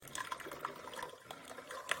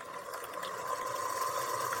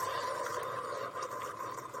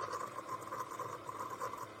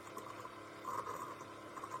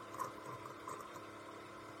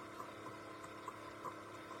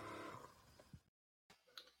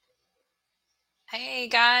Hey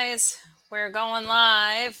guys, we're going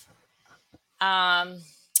live. Um,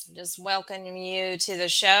 just welcoming you to the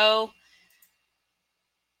show.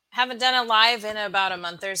 Haven't done a live in about a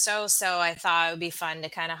month or so, so I thought it would be fun to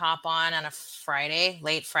kind of hop on a Friday,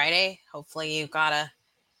 late Friday. Hopefully, you've got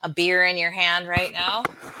a beer in your hand right now.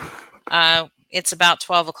 It's about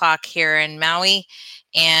 12 o'clock here in Maui,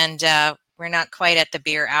 and we're not quite at the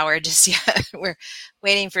beer hour just yet. We're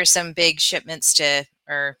waiting for some big shipments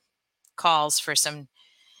or calls for some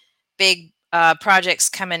big projects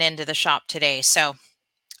coming into the shop today. So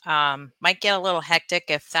might get a little hectic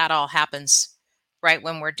if that all happens right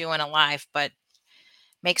when we're doing a live, but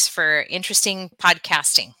makes for interesting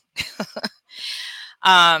podcasting.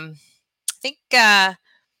 I think AVP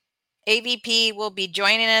will be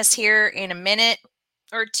joining us here in a minute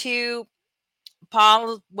or two.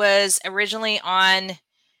 Paul was originally on,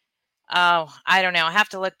 oh, I don't know. I have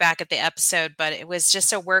to look back at the episode, but it was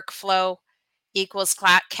just a workflow equals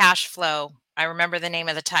cash flow. I remember the name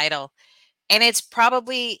of the title. And it's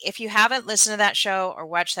probably, if you haven't listened to that show or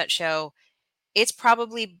watched that show, it's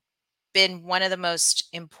probably been one of the most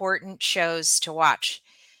important shows to watch.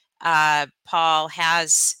 Paul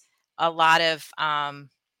has a lot of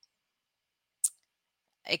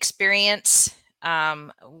experience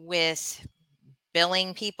with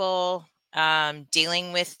billing people,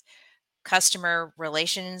 dealing with customer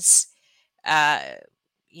relations, uh,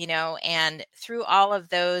 and through all of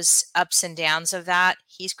those ups and downs of that,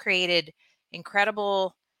 he's created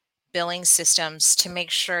incredible billing systems to make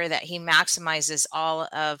sure that he maximizes all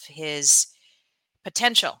of his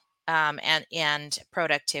potential and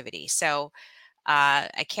productivity. So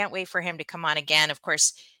I can't wait for him to come on again. Of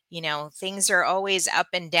course, things are always up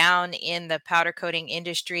and down in the powder coating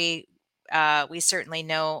industry. We certainly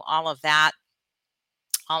know all about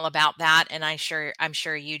that, and I'm sure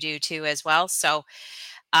you do too as well. So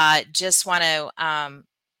just want to kind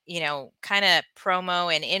of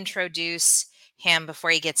promo and introduce him before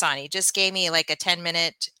he gets on. He just gave me like a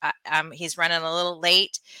 10-minute. He's running a little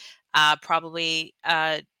late, probably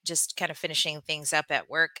just kind of finishing things up at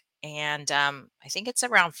work. And I think it's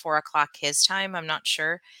around 4 o'clock his time. I'm not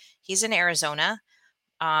sure. He's in Arizona.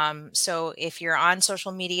 So if you're on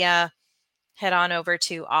social media, head on over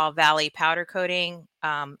to All Valley Powder Coating,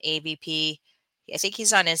 AVP. I think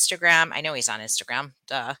he's on Instagram. I know he's on Instagram.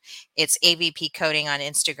 Duh. It's AVP Coating on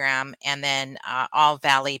Instagram, and then All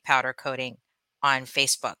Valley Powder Coating on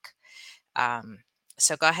Facebook.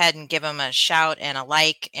 So go ahead and give him a shout and a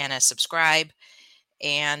like and a subscribe.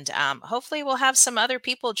 And hopefully we'll have some other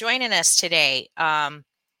people joining us today. I'm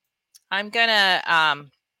going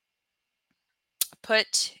to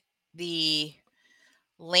put the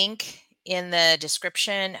link in the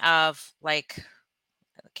description of, like,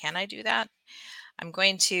 can I do that? I'm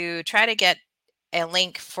going to try to get a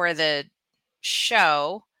link for the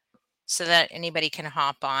show so that anybody can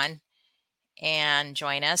hop on and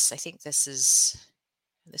join us. I think this is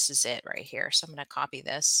it right here. So I'm going to copy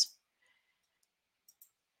this.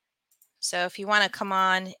 So if you want to come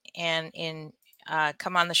on and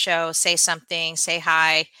come on the show, say something, say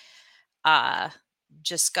hi,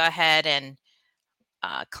 just go ahead and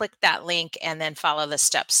click that link and then follow the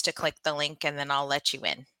steps to click the link, and then I'll let you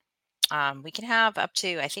in. We can have up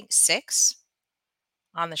to, I think, 6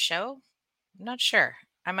 on the show. I'm not sure.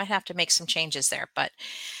 I might have to make some changes there, but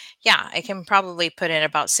yeah, I can probably put in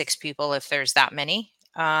about 6 people if there's that many.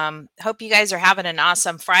 Hope you guys are having an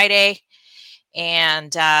awesome Friday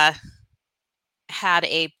and had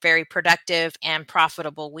a very productive and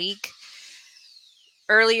profitable week.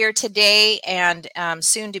 Earlier today and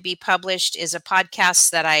soon to be published is a podcast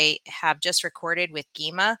that I have just recorded with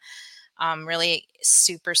Gima. I'm really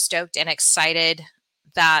super stoked and excited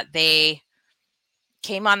that they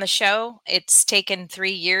came on the show. It's taken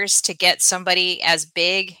 3 years to get somebody as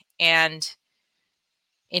big and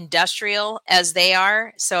industrial as they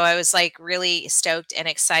are. So I was like really stoked and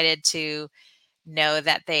excited to know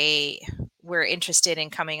that they were interested in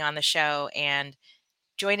coming on the show and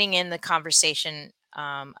joining in the conversation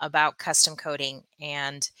about custom coating.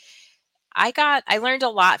 And I learned a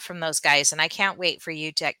lot from those guys, and I can't wait for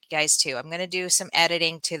you guys too. I'm going to do some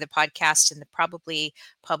editing to the podcast and probably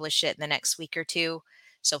publish it in the next week or two.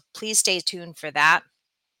 So please stay tuned for that.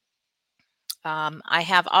 I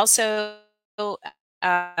have also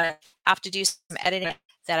have to do some editing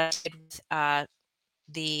that I did with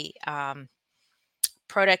the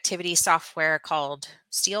productivity software called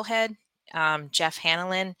Steelhead. Jeff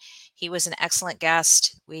Hanlon, he was an excellent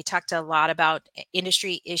guest. We talked a lot about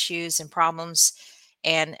industry issues and problems,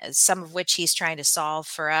 and some of which he's trying to solve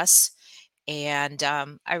for us. And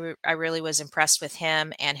I really was impressed with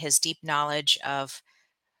him and his deep knowledge of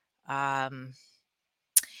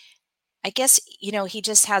I guess, he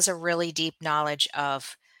just has a really deep knowledge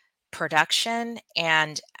of production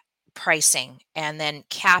and pricing, and then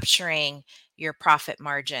capturing your profit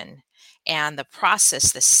margin and the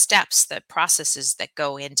process, the steps, the processes that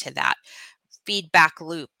go into that feedback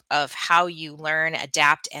loop of how you learn,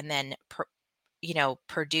 adapt, and then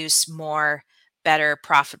produce more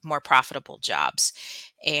profitable jobs.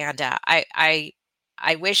 And I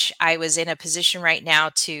wish I was in a position right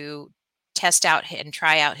now to test out and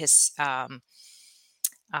try out his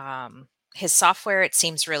software. It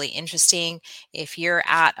seems really interesting. If you're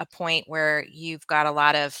at a point where you've got a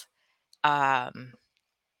lot of um,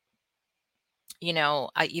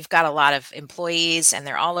 you've got a lot of employees and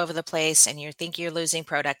they're all over the place, and you think you're losing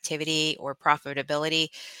productivity or profitability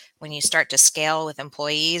when you start to scale with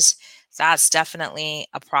employees, that's definitely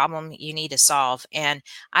a problem you need to solve. And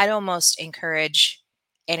I'd almost encourage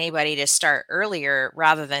anybody to start earlier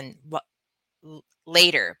rather than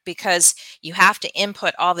later, because you have to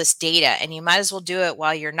input all this data, and you might as well do it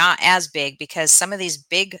while you're not as big, because some of these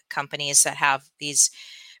big companies that have these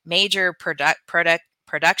major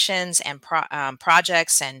productions and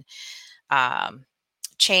projects and um,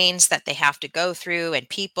 chains that they have to go through, and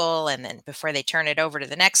people, and then before they turn it over to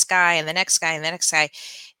the next guy and the next guy and the next guy,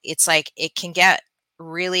 it's like it can get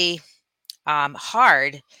really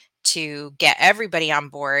hard to get everybody on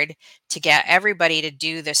board, to get everybody to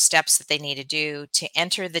do the steps that they need to do to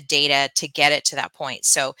enter the data to get it to that point.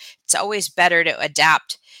 So it's always better to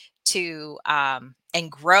adapt to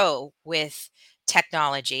and grow with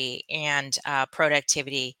technology and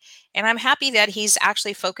productivity. And I'm happy that he's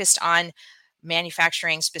actually focused on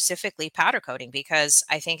manufacturing, specifically powder coating, because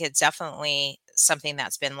I think it's definitely something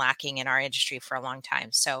that's been lacking in our industry for a long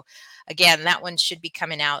time. So again, that one should be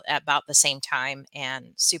coming out at about the same time,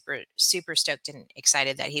 and super, super stoked and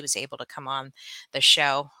excited that he was able to come on the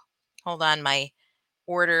show. Hold on, my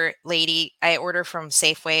order lady, I order from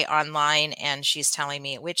Safeway online, and she's telling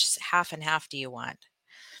me, which half and half do you want?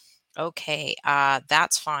 Okay,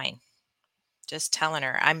 that's fine. Just telling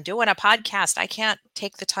her I'm doing a podcast. I can't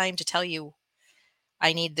take the time to tell you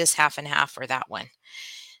I need this half and half or that one.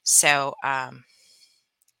 So, all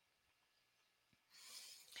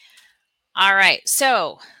right.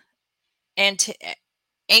 So, and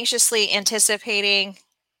anxiously anticipating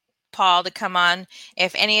Paul to come on.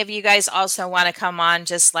 If any of you guys also want to come on,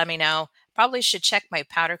 just let me know. Probably should check my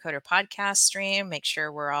Powder Coater podcast stream, make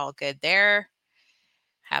sure we're all good there.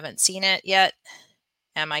 Haven't seen it yet.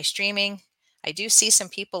 Am I streaming? I do see some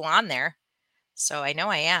people on there, so I know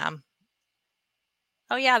I am.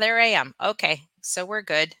 Oh, yeah, there I am. Okay, so we're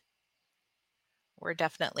good. We're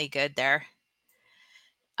definitely good there.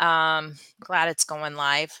 Glad it's going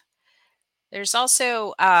live. There's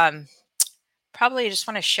also probably just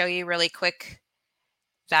want to show you really quick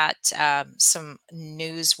that some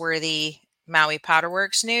newsworthy Maui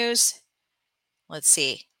Powderworks news. Let's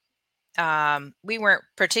see. We weren't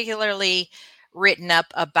particularly written up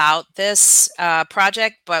about this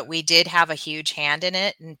project, but we did have a huge hand in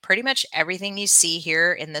it. And pretty much everything you see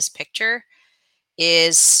here in this picture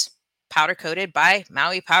is powder coated by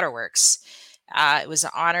Maui Powderworks. It was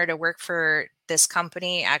an honor to work for this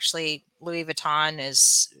company. Actually, Louis Vuitton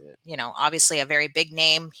is, obviously a very big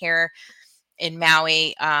name here in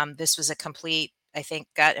Maui. This was a complete, I think,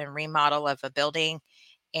 gut and remodel of a building.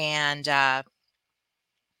 And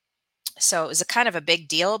so it was a kind of a big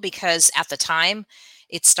deal, because at the time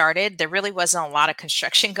it started, there really wasn't a lot of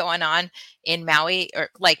construction going on in Maui, or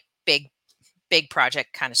like big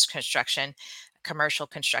project kind of construction, commercial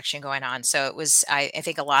construction going on. So it was, I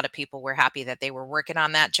think a lot of people were happy that they were working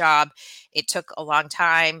on that job. It took a long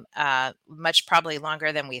time, much probably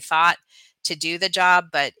longer than we thought to do the job,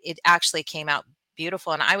 but it actually came out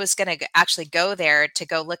beautiful. And I was going to actually go there to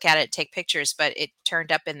go look at it, take pictures, but it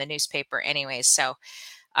turned up in the newspaper anyways. So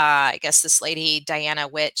I guess this lady, Diana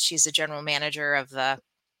Witt, she's the general manager of the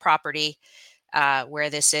property where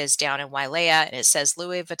this is down in Wailea. And it says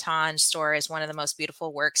Louis Vuitton store is one of the most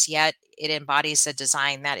beautiful works yet. It embodies a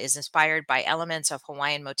design that is inspired by elements of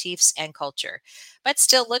Hawaiian motifs and culture, but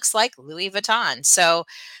still looks like Louis Vuitton. So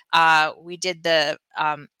we did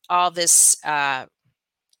all this. I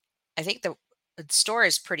think the store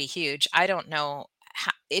is pretty huge. I don't know.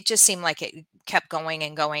 It just seemed like it kept going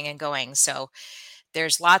and going and going. So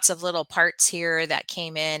there's lots of little parts here that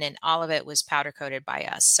came in, and all of it was powder coated by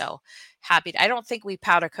us. So happy. I don't think we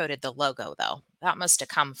powder coated the logo, though. That must have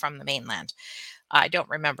come from the mainland. I don't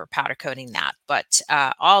remember powder coating that, but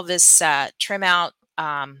all this trim out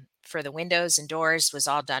for the windows and doors was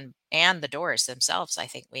all done, and the doors themselves, I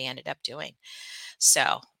think we ended up doing.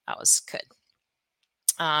 So that was good.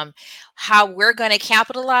 How we're going to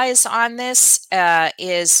capitalize on this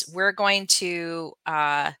is we're going to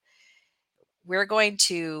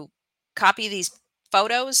copy these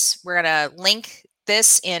photos. We're going to link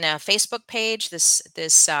this in a Facebook page,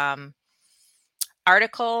 this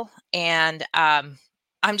article, and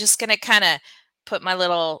I'm just going to kind of put my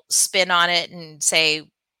little spin on it and say,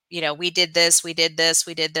 we did this, we did this,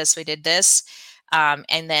 we did this, we did this.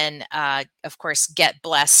 And then, of course, get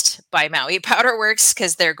blessed by Maui Powder Works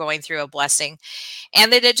because they're going through a blessing.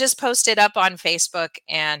 And they did just post it up on Facebook.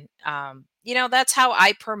 And, that's how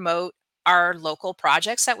I promote our local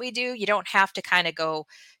projects that we do. You don't have to kind of go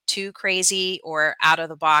too crazy or out of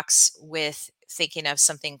the box with thinking of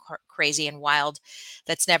something crazy and wild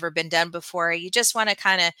that's never been done before. You just want to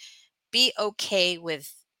kind of be okay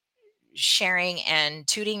with sharing and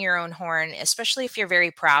tooting your own horn, especially if you're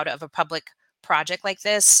very proud of a public project like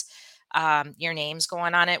this. Your name's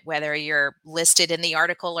going on it, whether you're listed in the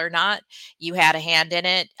article or not. You had a hand in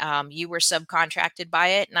it. You were subcontracted by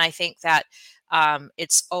it. And I think that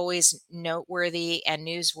it's always noteworthy and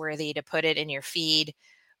newsworthy to put it in your feed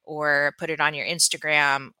or put it on your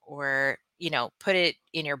Instagram or, put it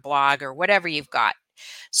in your blog or whatever you've got.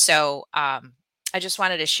 So I just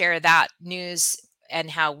wanted to share that news and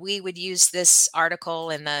how we would use this article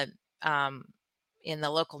in the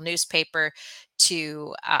local newspaper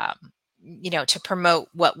to to promote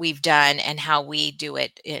what we've done and how we do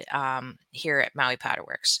it here at Maui Powder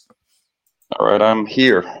Works. All right, I'm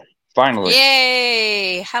here finally.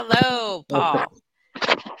 Yay! Hello, Paul.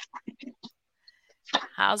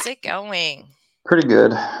 How's it going? Pretty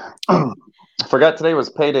good. I forgot today was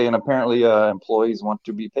payday, and apparently employees want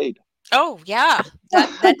to be paid. Oh yeah,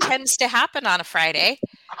 that tends to happen on a Friday.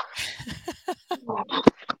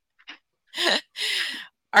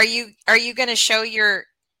 Are you going to show your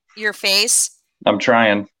face? I'm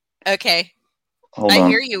trying. Okay. Hold on.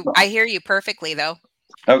 I hear you perfectly though.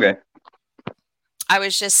 Okay. I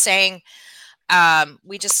was just saying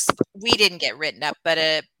we didn't get written up, but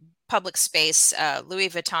a public space, Louis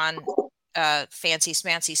Vuitton fancy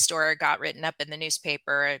smancy store got written up in the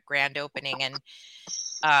newspaper, a grand opening, and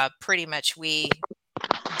pretty much we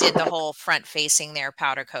did the whole front facing there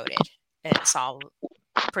powder coated. And it's all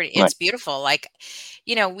pretty, it's beautiful. Like,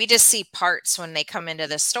 we just see parts when they come into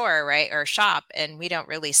the store, right, or shop, and we don't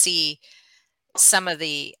really see some of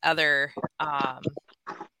the other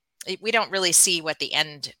we don't really see what the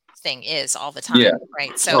end thing is all the time,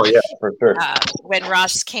 right? So for sure. When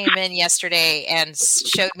Ross came in yesterday and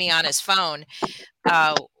showed me on his phone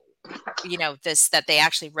that they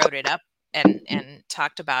actually wrote it up and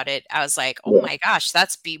talked about it, I was like, oh my gosh,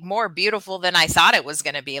 that's more beautiful than I thought it was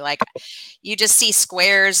going to be. Like, you just see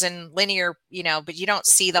squares and linear, but you don't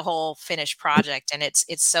see the whole finished project, and it's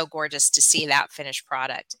so gorgeous to see that finished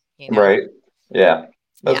product. Right. Yeah,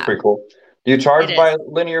 that's pretty cool. Do you charge by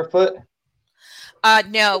linear foot?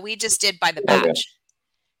 No, we just did by the batch. Okay.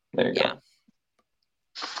 There you go.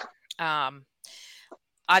 On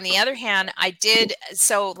the other hand, I did,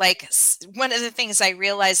 so like one of the things I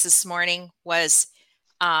realized this morning was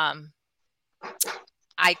I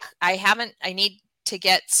need to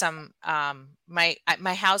get some my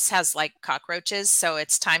house has like cockroaches, so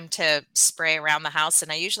it's time to spray around the house,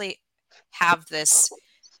 and I usually have this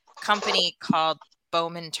company called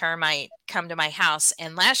Bowman Termite come to my house,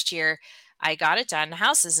 and last year I got it done. The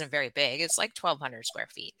house isn't very big. It's like 1,200 square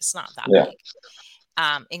feet. It's not that big,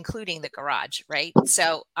 including the garage, right?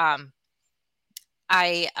 So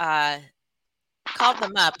I called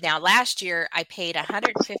them up. Now, last year I paid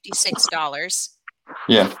 $156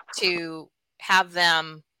 to have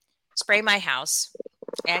them spray my house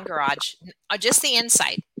and garage, just the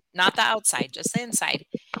inside, not the outside, just the inside.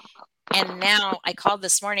 And now I called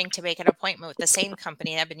this morning to make an appointment with the same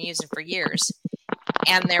company I've been using for years,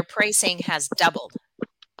 and their pricing has doubled.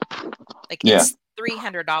 Like, it's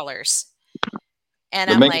 $300. And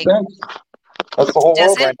I'm like, sense. That's the whole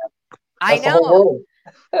world right now. I know.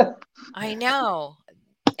 I know.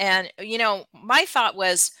 And, my thought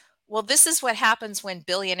was, well, this is what happens when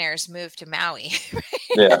billionaires move to Maui.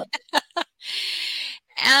 Yeah.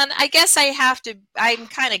 And I guess I'm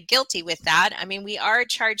kind of guilty with that. I mean, we are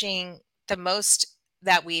charging the most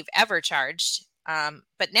that we've ever charged.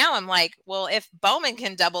 But now I'm like, well, if Bowman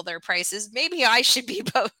can double their prices, maybe I should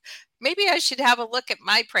have a look at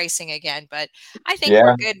my pricing again. But I think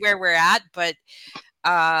we're good where we're at. But,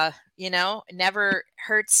 it never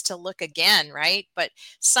hurts to look again, right? But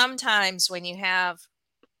sometimes when you have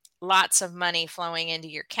lots of money flowing into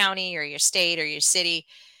your county or your state or your city,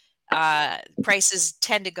 prices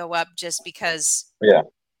tend to go up just because,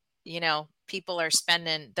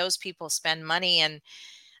 people spend money. And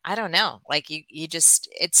I don't know. Like you just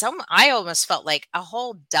I almost felt like a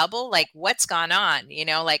whole double, like what's gone on,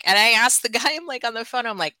 like, and I asked the guy, I'm like on the phone,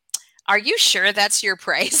 I'm like, are you sure that's your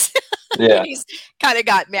price? Yeah, He's kind of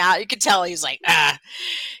got mad. You could tell he's like,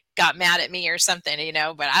 got mad at me or something,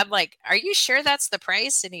 but I'm like, are you sure that's the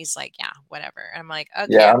price? And he's like, yeah, whatever. I'm like, okay,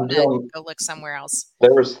 yeah. I'm I'm gonna dealing. go look somewhere else.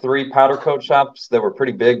 There was 3 powder coat shops that were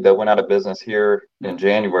pretty big that went out of business here in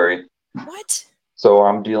January. What? So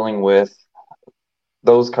I'm dealing with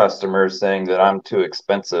those customers saying that I'm too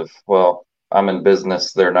expensive. Well, I'm in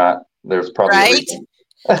business. They're not. There's probably a Right?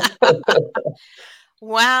 reason.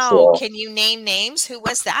 Wow. So, Can you name names? Who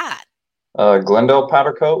was that? Glendale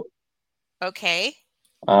powder coat. Okay.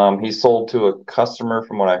 He sold to a customer,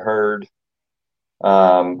 from what I heard.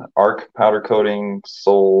 Arc powder coating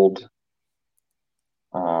sold,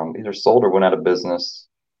 either sold or went out of business.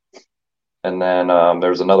 And then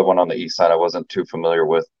there's another one on the east side I wasn't too familiar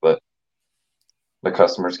with, but the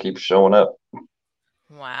customers keep showing up.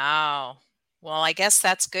 Wow. Well, I guess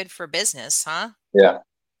that's good for business, huh? Yeah.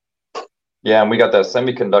 Yeah, and we got that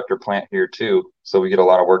semiconductor plant here too, so we get a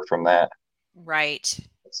lot of work from that. Right.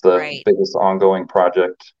 It's the Right. biggest ongoing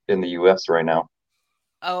project in the US right now.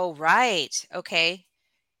 Oh, right. Okay.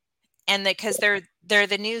 And because they're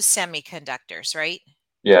the new semiconductors, right?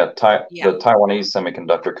 Yeah, Yeah. the Taiwanese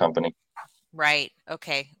semiconductor company. Right.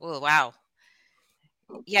 Okay. Oh, wow.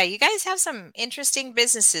 Yeah, you guys have some interesting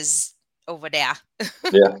businesses over there.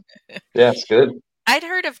 Yeah, yeah, it's good. I'd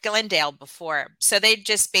heard of Glendale before. So they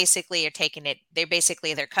just basically are taking it. They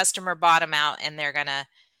basically their customer bought them out and they're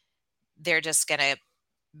just gonna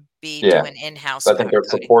be Yeah, doing in-house I think powder they're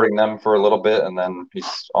coating. supporting them for a little bit, and then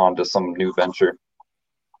he's on to some new venture.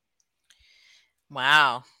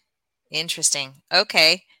 Wow. Interesting.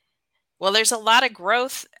 Okay. Well, there's a lot of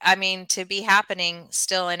growth, I mean, to be happening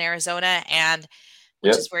still in Arizona and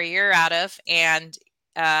which Yep. is where you're out of. And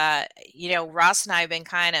Ross and I have been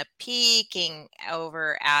kind of peeking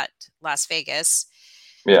over at Las Vegas.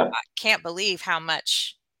 Yeah. I can't believe how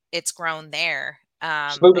much it's grown there.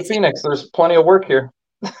 Just move I to think, Phoenix. There's plenty of work here.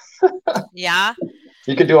 yeah,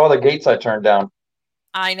 You could do all the gates I turned down.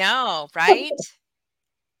 I know, right?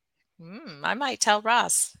 I might tell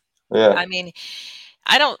Ross. Yeah. I mean,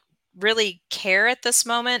 I don't really care at this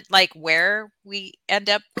moment, like where we end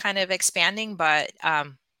up kind of expanding, but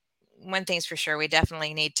one thing's for sure, we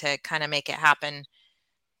definitely need to kind of make it happen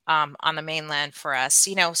on the mainland for us.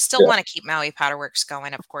 Still Yeah. want to keep Maui Powder Works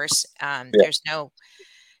going, of course. Yeah. There's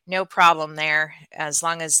no problem there as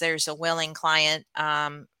long as there's a willing client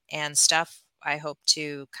and stuff. I hope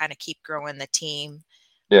to kind of keep growing the team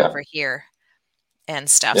Yeah. over here and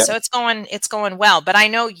stuff. Yeah. So it's going well, but I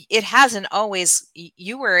know it hasn't always.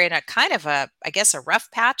 You were in a kind of I guess a rough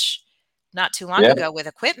patch not too long Yeah. ago with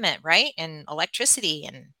equipment, right? And electricity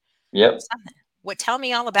and Yep. something. Tell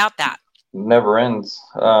me all about that. Never ends.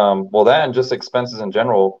 Well, that and just expenses in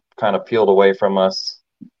general kind of peeled away from us.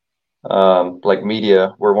 Like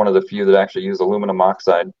media, we're one of the few that actually use aluminum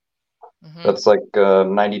oxide. Hmm. That's like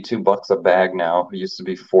 $92 a bag now. It used to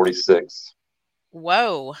be 46.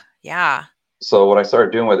 Whoa. Yeah. So what I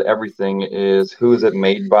started doing with everything is who is it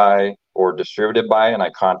made by or distributed by, and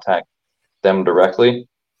I contact them directly.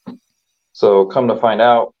 So come to find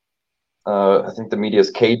out, I think the media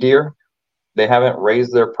is K Deer. They haven't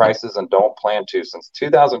raised their prices and don't plan to since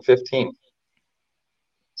 2015.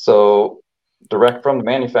 So direct from the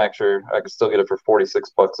manufacturer, I could still get it for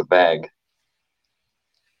 $46 a bag.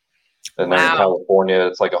 And they're in Wow. California,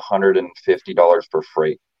 it's like $150 for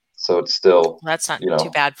freight. So it's still, That's not you too know,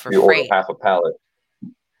 bad for you order freight. half a pallet,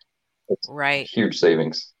 it's Right. huge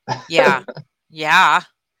savings. Yeah. Yeah.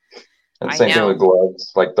 And I same thing know. with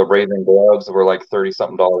gloves. Like the Raven gloves were like 30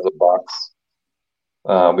 something dollars a box.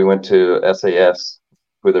 We went to SAS,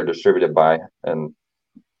 who they're distributed by, and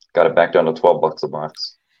got it back down to $12 a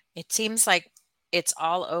box. It seems like it's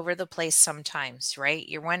all over the place sometimes, right?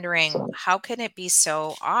 You're wondering So how can it be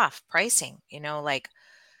so off pricing? Like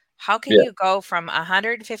how can yeah, you go from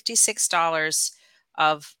 $156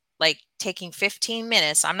 of like taking 15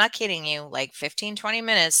 minutes? I'm not kidding you, like 15, 20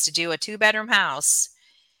 minutes to do a two-bedroom house,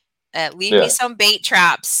 leave me yeah, some bait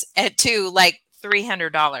traps at to like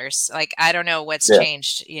 $300. Like I don't know what's yeah.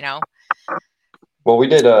 changed. Well,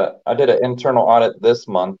 I did an internal audit this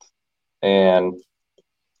month, and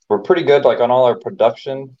we're pretty good like on all our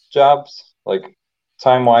production jobs. Like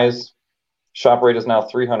time wise, shop rate is now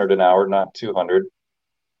 300 an hour, not 200.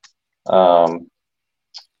 Um,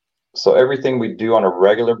 so everything we do on a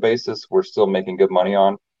regular basis, we're still making good money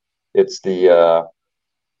on. It's the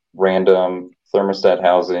random thermostat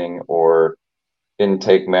housing or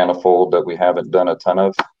intake manifold that we haven't done a ton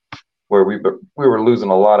of, where we were losing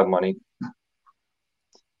a lot of money.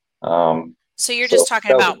 So you're just So talking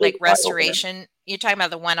that was a about big like eye opener. restoration. You're talking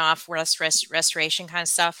about the one-off restoration kind of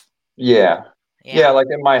stuff. Yeah. Yeah, Yeah. like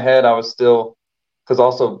in my head, I was still, because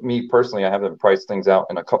also me personally, I haven't priced things out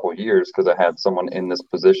in a couple of years because I had someone in this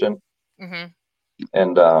position. Hmm.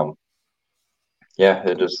 And yeah,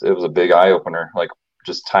 it was a big eye opener, like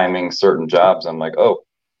just timing certain jobs. I'm like, oh,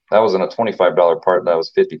 that wasn't a $25 part, that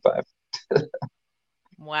was 55.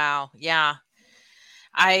 Wow. Yeah.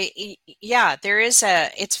 Yeah, there is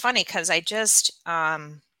it's funny because I just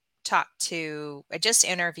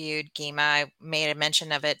interviewed Gima. I made a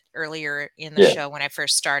mention of it earlier in the Yeah. show when I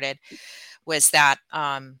first started, was that,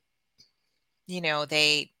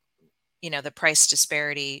 they, the price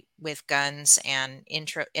disparity with guns and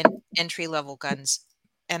entry level guns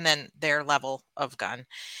and then their level of gun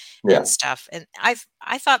and Yeah. stuff. And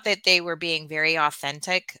I thought that they were being very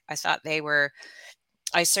authentic.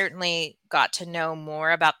 I certainly got to know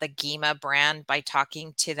more about the Gima brand by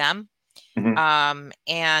talking to them. Hmm.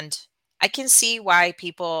 And I can see why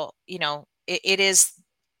people, it is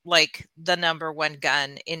like the number one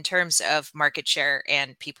gun in terms of market share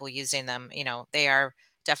and people using them. They are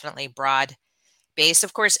definitely broad base.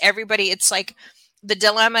 Of course, it's like the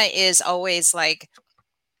dilemma is always like,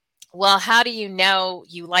 well, how do you know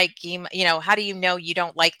you like Gima? How do you know you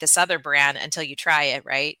don't like this other brand until you try it,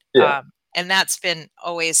 right? Yeah. And that's been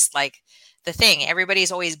always like the thing.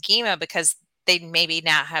 Everybody's always Gima because they maybe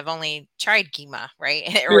not have only tried Gima, right?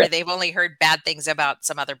 Yeah. Or they've only heard bad things about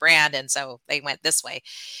some other brand, and so they went this way.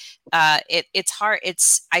 It's hard.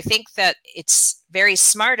 I think that it's very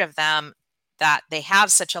smart of them that they have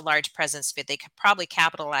such a large presence, but they could probably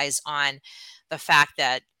capitalize on the fact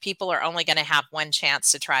that people are only going to have one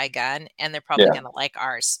chance to try a gun, and they're probably Yeah. going to like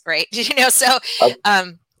ours, right? So, I've,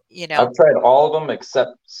 um, you know, I've tried all of them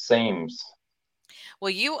except Sames.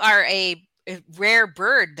 well, you are a rare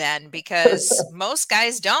bird then, because most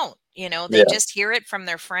guys don't. They Yeah. just hear it from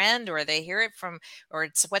their friend, or they hear it from, or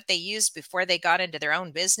it's what they used before they got into their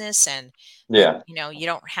own business, and Yeah. you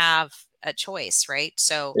don't have a choice, right?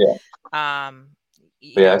 So, Yeah. um,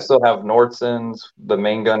 you Yeah. I know, still have Nordson's, the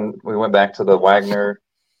main gun. We went back to the Wagner.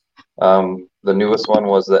 The newest one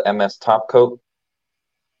was the MS Top Coat.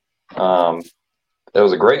 Um, it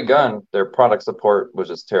was a great gun. Their product support was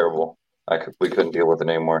just terrible. We couldn't deal with it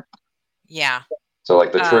anymore. yeah, So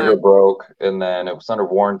like the trigger um, broke, and then it was under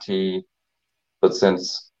warranty. But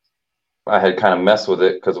since I had kind of messed with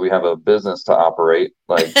it because we have a business to operate,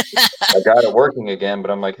 like I got it working again.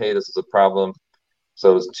 But I'm like, hey, this is a problem.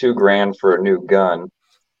 So it was 2 grand for a new gun,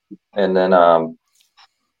 and then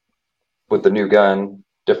with the new gun,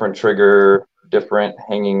 different trigger, different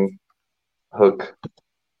hanging hook,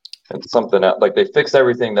 and something else. Like they fixed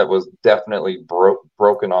everything that was definitely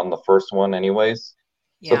broken on the first one, anyways.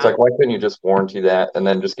 So it's yeah, like, why couldn't you just warranty that? And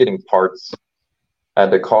then just getting parts. I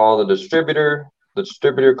had to call the distributor. The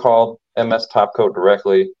distributor called MS Topcoat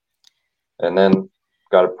directly, and then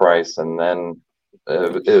got a price, and then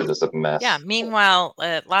it was just a yeah. mess. Meanwhile,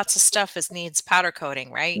 lots of stuff needs powder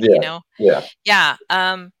coating, right? Yeah, yeah, Yeah.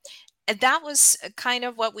 And that was kind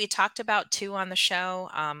of what we talked about too on the show.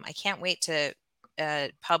 I can't wait to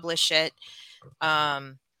publish it.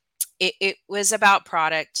 Um, it was about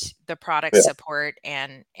the product yeah, support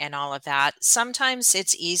and all of that. Sometimes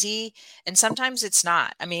it's easy and sometimes it's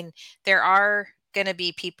not. I mean, there are going to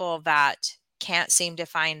be people that can't seem to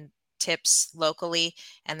find tips locally,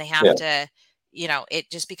 and they have yeah, to, it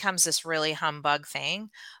just becomes this really humbug thing.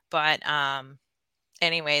 But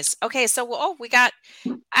anyways, okay, so we got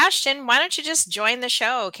Ashton. Why don't you just join the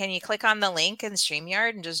show? Can you click on the link in StreamYard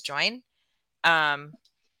and just join? Um,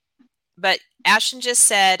 but Ashton just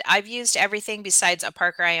said, I've used everything besides a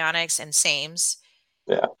Parker Ionics and Sames.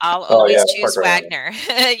 yeah. I'll Oh always yeah, choose Parker on it. Wagner.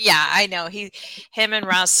 Yeah, I know. Him and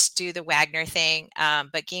Russ do the Wagner thing.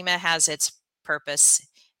 But Gima has its purpose,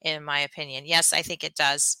 in my opinion. Yes, I think it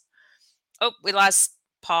does. Oh, we lost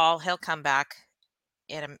Paul. He'll come back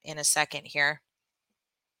in a second here.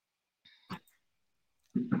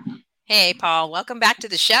 Hey, Paul, welcome back to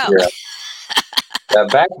the show. Yeah,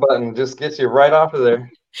 that back button just gets you right off of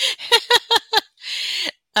there.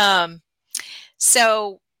 um,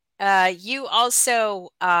 so you also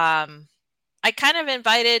I kind of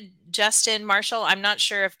invited Justin Marshall. I'm not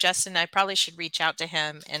sure if Justin, I probably should reach out to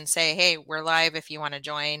him and say, hey, we're live if you want to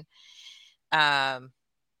join, um,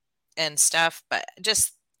 and stuff. But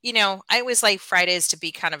just, I always like Fridays to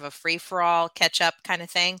be kind of a free for all catch up kind of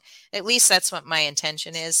thing. At least that's what my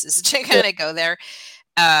intention is to Yeah, kind of go there.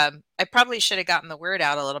 I probably should have gotten the word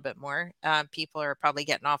out a little bit more. People are probably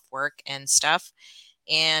getting off work and stuff.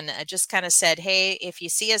 And I just kind of said, hey, if you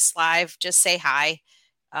see us live, just say hi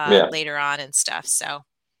yeah. later on and stuff. So,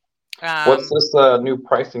 What's Um, this new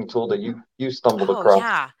pricing tool that you stumbled oh across?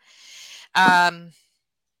 yeah. Um,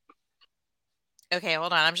 okay,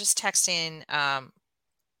 hold on. I'm just texting.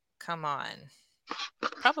 Come on.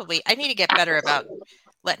 Probably I need to get better about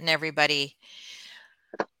letting everybody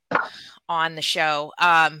on the show.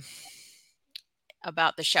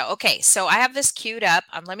 About the show. Okay, so I have this queued up.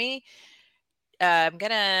 I'm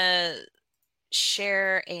gonna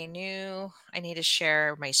share a new. I need to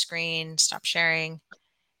share my screen. Stop sharing,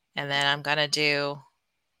 and then I'm gonna do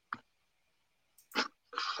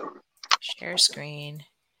share screen.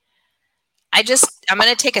 I'm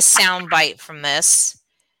gonna take a sound bite from this.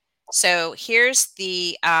 So here's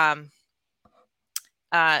the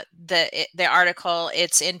article.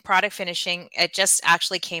 It's in product finishing. It just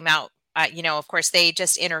actually came out. Of course, they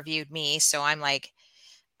just interviewed me, so I'm like,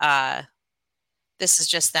 uh, this is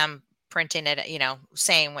just them printing it,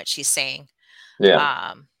 saying what she's saying. Yeah,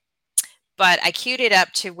 Um, but I queued it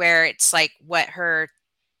up to where it's like what's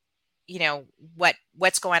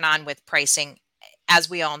going on with pricing, as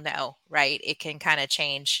we all know, right? It can kind of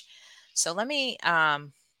change. So let me.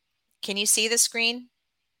 Can you see the screen?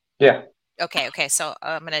 yeah. Okay. So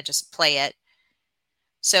I'm gonna just play it.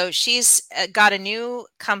 So she's got a new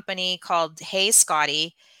company called Hey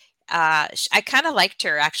Scotty. I kind of liked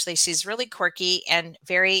her actually. She's really quirky and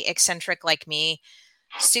very eccentric like me,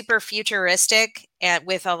 super futuristic and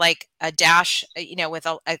with a dash, with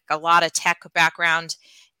a lot of tech background,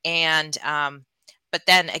 and but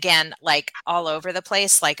then again, like all over the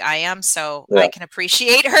place, like I am. So I Yeah. can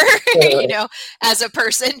appreciate her, as a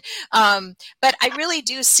person. But I really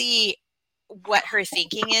do see what her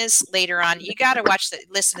thinking is later on. You got to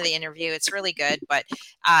listen to the interview. It's really good. But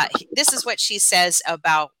this is what she says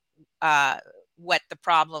about uh, what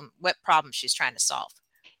problem she's trying to solve.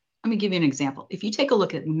 Let me give you an example. If you take a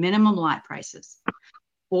look at minimum lot prices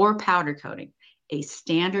for powder coating, a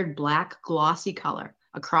standard black glossy color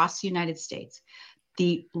across the United States,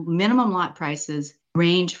 the minimum lot prices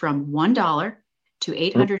range from $1 to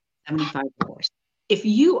 $875. If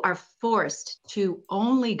you are forced to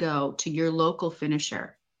only go to your local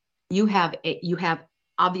finisher, you have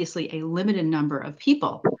obviously a limited number of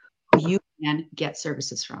people who you can get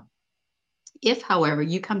services from. If, however,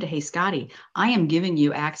 you come to Hey Scotty, I am giving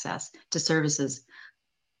you access to services,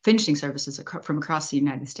 finishing services from across the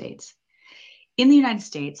United States. In the United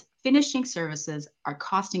States, finishing services are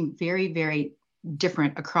costing very, very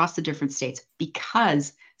different across the different states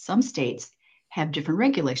because some states have different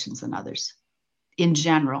regulations than others. In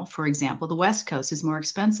general, for example, the West Coast is more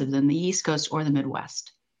expensive than the East Coast or the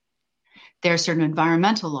Midwest. There are certain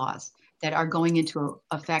environmental laws that are going into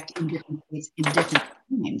effect in different states in different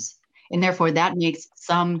times. And therefore, that makes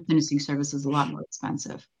some finishing services a lot more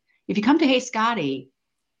expensive. If you come to Hey Scotty,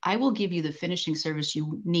 I will give you the finishing service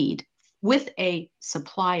you need with a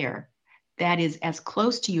supplier that is as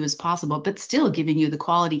close to you as possible, but still giving you the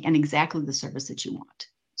quality and exactly the service that you want.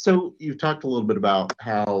 So you've talked a little bit about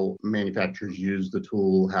how manufacturers use the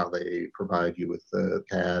tool, how they provide you with the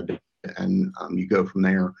CAD, and you go from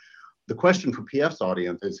there. The question for PF's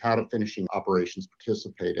audience is how do finishing operations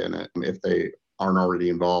participate in it? If they aren't already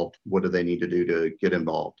involved, what do they need to do to get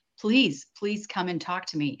involved? Please come and talk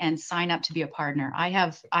to me and sign up to be a partner. I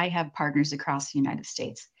have partners across the United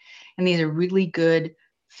States, and these are really good,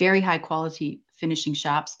 very high quality finishing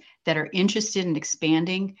shops that are interested in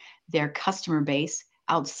expanding their customer base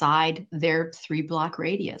outside their 3-block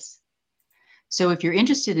radius. So if you're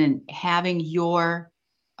interested in having your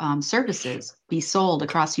services be sold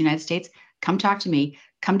across the United States, come talk to me.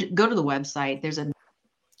 Go to the website.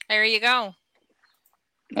 There you go.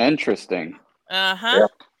 Interesting. Uh-huh.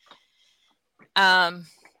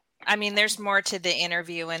 I mean, there's more to the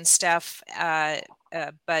interview and stuff,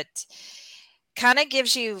 but kind of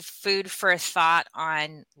gives you food for thought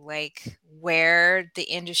on like where the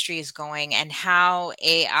industry is going and how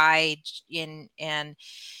AI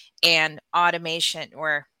and automation,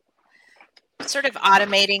 or sort of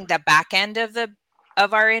automating the back end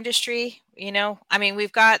of our industry. I mean,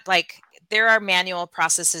 we've got there are manual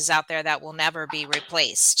processes out there that will never be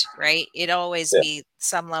replaced, right? It'll always be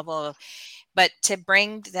some level of, but to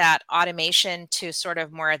bring that automation to sort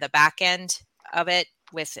of more of the back end of it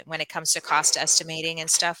when it comes to cost estimating and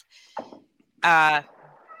stuff,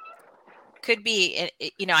 could be,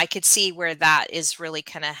 I could see where that is really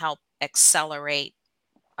going to help accelerate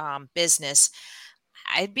business.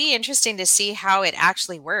 It'd be interesting to see how it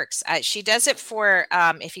actually works. She does it for,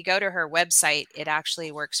 if you go to her website, it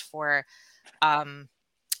actually works for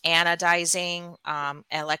anodizing,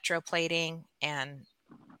 electroplating, and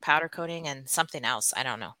powder coating, and something else. I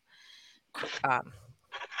don't know.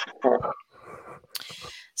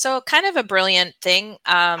 So kind of a brilliant thing.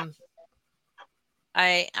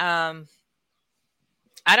 I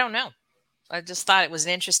don't know. I just thought it was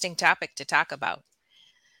an interesting topic to talk about.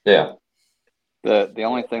 Yeah. The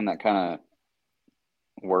only thing that kind of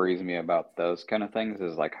worries me about those kind of things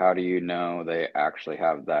is like, how do you know they actually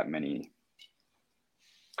have that many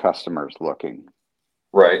customers looking?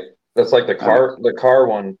 Right. That's like I mean, the car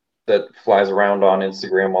one that flies around on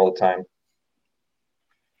Instagram all the time.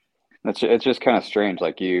 it's just kind of strange.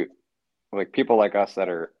 Like people like us that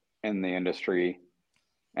are in the industry,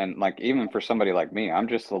 and like even for somebody like me, I'm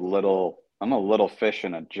a little fish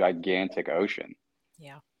in a gigantic ocean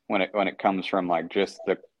Yeah. when it comes from like just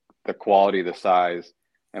the quality, the size,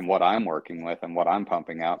 and what I'm working with and what I'm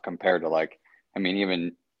pumping out compared to like, I mean,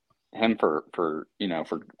 even him for you know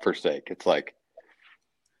for sake, it's like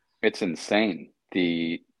it's insane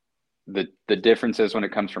the differences when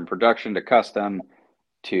it comes from production to custom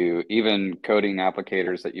to even coding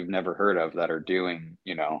applicators that you've never heard of that are doing,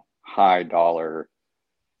 you know, high dollar,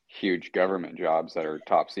 huge government jobs that are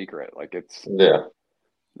top secret. Like Yeah.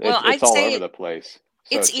 Well, it's I'd all over say the place.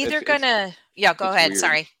 So it's either gonna, yeah, go it's ahead. weird.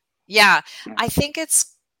 Sorry. Yeah. Yeah. I think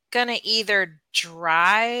it's gonna it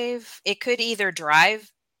could either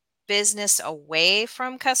drive business away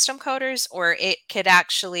from custom coders, or it could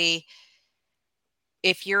actually,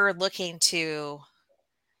 if you're looking to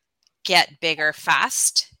get bigger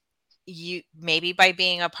fast, you maybe by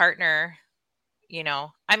being a partner,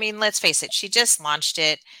 I mean, let's face it, she just launched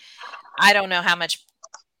it. I don't know how much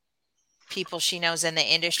people she knows in the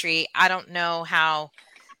industry. I don't know how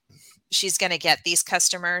she's going to get these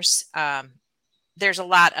customers. There's a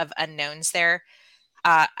lot of unknowns there.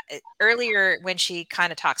 Uh, Earlier, when she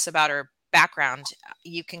kind of talks about her background,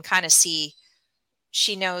 you can kind of see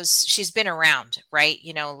she knows, she's been around, right?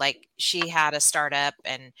 Like she had a startup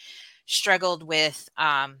and struggled with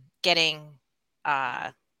getting,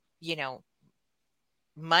 uh, you know,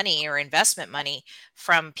 money or investment money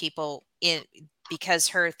from people because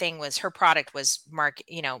her product was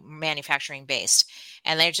manufacturing based,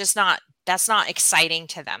 and they're just not, that's not exciting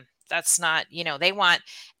to them. That's not, they want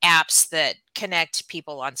apps that connect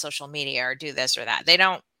people on social media or do this or that. They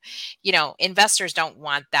don't, investors don't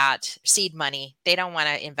want that seed money. They don't want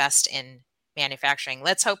to invest in manufacturing.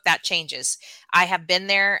 Let's hope that changes. I have been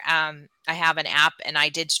there. I have an app and I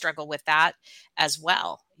did struggle with that as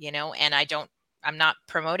well, and I'm not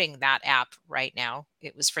promoting that app right now.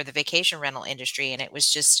 It was for the vacation rental industry, and it was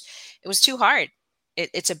too hard.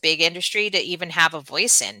 It's a big industry to even have a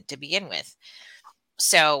voice in to begin with.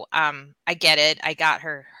 So I get it. I got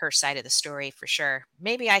her side of the story for sure.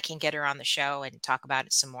 Maybe I can get her on the show and talk about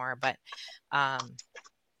it some more. But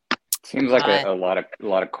Seems like a lot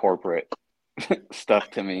of corporate stuff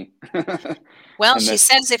to me. well, And she this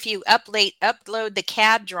says if you upload the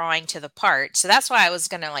CAD drawing to the part, so that's why I was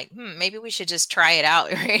gonna like, maybe we should just try it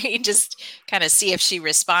out, right? Just kind of see if she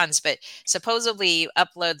responds. But supposedly you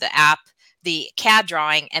upload the CAD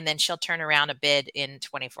drawing, and then she'll turn around a bid in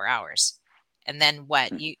 24 hours. And then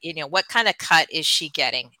what what kind of cut is she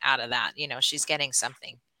getting out of that? She's getting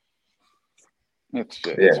something. it's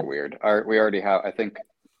weird. We already have, I think,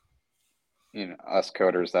 us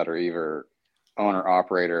coders that are either owner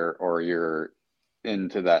operator or you're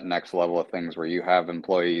into that next level of things where you have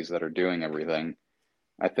employees that are doing everything.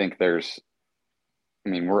 I think we're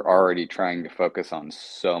already trying to focus on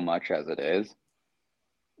so much as it is.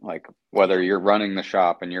 Like whether you're running the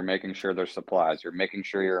shop and you're making sure there's supplies, you're making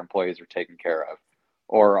sure your employees are taken care of.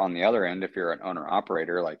 Or on the other end, if you're an owner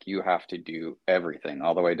operator, like you have to do everything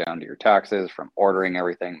all the way down to your taxes, from ordering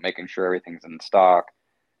everything, making sure everything's in stock,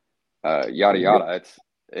 yada yada.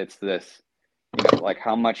 It's this, like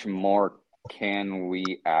how much more can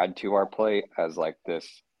we add to our plate as like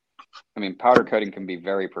this? I mean, powder coating can be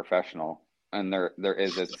very professional, and there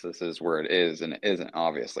is instances where it is and it isn't,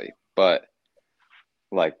 obviously. But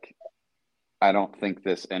like, I don't think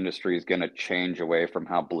this industry is going to change away from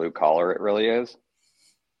how blue collar it really is.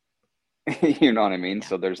 You know what I mean? Yeah.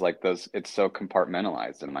 So there's like those. It's so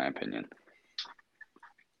compartmentalized, in my opinion.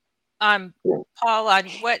 Paul, on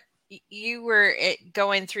what you were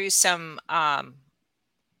going through some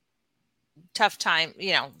tough time,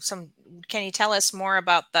 can you tell us more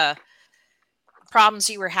about the problems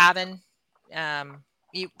you were having?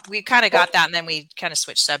 We kind of got that, and then we kind of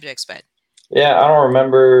switched subjects, but Yeah, I don't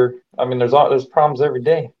remember. I mean, there's problems every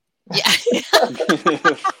day. yeah.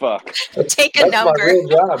 Fuck. Take a That's my number. real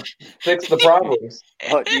job. Fix the problems.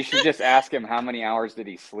 Well, you should just ask him how many hours did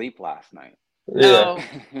he sleep last night. Yeah. Oh,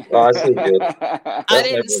 Oh, I sleep good. I That's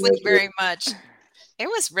didn't never an sleep issue. very much.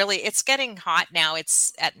 It's getting hot now.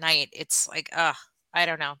 It's at night. It's like, I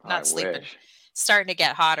don't know, not I sleeping. wish. Starting to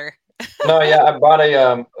get hotter. No, yeah, I bought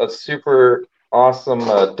a super awesome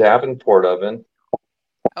Davenport oven,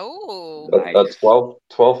 Oh, A Nice. 12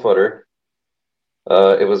 footer.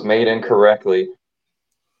 It was made incorrectly.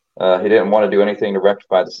 He didn't want to do anything to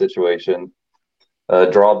rectify the situation.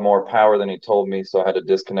 Drawed more power than he told me, so I had to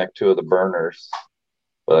disconnect 2 of the burners.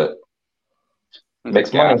 But Is makes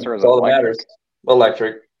it gas money. or is That's it all that electric? matters.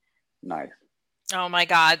 Electric. Nice. oh my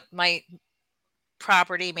God. My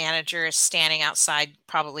property manager is standing outside,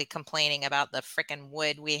 probably complaining about the freaking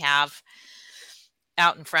wood we have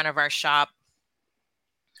out in front of our shop.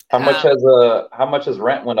 How much has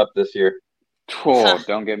rent went up this year? Oh,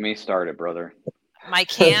 don't get me started, brother. my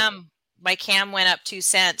cam went up 2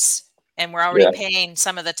 cents, and we're already Yeah. paying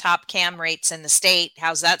some of the top cam rates in the state.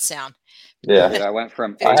 How's that sound? Yeah. Dude, I went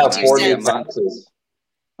from I have 52 40 $8.90 a cents. month. taxes.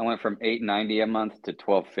 I went from $8.90 a month to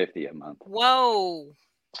 $12.50 a month. Whoa.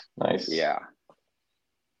 Nice. Yeah.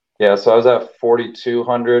 Yeah, so I was at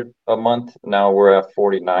 4,200 a month. Now we're at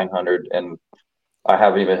 4,900, and I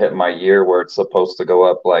haven't even hit my year where it's supposed to go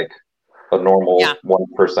up like a normal Yeah.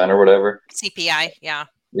 1% or whatever. CPI, yeah.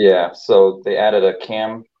 Yeah, so they added a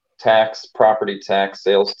cam tax, property tax,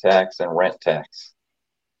 sales tax, and rent tax.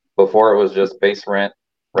 Before it was just base rent,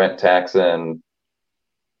 rent tax, and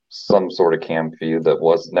some sort of cam fee that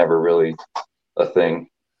was never really a thing.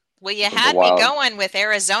 Well, you The had me wild- going with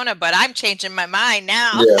Arizona, but I'm changing my mind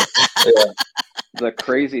now. Yeah, yeah, The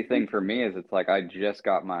crazy thing for me is it's like I just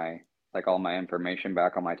got my all my information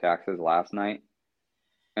back on my taxes last night.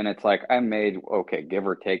 And it's like I made, okay, give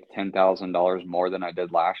or take $10,000 more than I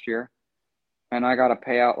did last year. And I gotta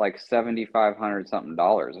pay out like $7,500 something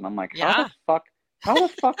dollars. And I'm like, Yeah. how the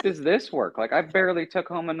fuck does this work? Like I barely took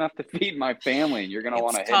home enough to feed my family, and you're gonna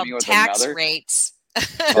want to It's hit called me with tax another? rates.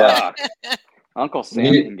 yeah. Fuck. Uncle Sam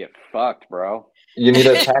You- can get fucked, bro. You need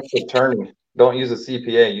a tax attorney. Don't use a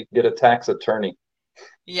CPA. You can get a tax attorney.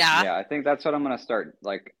 Yeah. Yeah, I think that's what I'm gonna start.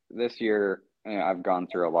 Like this year, I've gone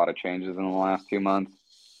through a lot of changes in the last 2 months,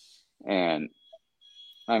 and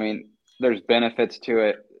I mean, there's benefits to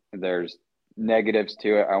it. There's negatives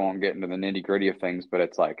to it. I won't get into the nitty gritty of things, but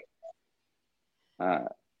it's like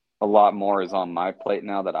a lot more is on my plate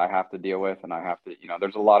now that I have to deal with, and I have to,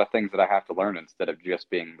 there's a lot of things that I have to learn instead of just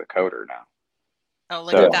being the coder now. Oh,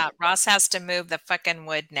 look at that. Ross has to move the fucking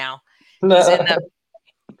wood now. He's in the...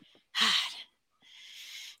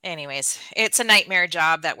 Anyways, it's a nightmare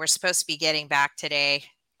job that we're supposed to be getting back today.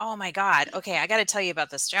 Oh my God. Okay, I got to tell you about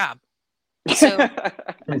this job.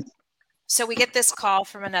 So we get this call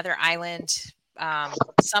from another island,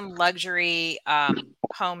 some luxury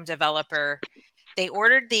home developer. They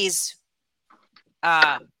ordered these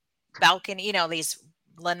balcony, these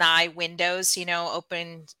lanai windows,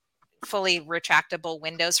 open, fully retractable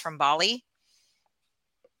windows from Bali.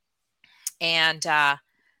 And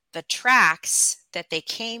the tracks that they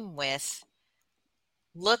came with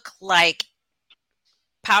look like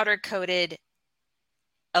powder coated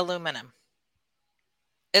aluminum.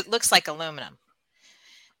 It looks like aluminum.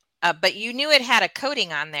 But you knew it had a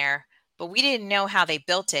coating on there, but we didn't know how they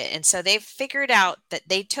built it. And so they figured out that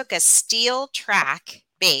they took a steel track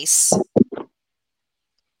base,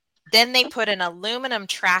 then they put an aluminum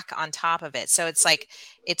track on top of it. So it's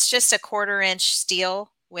just a 1/4 inch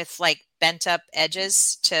steel with like bent up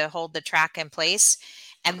edges to hold the track in place.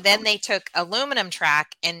 And then they took aluminum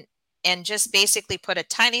track and just basically put a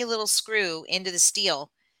tiny little screw into the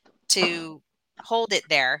steel to hold it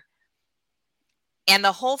there. And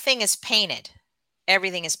the whole thing is painted.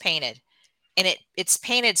 Everything is painted. And it's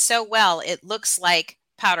painted so well, it looks like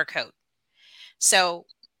powder coat. So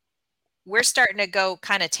we're starting to go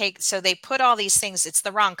kind of so they put all these things, it's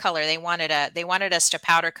the wrong color. They wanted us to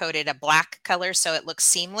powder coat it a black color so it looks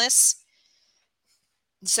seamless.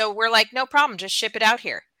 So we're like, no problem, just ship it out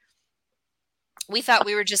here. We thought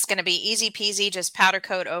we were just going to be easy peasy, just powder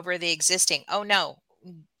coat over the existing. Oh no,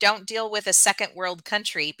 don't deal with a second world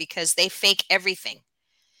country because they fake everything.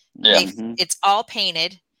 Yeah. It's all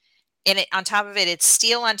painted, and on top of it, it's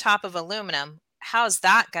steel on top of aluminum. How's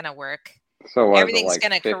that going to work? So what, everything's like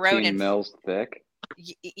going to corrode 15 mils thick?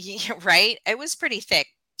 Right? It was pretty thick.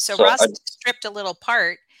 So So Ross stripped a little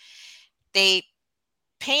part. They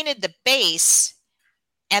painted the base,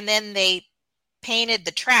 and then they painted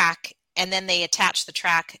the track, and then they attached the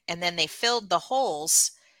track, and then they filled the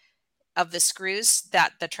holes of the screws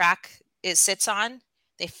that the track sits on.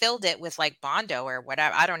 They filled it with like Bondo or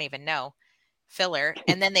whatever. I don't even know. Filler.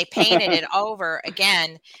 And then they painted it over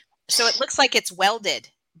again. So it looks like it's welded,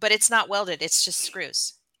 but it's not welded. It's just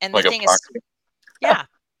screws. And like the thing is, yeah.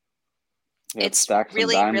 It's stacks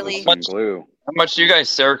really, some dimes really... with some glue. How much do you guys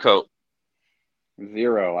Cerakote?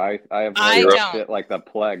 0. I have don't. shit like the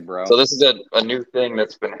plague, bro. So this is a new thing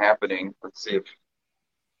that's been happening. Let's see if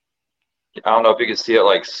I don't know if you can see it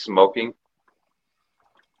like smoking.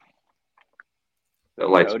 The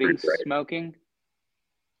light's pretty coating's bright. smoking.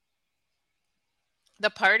 The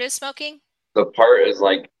part is smoking? The part is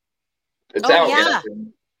like, it's Oh, out. yeah.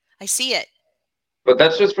 I see it. But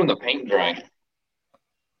that's just from the paint drying.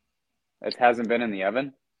 It hasn't been in the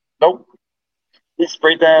oven? Nope. We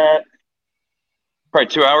sprayed that probably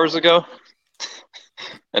 2 hours ago,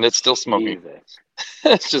 and it's still smoking. Jesus.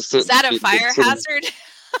 It's just Is that a fire hazard?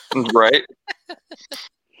 Right?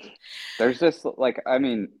 There's just like, I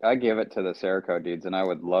mean, I give it to the Cerakote dudes, and I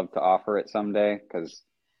would love to offer it someday because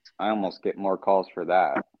I almost get more calls for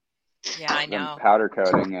that Yeah, I than know. powder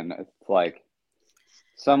coating. And it's like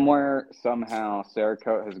somewhere, somehow,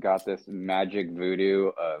 Cerakote has got this magic voodoo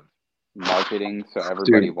of marketing, so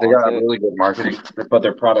everybody Dude, they wants got it. really good marketing, but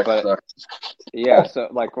their product sucks. Yeah, so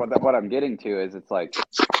like what I'm getting to is it's like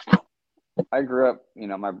I grew up,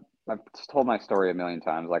 I've told my story a million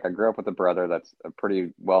times. Like I grew up with a brother that's a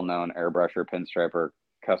pretty well-known airbrusher, pinstriper,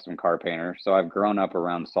 custom car painter. So I've grown up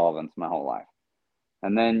around solvents my whole life.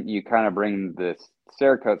 And then you kind of bring this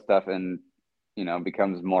Cerakote stuff and,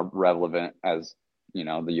 becomes more relevant as,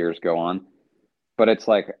 the years go on. But it's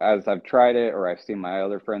like as I've tried it or I've seen my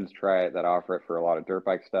other friends try it that offer it for a lot of dirt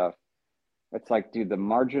bike stuff, it's like, dude, the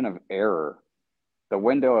margin of error, the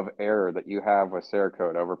window of error that you have with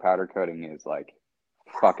Cerakote over powder coating is like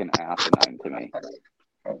fucking asinine to me,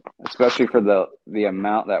 especially for the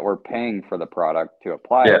amount that we're paying for the product to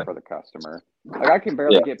apply it for the customer. Like I can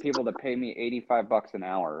barely get people to pay me $85 an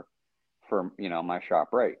hour for my shop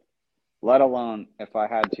rate, let alone if I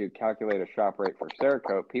had to calculate a shop rate for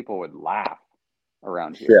Cerakote, people would laugh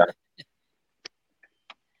around here.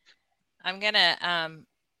 I'm gonna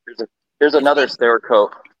Here's another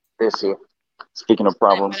Cerakote issue. Speaking of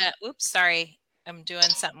problems. Oops, sorry. I'm doing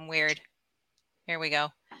something weird. Here we go.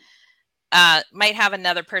 Might have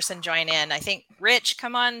another person join in. I think Rich,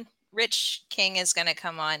 come on. Rich King is going to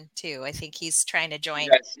come on too. I think he's trying to join.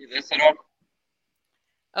 You guys see this at all?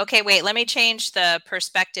 Okay, wait. Let me change the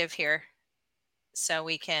perspective here so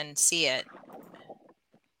we can see it.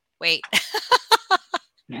 Wait.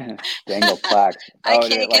 Dangle plaques. I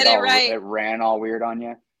can't get it right. It ran all weird on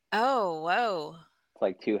you. Oh, whoa. It's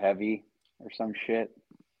like too heavy or some shit.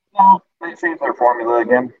 No, they changed their formula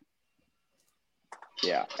again.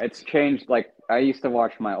 Yeah, it's changed. Like I used to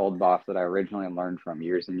watch my old boss that I originally learned from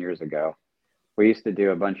years and years ago. We used to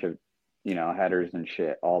do a bunch of, headers and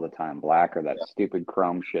shit all the time, black or that stupid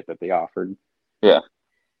chrome shit that they offered. Yeah.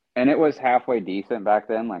 And it was halfway decent back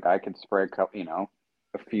then. Like I could spray a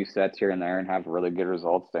few sets here and there and have really good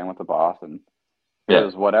results staying with the boss, and it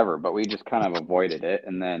was whatever. But we just kind of avoided it.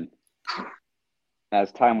 And then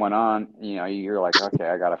as time went on, you're like, okay,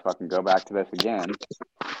 I gotta fucking go back to this again.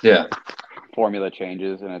 Yeah. Formula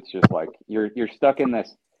changes, and it's just like you're stuck in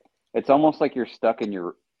this. It's almost like you're stuck in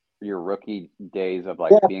your rookie days of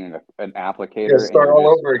like being an applicator. Yeah, start all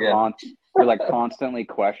over again. You're like constantly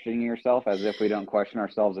questioning yourself as if we don't question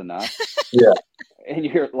ourselves enough. Yeah. And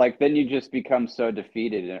you're like, then you just become so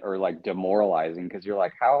defeated or like demoralizing because you're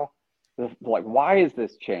like, why is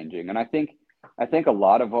this changing? And I think a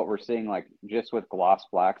lot of what we're seeing, like just with gloss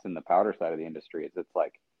blacks and the powder side of the industry, is it's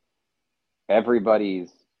like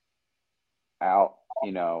everybody's out,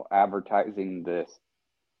 advertising this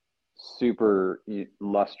super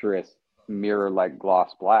lustrous mirror like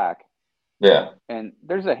gloss black. Yeah. And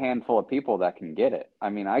there's a handful of people that can get it. I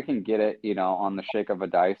mean, I can get it, on the shake of a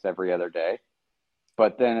dice every other day.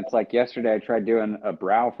 But then it's like yesterday I tried doing a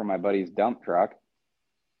brow for my buddy's dump truck.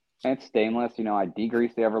 And it's stainless. I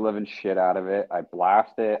degrease the ever-living shit out of it. I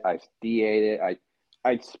blast it. I de-ate it.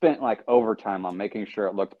 I spent like overtime on making sure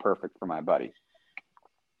it looked perfect for my buddy.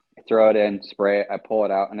 I throw it in, spray it, I pull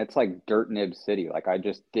it out, and it's like dirt nib city. Like I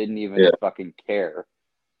just didn't even fucking care.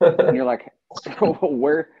 And you're like,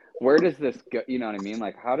 where does this go? You know what I mean?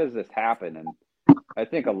 Like, how does this happen? And I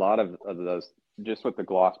think a lot of those, just with the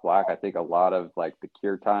gloss black, I think a lot of like the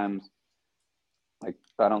cure times, like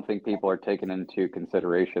I don't think people are taking into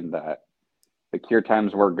consideration that the cure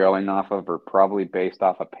times we're going off of are probably based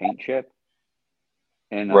off a paint chip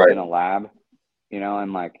in a lab,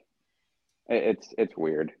 and like it's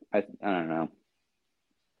weird. I don't know.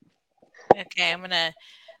 Okay,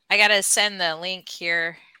 I gotta send the link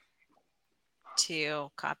here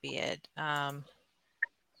to copy it.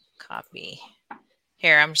 Copy.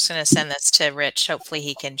 Here, I'm just gonna send this to Rich. Hopefully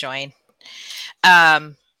he can join.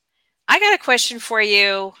 I got a question for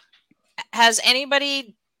you. Has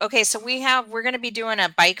anybody, okay, so we're gonna be doing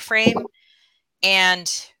a bike frame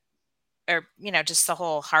or just the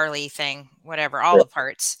whole Harley thing, whatever, all the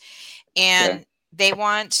parts. And they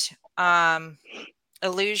want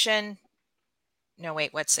illusion. No,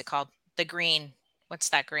 wait, what's it called? The green. What's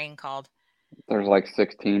that green called? There's like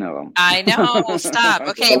 16 of them. I know. Stop.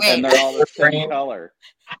 Okay, wait. And they're all the same color.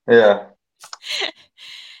 Yeah.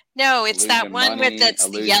 No, it's that Illusion one Money, that's the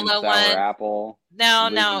Illusion yellow Sour one. Apple. No,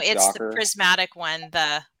 Illusion it's Shocker. the prismatic one,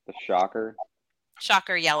 the Shocker.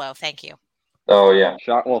 Shocker yellow. Thank you. Oh yeah.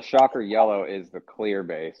 Shocker yellow is the clear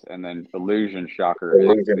base, and then Illusion Shocker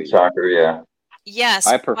Illusion Shocker, yeah. Yes,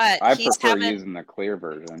 I he's prefer using the clear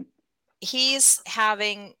version. He's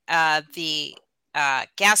having the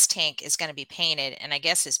gas tank is going to be painted, and I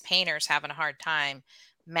guess his painter's having a hard time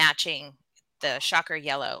matching the Shocker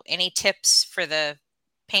yellow. Any tips for the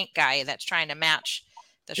paint guy that's trying to match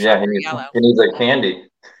the Shocker yellow? He needs a candy.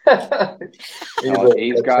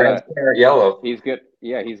 He's got transparent yellow. He's good.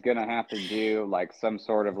 Yeah, he's gonna have to do like some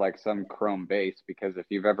sort of like some chrome base, because if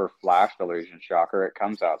you've ever flashed Illusion Shocker, it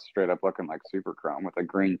comes out straight up looking like super chrome with a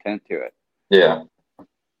green tint to it. Yeah.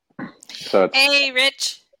 So hey,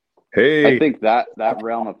 Rich. Hey. I think that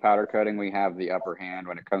realm of powder coating, we have the upper hand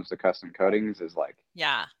when it comes to custom coatings. Is like,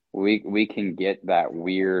 yeah, we can get that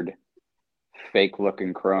weird fake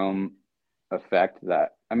looking chrome effect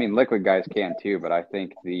that, I mean, liquid guys can too, but I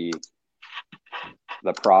think the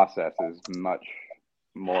process is much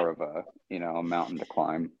more of a a mountain to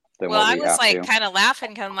climb than well, what I we was have like to. kind of laughing,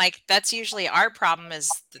 because I'm like, that's usually our problem,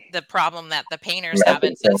 is the problem that the painters have.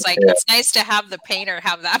 And so it's like, it's nice to have the painter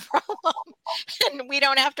have that problem, and we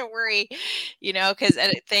don't have to worry, because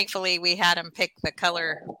thankfully we had him pick the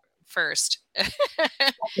color first.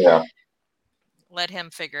 Yeah. Let him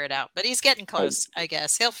figure it out, but he's getting close. I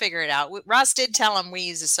guess he'll figure it out. Ross did tell him we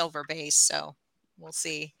use a silver base, so we'll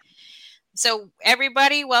see. So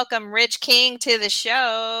everybody, welcome Rich King to the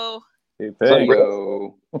show. Hey, thanks.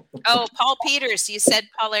 Oh, Paul Peters, you said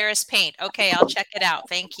Polaris paint. Okay, I'll check it out.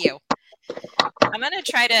 Thank you. I'm going to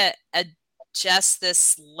try to adjust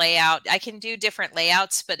this layout. I can do different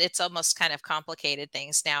layouts, but it's almost kind of complicated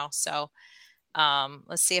things now. So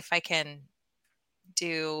let's see if I can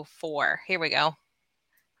do 4. Here we go.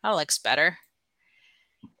 That looks better.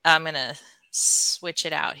 I'm going to switch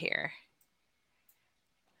it out here.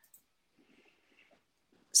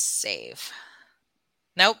 Save.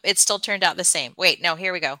 Nope, it still turned out the same. Wait, no,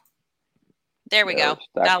 here we go. There we go.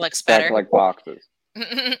 That looks better. Like boxes.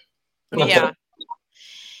 Yeah.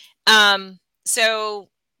 So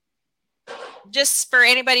just for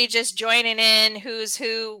anybody just joining in, who's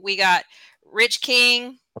who, we got Rich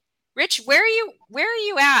King. Rich, where are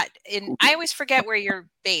you at? I always forget where you're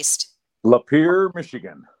based. Lapeer,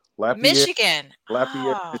 Michigan. Michigan.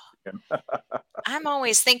 Lafayette, Oh. Michigan. I'm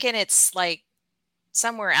always thinking it's like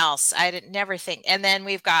somewhere else. I didn't never think. And then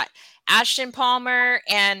we've got Ashton Palmer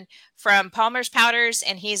and from Palmer's Powders,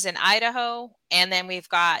 and he's in Idaho. And then we've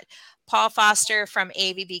got Paul Foster from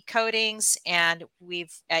AVP Coatings, and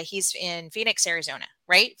he's in Phoenix, Arizona,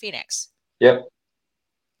 right? Phoenix. Yep.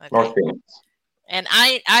 Okay. North Phoenix. And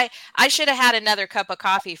I should have had another cup of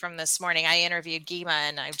coffee from this morning. I interviewed Gima,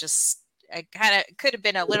 and I kind of could have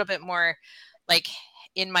been a little bit more like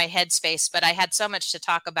in my headspace, but I had so much to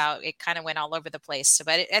talk about. It kind of went all over the place. So,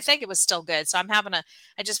 but I think it was still good. So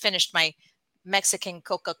I just finished my Mexican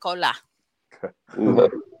Coca-Cola.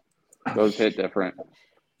 Those hit different.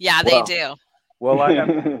 Yeah, they do. Well, I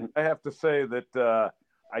have to say that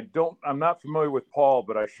I'm not familiar with Paul,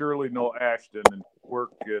 but I surely know Ashton, and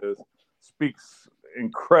work speaks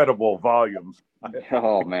incredible volumes.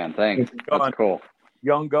 Oh man, thanks. That's cool.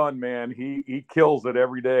 Young gun, man. He kills it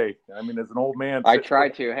every day. I mean, as an old man, I try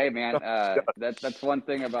to. Hey man, that's one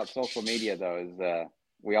thing about social media though, is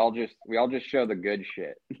we all just show the good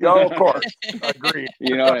shit. Oh, of course. Agreed.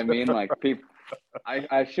 You know what I mean? Like people,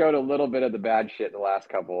 I showed a little bit of the bad shit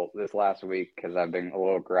this last week because I've been a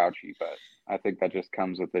little grouchy, but I think that just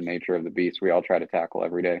comes with the nature of the beast we all try to tackle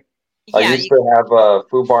every day. Yeah, I used to have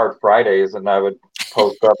FUBAR Fridays, and I would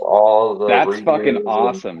post up all the That's fucking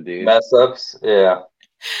awesome, dude. Mess ups. Yeah.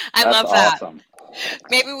 I love that. Awesome.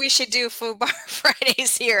 Maybe we should do FUBAR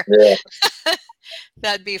Fridays here. Yeah.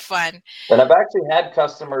 That'd be fun. And I've actually had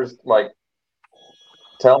customers like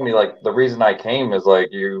tell me like the reason I came is like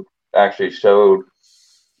you actually showed,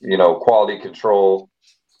 quality control,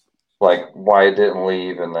 like why it didn't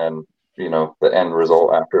leave, and then, the end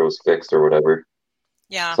result after it was fixed or whatever.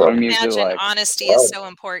 Yeah. So, imagine honesty is so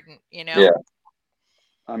important, Yeah.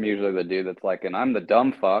 I'm usually the dude that's like, and I'm the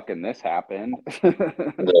dumb fuck, and this happened.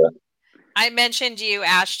 Yeah. I mentioned you,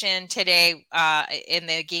 Ashton, today in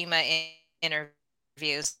the GEMA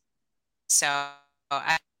interviews. So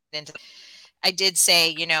I did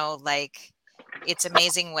say, like, it's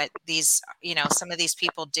amazing what these, some of these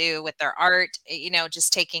people do with their art,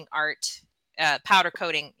 just taking art, powder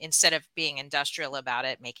coating instead of being industrial about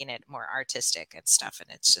it, making it more artistic and stuff.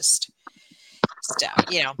 And it's just stuff,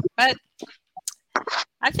 but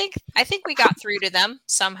I think we got through to them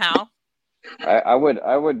somehow. I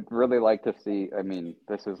would really like to see. I mean,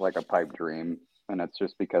 this is like a pipe dream, and it's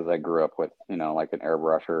just because I grew up with, like an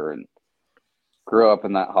airbrusher and grew up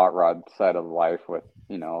in that hot rod side of life with,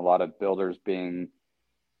 a lot of builders being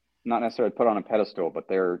not necessarily put on a pedestal, but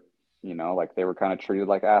they're, like they were kind of treated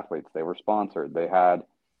like athletes. They were sponsored. They had,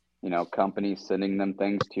 companies sending them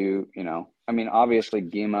things to, I mean, obviously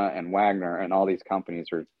Gima and Wagner and all these companies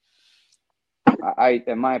are,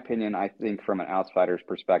 in my opinion, I think from an outsider's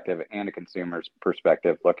perspective and a consumer's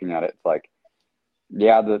perspective, looking at it, it's like,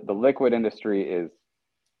 yeah, the liquid industry is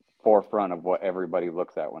forefront of what everybody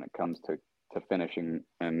looks at when it comes to finishing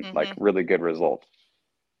and like really good results.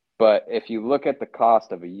 But if you look at the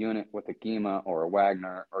cost of a unit with a Gima or a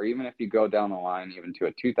Wagner, or even if you go down the line even to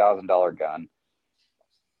a $2,000 gun,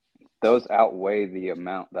 those outweigh the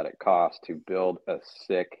amount that it costs to build a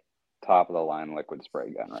sick top of the line liquid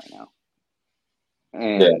spray gun right now.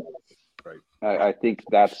 And I think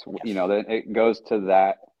that's, then it goes to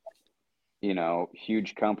that,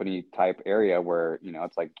 huge company type area where,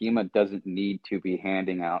 it's like Gima doesn't need to be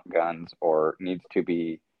handing out guns or needs to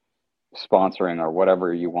be sponsoring or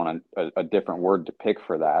whatever you want a different word to pick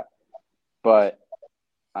for that. But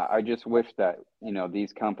I just wish that,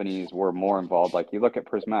 these companies were more involved. Like you look at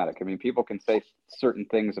Prismatic. I mean, people can say certain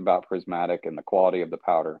things about Prismatic and the quality of the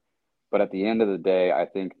powder, but at the end of the day, I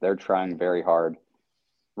think they're trying very hard,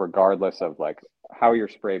 regardless of like how your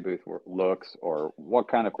spray booth looks or what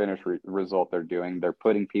kind of finish result they're doing. They're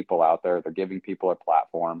putting people out there. They're giving people a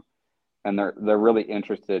platform, and they're really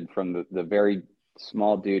interested from the very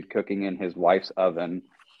small dude cooking in his wife's oven,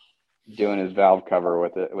 doing his valve cover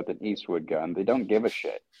with an Eastwood gun. They don't give a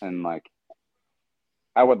shit. And like,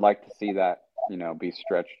 I would like to see that, be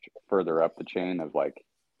stretched further up the chain of like,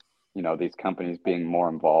 these companies being more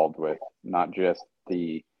involved with not just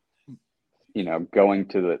the, going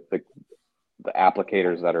to the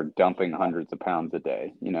applicators that are dumping hundreds of pounds a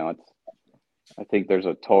day. I think there's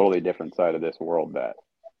a totally different side of this world that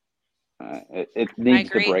it needs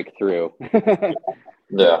to break through.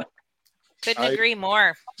 Yeah. Couldn't agree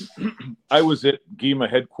more. I was at Gima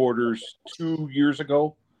headquarters 2 years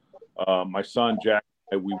ago. My son Jack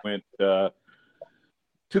and I, we went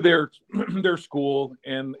to their school,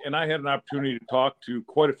 and I had an opportunity to talk to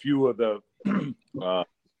quite a few of the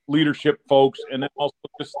leadership folks, and then also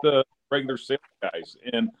just the regular sales guys.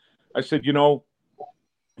 And I said,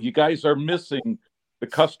 you guys are missing the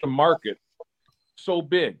custom market so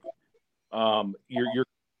big. You're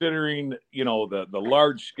considering, the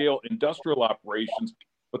large scale industrial operations,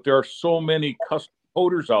 but there are so many custom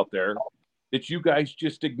coders out there that you guys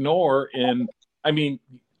just ignore. And I mean,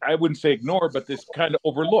 I wouldn't say ignore, but this kind of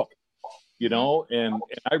overlook, and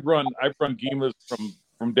I've run Gimas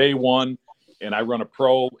from day one, and I run a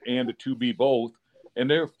Pro and a 2B both, and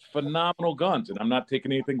they're phenomenal guns. And I'm not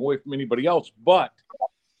taking anything away from anybody else, but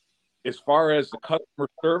as far as the customer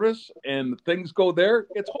service and things go there,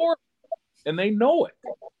 it's horrible. And they know it,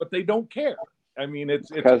 but they don't care. I mean, it's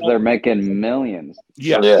because they're making millions.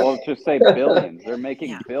 Yeah. Well, let's just say billions. They're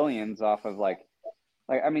making billions off of like,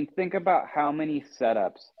 I mean, think about how many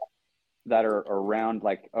setups that are around.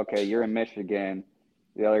 Like, okay, you're in Michigan,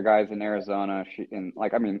 the other guy's in Arizona, and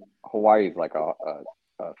like, I mean, Hawaii's like a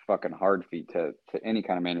fucking hard feat to any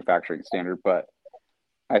kind of manufacturing standard. But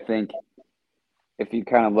I think if you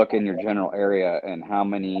kind of look in your general area and how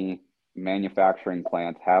many manufacturing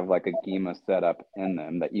plants have like a Gima setup in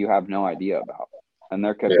them that you have no idea about, and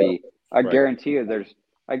there could be, I guarantee you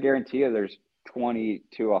there's 20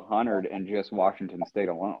 to 100 in just Washington State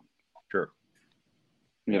alone. Sure.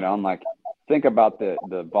 I'm like, think about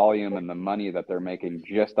the volume and the money that they're making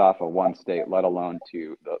just off of one state, let alone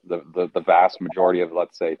to the vast majority of,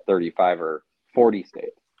 let's say, 35 or 40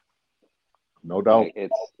 states. No doubt.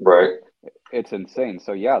 It's insane.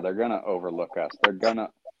 So yeah, they're gonna overlook us.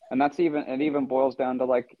 And it even boils down to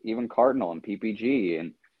like even Cardinal and PPG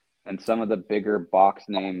and some of the bigger box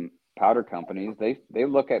name powder companies. They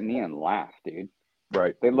look at me and laugh, dude.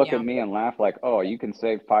 Right. They look at me and laugh like, oh, you can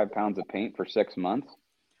save 5 pounds of paint for 6 months.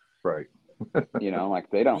 Right. Like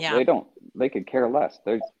they could care less.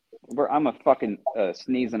 I'm a fucking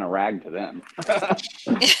sneeze in a rag to them.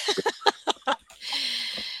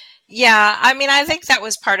 Yeah. I mean, I think that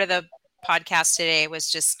was part of the podcast today, was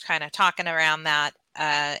just kind of talking around that.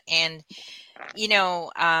 And,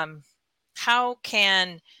 how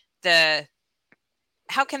can the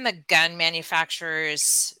gun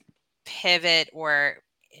manufacturers pivot or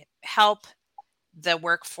help the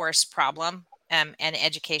workforce problem and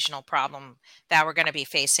educational problem that we're going to be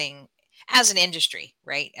facing as an industry,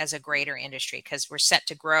 right? As a greater industry, because we're set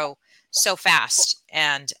to grow so fast.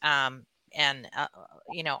 And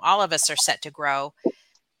all of us are set to grow.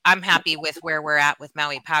 I'm happy with where we're at with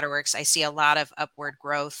Maui Powderworks. I see a lot of upward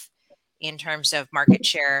growth in terms of market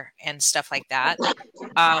share and stuff like that.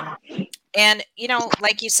 And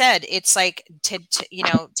like you said, it's like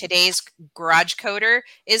today's garage coder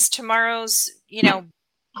is tomorrow's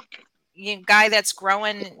guy that's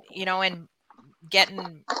growing and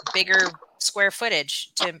getting bigger square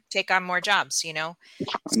footage to take on more jobs.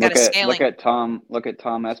 It's got a scaling. Look at Tom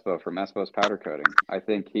Espo from Espo's Powder Coating. I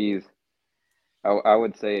think I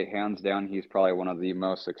would say hands down he's probably one of the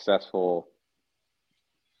most successful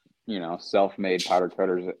self-made powder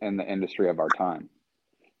coaters in the industry of our time.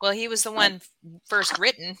 Well, he was the one first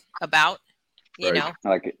written about, Right.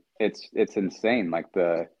 Like it's insane. Like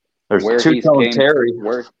There's where two-tone Terry.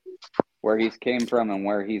 where he's came from and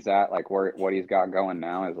where he's at, like what he's got going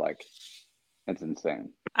now is like, it's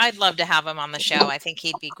insane. I'd love to have him on the show. I think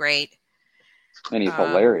he'd be great. And he's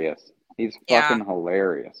hilarious. He's fucking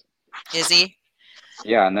hilarious. Is he?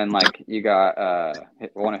 Yeah, and then like you got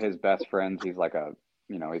one of his best friends. He's like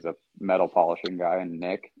he's a metal polishing guy, and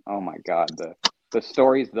Nick. Oh my God, the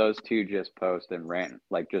stories those two just post and rant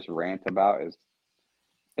about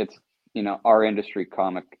it's our industry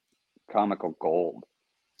comical gold.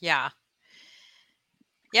 Yeah.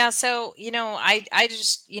 Yeah, so I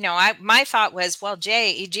just my thought was, well,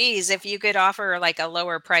 geez, if you could offer like a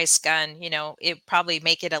lower price gun, it probably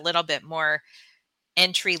make it a little bit more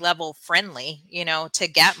entry level friendly, to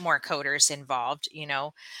get more coders involved,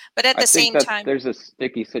 but at the same time, there's a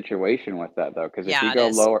sticky situation with that though, because Yeah,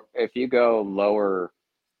 if you go lower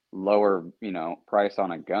price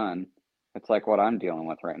on a gun, it's like what I'm dealing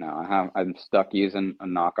with right now. I'm stuck using a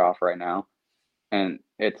knockoff right now, and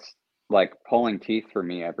it's like pulling teeth for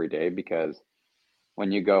me every day, because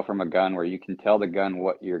when you go from a gun where you can tell the gun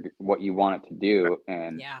what you want it to do,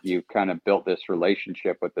 and you kind of built this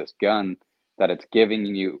relationship with this gun that it's giving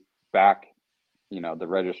you back, the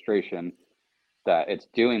registration that it's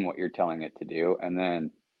doing what you're telling it to do. And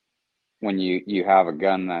then when you have a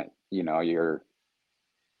gun that, you're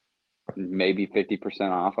maybe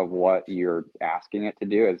 50% off of what you're asking it to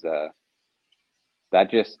do, is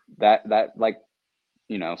that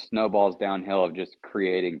snowballs downhill of just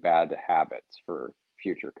creating bad habits for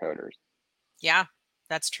future coders. Yeah,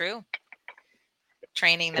 that's true.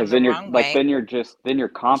 Training them because then the you're wrong like way. then you're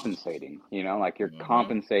compensating, like you're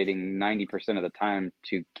compensating 90% of the time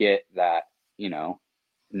to get that 90%,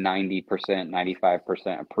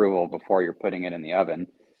 95% approval before you're putting it in the oven,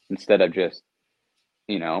 instead of just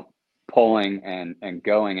pulling and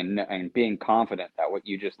going and being confident that what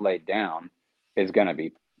you just laid down is going to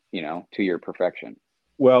be to your perfection.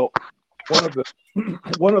 Well, one of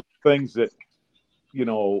the things that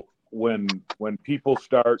when people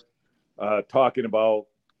start talking about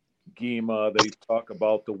GEMA, they talk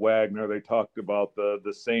about the Wagner, they talked about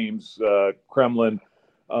the Sames, Kremlin,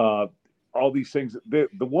 all these things. The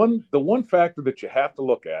one factor that you have to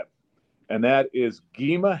look at, and that is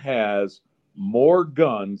GEMA has more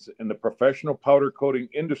guns in the professional powder coating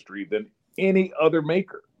industry than any other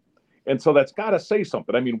maker. And so that's got to say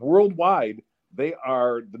something. I mean, worldwide, they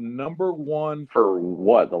are the number one. For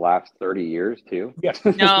what, the last 30 years too? Yes.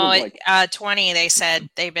 No, 20, they said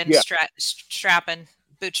they've been bootstrapping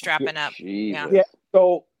up. Jesus. Yeah.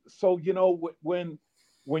 So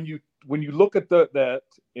when you look at that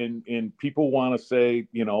and people want to say,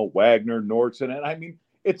 Wagner, Nordson, and I mean,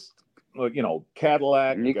 it's,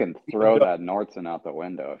 Cadillac. And you can throw that Nordson out the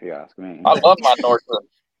window if you ask me. I love my Nordson.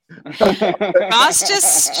 Ross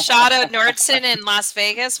just shot out Nordson in Las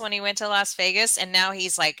Vegas when he went to Las Vegas, and now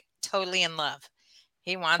he's like totally in love.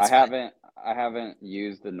 He wants. I haven't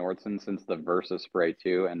used the Nordson since the Versa Spray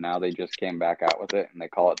 2, and now they just came back out with it, and they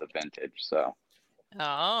call it the Vintage. So.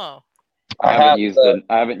 Oh. I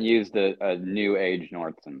haven't used a new age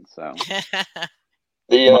Nordson. So.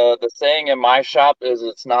 The saying in my shop is,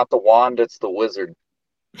 it's not the wand, it's the wizard.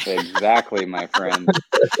 Exactly, my friend.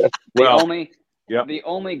 The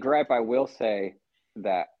only gripe I will say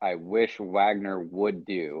that I wish Wagner would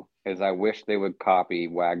do is I wish they would copy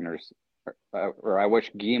Wagner's, or I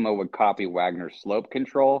wish GEMA would copy Wagner's slope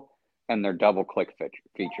control and their double click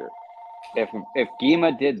feature. If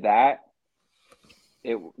GEMA did that,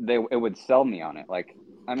 it would sell me on it. Like,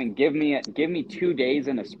 I mean, give me 2 days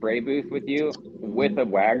in a spray booth with you with a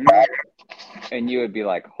Wagner, and you would be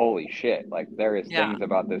like, holy shit! Like, there is things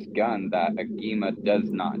about this gun that a GEMA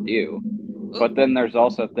does not do. But then there's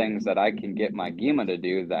also things that I can get my GEMA to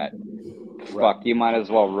do that, fuck, you might as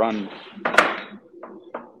well run.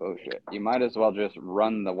 Oh shit! You might as well just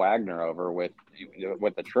run the Wagner over with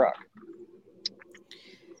the truck.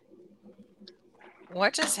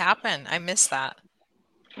 What just happened? I missed that.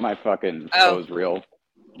 my fucking Oh. hose reel.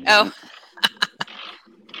 Oh,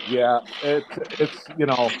 Yeah, it's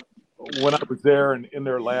when I was there and in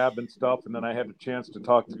their lab and stuff, and then I had a chance to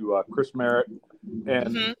talk to Chris Merritt,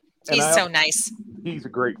 and mhm. and He's I so nice. he's a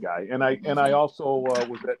great guy, and I also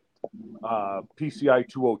was at PCI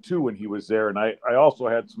 202 when he was there, and I also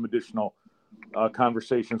had some additional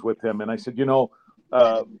conversations with him, and I said, the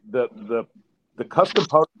custom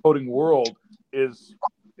powder coating world is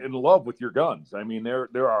in love with your guns. I mean,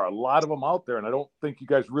 there are a lot of them out there, and I don't think you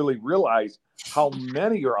guys really realize how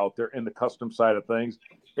many are out there in the custom side of things.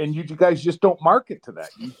 And you guys just don't market to that.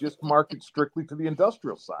 You just market strictly to the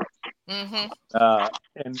industrial side. Hmm.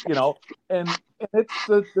 And it's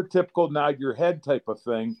the typical nod your head type of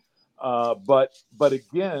thing. But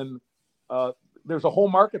again, there's a whole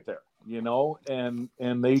market there,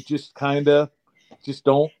 and they just kind of just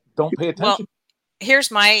don't pay attention. Well,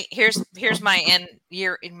 here's my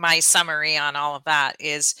my summary on all of that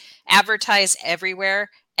is advertise everywhere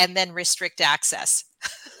and then restrict access.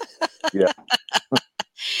 Yeah.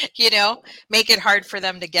 Make it hard for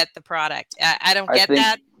them to get the product. I don't I get think-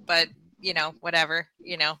 that, but whatever.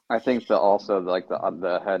 I think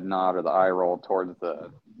the head nod or the eye roll towards the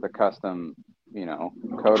custom,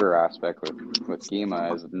 coder aspect with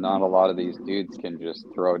GEMA is not a lot of these dudes can just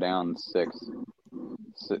throw down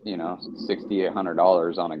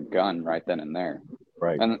 $6,800 on a gun right then and there.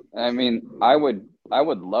 Right. And I mean, I would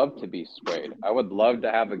love to be swayed. I would love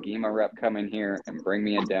to have a GEMA rep come in here and bring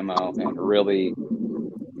me a demo and really,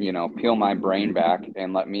 peel my brain back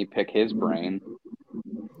and let me pick his brain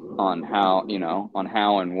on how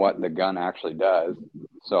and what the gun actually does,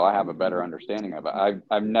 so I have a better understanding of it.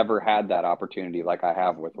 I've never had that opportunity like I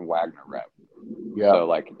have with a Wagner rep. Yeah. So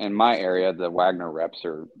like in my area, the Wagner reps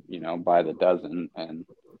are, by the dozen, and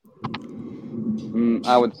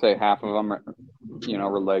I would say half of them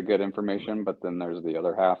relay good information, but then there's the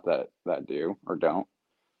other half that do or don't.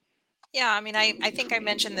 Yeah, I mean, I think I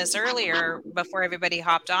mentioned this earlier before everybody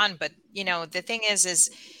hopped on, but the thing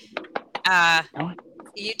is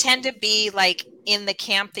you tend to be like in the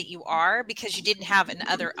camp that you are because you didn't have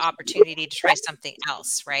another opportunity to try something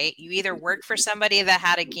else, right? You either worked for somebody that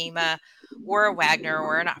had a GEMA or a Wagner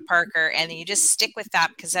or a Parker, and then you just stick with that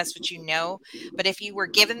because that's what you know. But if you were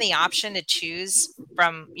given the option to choose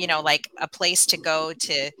from, like a place to go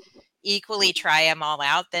to equally try them all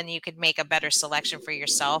out, then you could make a better selection for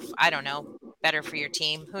yourself. I don't know, better for your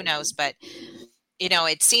team. Who knows? But,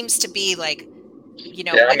 it seems to be like, once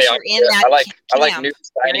you're in that camp,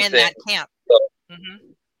 you're in that camp. Mm-hmm.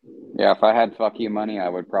 Yeah, if I had fuck you money, I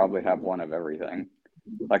would probably have one of everything.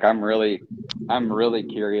 Like I'm really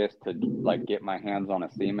curious to like get my hands on a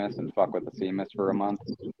CMIS and fuck with the CMIS for a month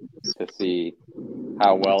to see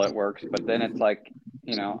how well it works. But then it's like,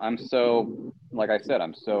 I'm so, like I said,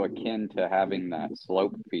 I'm so akin to having that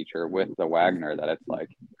slope feature with the Wagner that it's like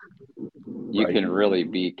you can really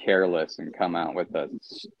be careless and come out with a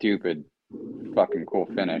stupid fucking cool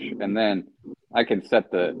finish. And then I can set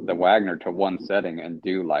the Wagner to one setting and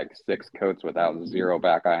do like 6 coats without 0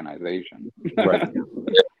 back ionization. Right.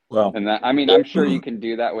 Well, and that, I mean, I'm sure you can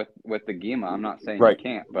do that with the GEMA. I'm not saying you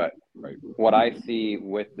can't, but what I see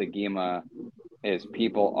with the GEMA is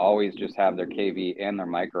people always just have their KV and their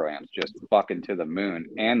microamps just fucking to the moon,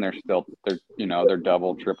 and they're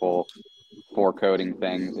double, triple, 4 coating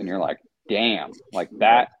things, and you're like, damn, like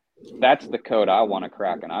that's the code I want to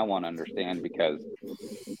crack and I want to understand, because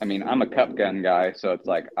I mean, I'm a cup gun guy, so it's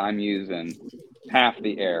like I'm using half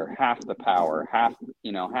the air, half the power, half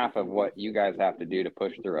of what you guys have to do to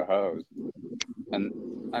push through a hose. And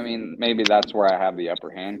I mean, maybe that's where I have the upper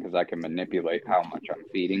hand because I can manipulate how much I'm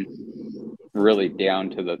feeding really down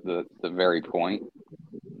to the very point,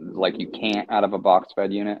 like you can't out of a box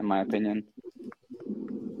fed unit, in my opinion.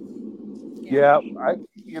 Yeah,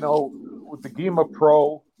 with the GEMA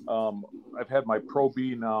Pro, I've had my Pro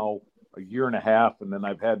B now a year and a half, and then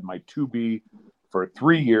I've had my 2B for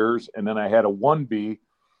 3 years, and then I had a 1B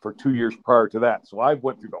for 2 years prior to that. So I've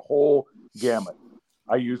went through the whole gamut.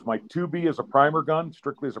 I use my 2B as a primer gun,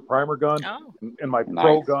 strictly as a primer gun, and my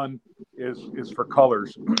Pro gun is for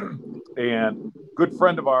colors. And good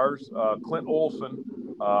friend of ours, Clint Olson,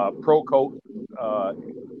 Pro Coat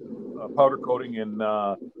powder coating in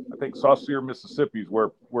I think Saucier, Mississippi is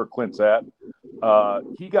where Clint's at.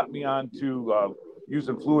 He got me on to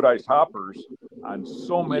using fluidized hoppers on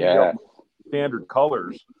so many standard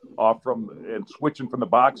colors and switching from the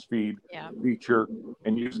box feed feature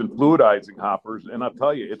and using fluidizing hoppers. And I'll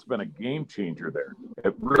tell you, it's been a game changer there.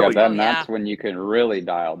 It really that's when you can really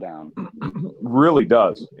dial down. Really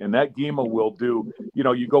does. And that GEMA will do,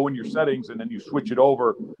 you go in your settings and then you switch it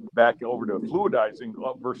over back over to fluidizing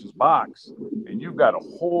versus box, and you've got a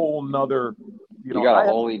whole nother, you got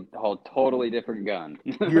a totally different gun.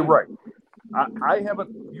 You're right. I haven't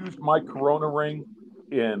used my Corona ring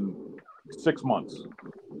in 6 months.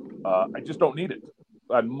 I just don't need it.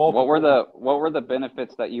 What were the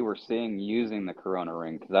benefits that you were seeing using the Corona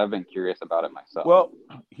ring? Because I've been curious about it myself. Well,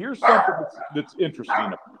 here's something that's interesting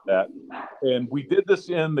about that, and we did this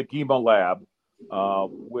in the GEMA lab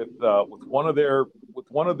with one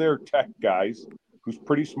of their tech guys who's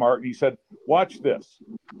pretty smart, and he said, "Watch this."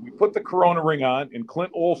 We put the Corona ring on, and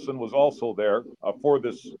Clint Olson was also there for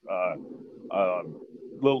this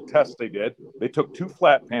little test they did. They took 2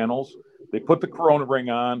 flat panels, they put the Corona ring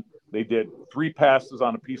on, they did 3 passes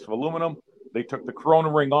on a piece of aluminum. They took the Corona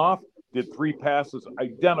ring off, did 3 passes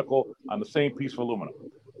identical on the same piece of aluminum.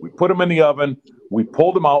 We put them in the oven, we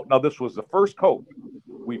pulled them out. Now, this was the first coat.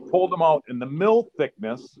 We pulled them out, and the mill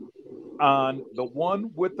thickness on the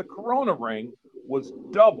one with the Corona ring was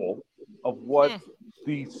double of what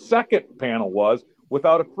the second panel was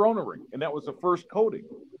without a Corona ring, and that was the first coating.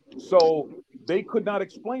 So they could not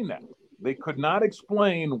explain that. They could not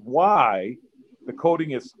explain why the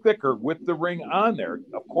coating is thicker with the ring on there.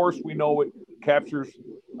 Of course, we know it captures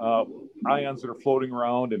ions that are floating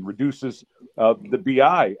around and reduces the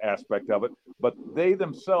BI aspect of it, but they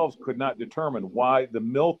themselves could not determine why the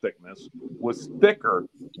mill thickness was thicker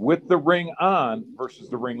with the ring on versus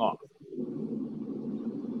the ring off.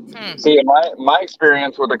 See, in my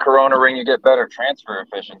experience with the Corona ring, you get better transfer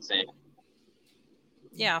efficiency.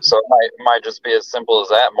 Yeah. So it might just be as simple as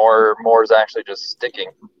that. More is actually just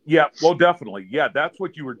sticking. Yeah, well, definitely. Yeah, that's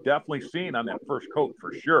what you were definitely seeing on that first coat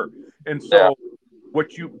for sure. And so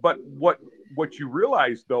what you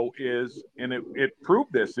realize though is, and it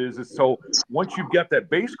proved this is so once you've got that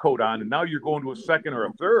base coat on and now you're going to a second or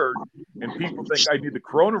a third, and people think I need the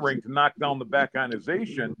Corona ring to knock down the back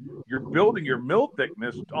ionization, you're building your mill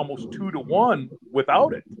thickness almost 2 to 1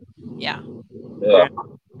 without it. Yeah.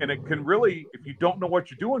 And it can really, if you don't know what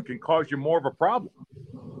you're doing, can cause you more of a problem.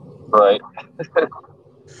 Right.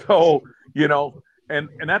 So, and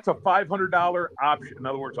that's a $500 option. In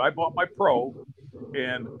other words, I bought my Pro,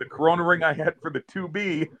 and the Corona ring I had for the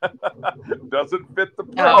 2B doesn't fit the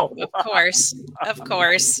Pro. Oh, of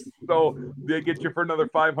course. So they get you for another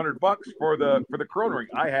 $500 for the Corona ring.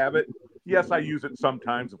 I have it. Yes, I use it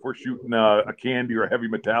sometimes if we're shooting a candy or a heavy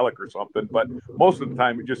metallic or something, but most of the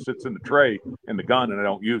time it just sits in the tray in the gun and I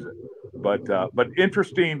don't use it. But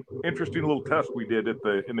interesting little test we did in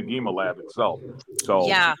the GEMA lab itself. So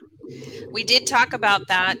yeah, we did talk about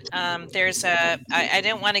that. There's I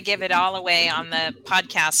didn't want to give it all away on the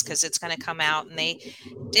podcast because it's going to come out, and they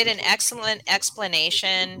did an excellent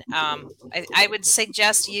explanation. I would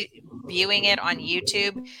suggest you viewing it on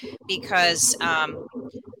YouTube because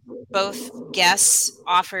both guests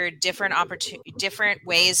offered different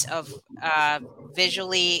ways of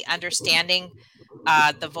visually understanding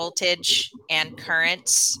the voltage and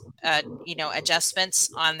currents, adjustments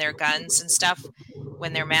on their guns and stuff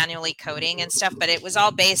when they're manually coding and stuff. But it was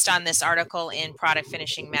all based on this article in Product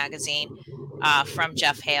Finishing Magazine from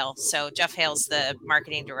Jeff Hale. So Jeff Hale's the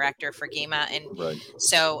marketing director for GEMA, and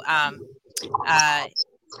so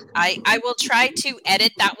I will try to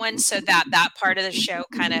edit that one so that part of the show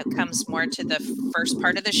kind of comes more to the first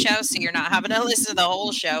part of the show, so you're not having to listen to the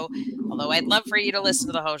whole show, although I'd love for you to listen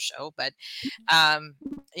to the whole show. But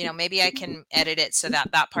maybe I can edit it so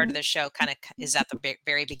that part of the show kind of is at the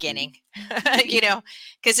very beginning,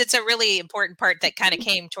 because it's a really important part that kind of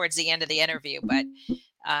came towards the end of the interview. But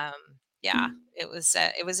it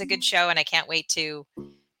was a good show, and I can't wait to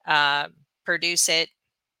produce it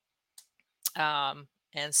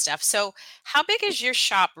and stuff. So how big is your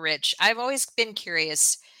shop, Rich? I've always been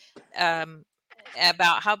curious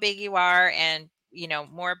about how big you are and,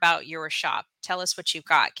 more about your shop. Tell us what you've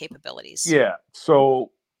got capabilities. Yeah.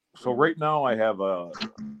 So right now I have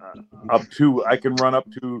I can run up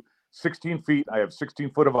to 16 feet. I have 16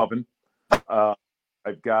 foot of oven.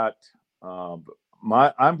 I've got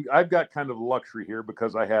I've got kind of a luxury here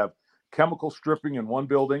because I have chemical stripping in one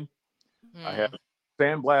building. I have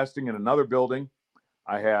sandblasting in another building.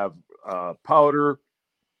 I have powder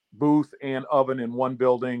booth and oven in one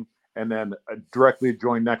building, and then directly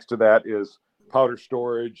adjoined next to that is powder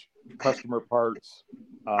storage, customer parts,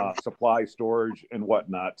 supply storage, and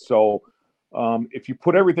whatnot. So if you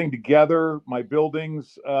put everything together, my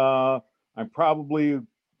buildings, I'm probably,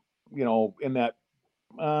 in that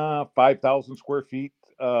 5,000 square feet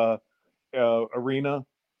arena.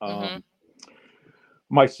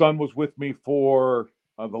 My son was with me for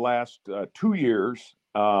the last 2 years.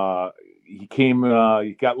 He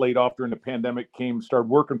got laid off during the pandemic, started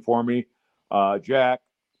working for me. Jack,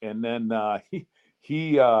 and then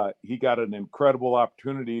he got an incredible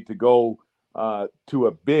opportunity to go to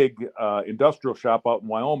a big industrial shop out in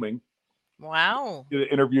Wyoming. Wow.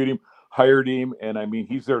 Interviewed him, hired him, and I mean,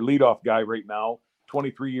 he's their leadoff guy right now,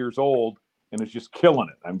 23 years old, and is just killing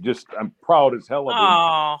it. I'm proud as hell of him.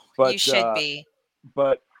 Oh, But you should be.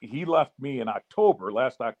 But he left me in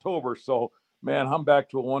last October. So, man, I'm back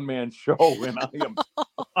to a one-man show, and I am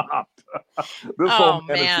stopped. This old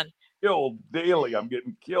man is killed daily. I'm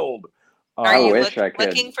getting killed. Are you wish I could.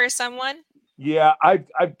 looking for someone? Yeah,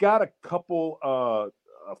 I've got a couple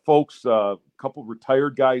folks, a couple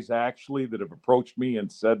retired guys actually that have approached me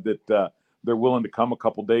and said that they're willing to come a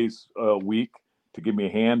couple days a week to give me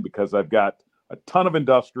a hand, because I've got a ton of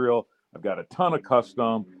industrial, I've got a ton of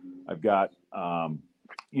custom, I've got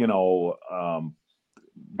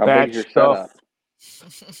batch stuff.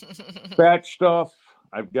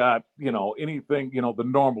 I've got, anything, the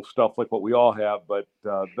normal stuff like what we all have. But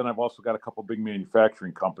then I've also got a couple big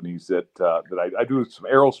manufacturing companies that I do some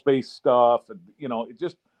aerospace stuff, and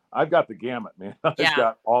I've got the gamut, man. I've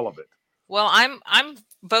got all of it. Well, I'm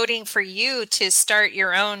voting for you to start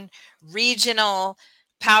your own regional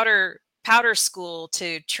powder school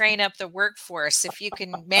to train up the workforce. If you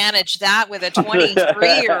can manage that with a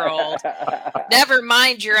 23-year-old, never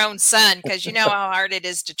mind your own son, because you know how hard it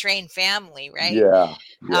is to train family, right? Yeah.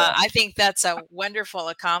 I think that's a wonderful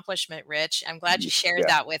accomplishment, Rich. I'm glad you shared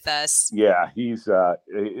that with us. Yeah, he's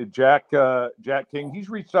Jack King. He's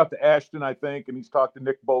reached out to Ashton, I think, and he's talked to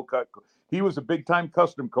Nick Bocut. He was a big-time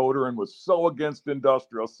custom coder and was so against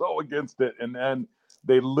industrial, so against it. And then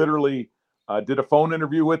they literally did a phone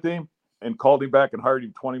interview with him and called him back and hired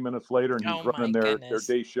him 20 minutes later, and he's running their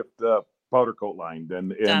day shift powder coat line.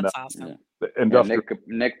 And that's awesome. Industrial.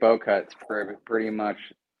 Nick Bocut's pretty much,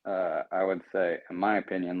 I would say, in my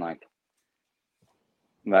opinion, like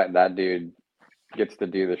that dude gets to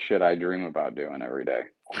do the shit I dream about doing every day.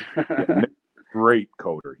 Great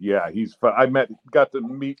coder. Yeah, got to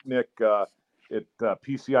meet Nick at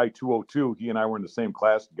PCI 202. He and I were in the same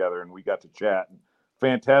class together, and we got to chat.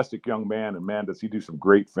 Fantastic young man, and man, does he do some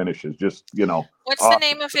great finishes. Just What's awesome. What's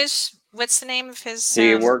the name of his?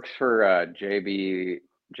 He works for JB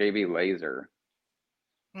Laser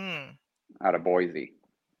out of Boise.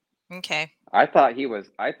 Okay. I thought he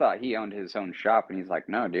owned his own shop, and he's like,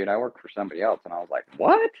 no, dude, I work for somebody else. And I was like,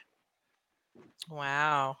 what?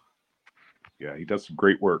 Wow. Yeah, he does some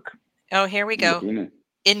great work. Oh, here we go.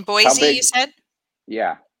 In Boise, you said?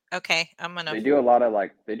 Yeah. Okay, They do a lot of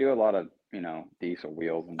diesel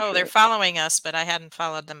wheels and shit. They're following us, but I hadn't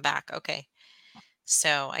followed them back. Okay.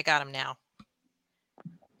 So I got them now.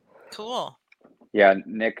 Cool. Yeah,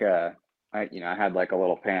 Nick, I had like a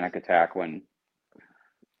little panic attack when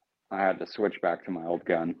I had to switch back to my old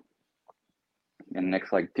gun. And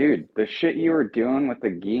Nick's like, dude, the shit you were doing with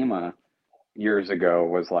the GEMA years ago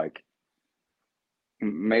was like,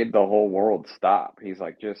 made the whole world stop. He's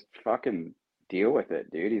like, just fucking deal with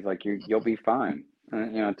it, dude. He's like, you'll be fine.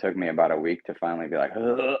 And, it took me about a week to finally be like,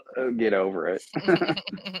 get over it.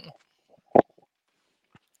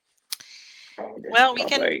 Well, we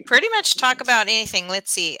can pretty much talk about anything.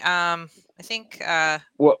 Let's see. I think.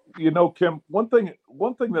 Well, Kim, one thing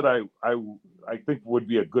that I think would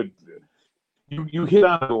be a good. You hit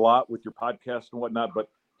on it a lot with your podcast and whatnot, but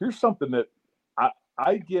here's something that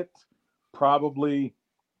I get probably.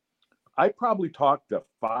 I probably talk to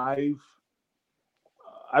 5.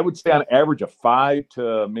 I would say on average of 5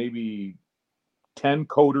 to maybe 10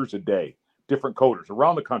 coders a day, different coders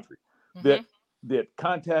around the country that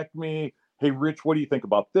contact me. Hey, Rich, what do you think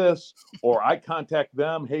about this? Or I contact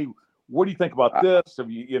them. Hey, what do you think about this?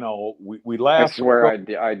 We laugh. I swear I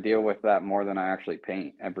deal with that more than I actually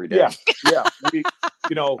paint every day. Yeah.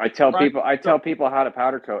 I tell people how to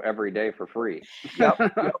powder coat every day for free.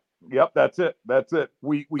 Yep. That's it.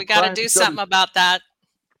 We got to do something about that.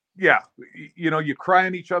 Yeah. You cry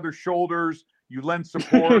on each other's shoulders. You lend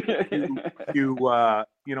support. you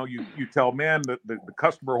tell the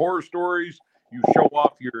customer horror stories. You show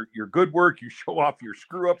off your good work. You show off your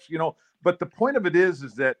screw ups. But the point of it is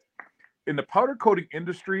that in the powder coating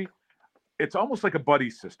industry, it's almost like a buddy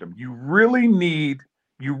system. You really need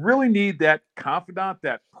that confidant,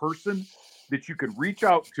 that person that you can reach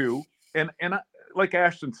out to. And like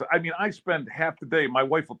Ashton said, I mean, I spend half the day. My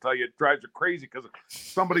wife will tell you it drives her crazy because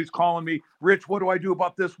somebody's calling me, Rich, what do I do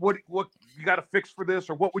about this? What you got to fix for this?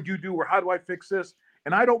 Or what would you do? Or how do I fix this?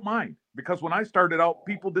 And I don't mind, because when I started out,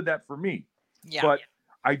 people did that for me. Yeah. But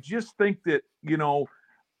I just think that,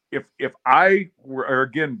 if I were,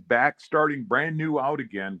 again, back starting brand new out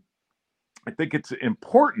again, I think it's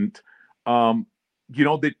important,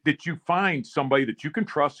 that you find somebody that you can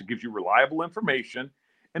trust that gives you reliable information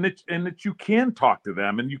and that you can talk to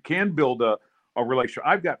them and you can build a relationship.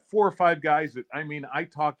 I've got 4 or 5 guys that, I mean, I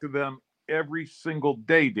talk to them every single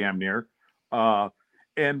day, damn near.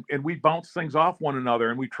 And we bounce things off one another,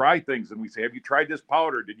 and we try things, and we say, have you tried this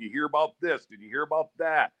powder? Did you hear about this? Did you hear about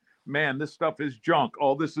that? Man, this stuff is junk.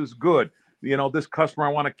 Oh, this is good. This customer I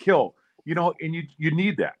want to kill. And you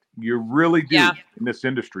need that. You really do. Yeah. In this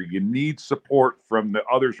industry. You need support from the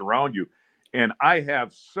others around you. And I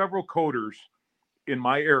have several coders in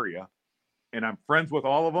my area, and I'm friends with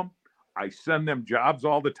all of them. I send them jobs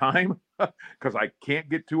all the time because I can't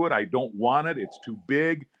get to it. I don't want it. It's too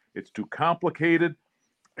big. It's too complicated.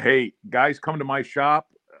 Hey, guys, come to my shop.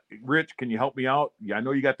 Rich, can you help me out? Yeah, I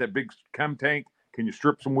know you got that big chem tank. Can you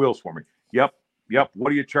strip some wheels for me? Yep. What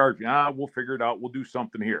do you charge me? We'll figure it out. We'll do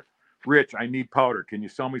something here. Rich, I need powder. Can you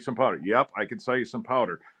sell me some powder? Yep, I can sell you some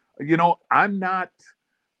powder. I'm not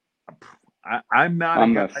I'm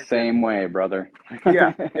the same way, brother.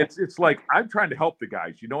 Yeah, it's like I'm trying to help the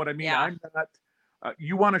guys. You know what I mean? Yeah. I'm not.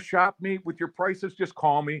 You want to shop me with your prices? Just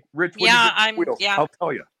call me, Rich. When you get wheels, I'll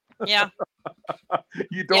tell you. Yeah.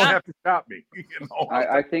 You don't have to shop me.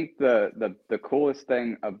 I think the coolest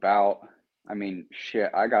thing about, I mean, shit,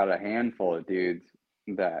 I got a handful of dudes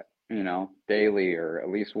that, daily or at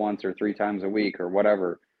least once or 3 times a week or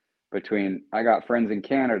whatever. I got friends in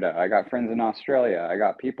Canada, I got friends in Australia, I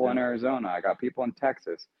got people in Arizona, I got people in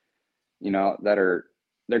Texas, they're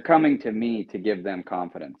coming to me to give them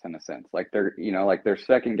confidence in a sense. Like they're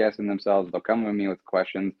second guessing themselves. They'll come to me with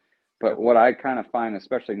questions. But what I kind of find,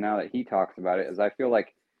 especially now that he talks about it, is I feel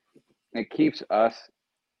like it keeps us,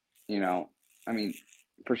 I mean,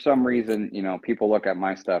 for some reason, people look at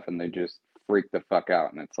my stuff and they just freak the fuck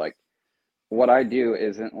out. And it's like, what I do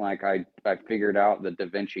isn't like I figured out the Da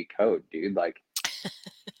Vinci Code, dude. Like,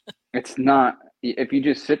 it's not, if you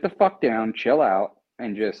just sit the fuck down, chill out,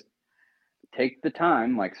 and just take the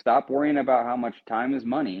time, like stop worrying about how much time is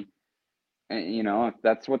money. And, if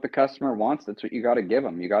that's what the customer wants, that's what you got to give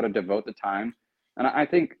them. You got to devote the time. And I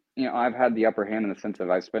think, I've had the upper hand in the sense of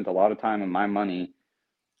I spent a lot of time and my money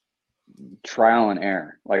trial and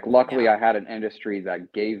error. Like, luckily I had an industry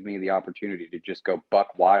that gave me the opportunity to just go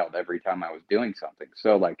buck wild every time I was doing something.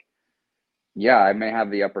 So like, yeah, I may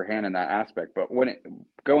have the upper hand in that aspect, but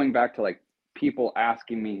going back to like people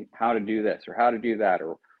asking me how to do this or how to do that,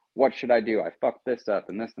 or what should I do? I fucked this up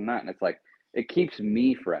and this and that. And it's like, it keeps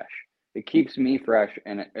me fresh. It keeps me fresh,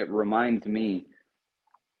 and it reminds me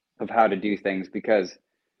of how to do things, because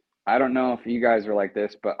I don't know if you guys are like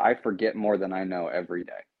this, but I forget more than I know every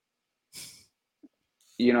day.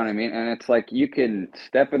 You know what I mean? And it's like, you can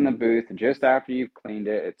step in the booth just after you've cleaned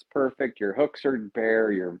it. It's perfect. Your hooks are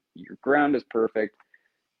bare. Your ground is perfect.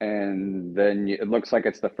 And then it looks like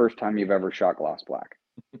it's the first time you've ever shot gloss black.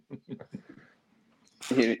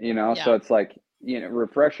 So it's like,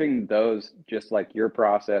 refreshing those, just like your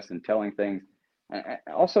process and telling things.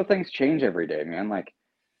 Also, things change every day, man. Like,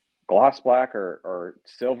 gloss black or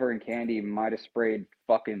silver and candy might have sprayed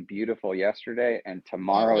fucking beautiful yesterday, and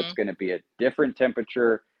tomorrow it's going to be a different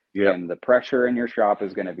temperature, and the pressure in your shop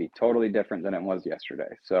is going to be totally different than it was yesterday.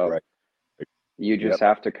 So you just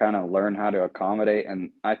have to kind of learn how to accommodate. And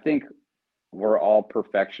I think we're all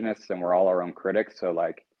perfectionists and we're all our own critics. So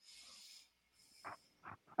like,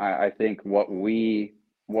 I think what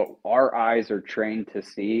our eyes are trained to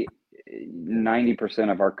see,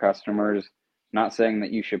 90% of our customers, not saying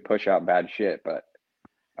that you should push out bad shit, but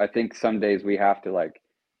I think some days we have to like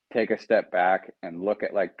take a step back and look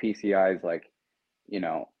at like PCIs, like,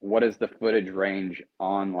 what is the footage range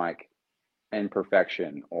on like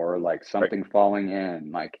imperfection or like something falling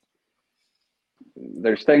in. Like,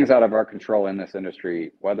 there's things out of our control in this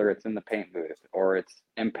industry, whether it's in the paint booth or it's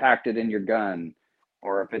impacted in your gun,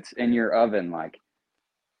 or if it's in your oven, like,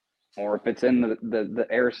 or if it's in the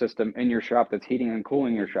air system in your shop that's heating and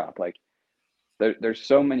cooling your shop. Like, there's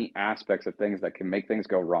so many aspects of things that can make things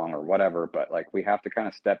go wrong or whatever. But like, we have to kind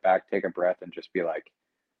of step back, take a breath, and just be like,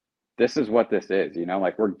 this is what this is,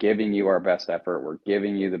 like, we're giving you our best effort. We're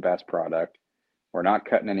giving you the best product. We're not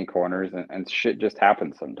cutting any corners, and shit just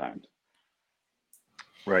happens sometimes.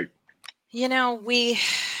 Right.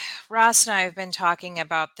 Ross and I have been talking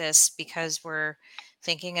about this because we're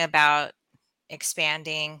thinking about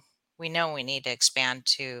expanding. We know we need to expand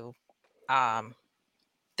to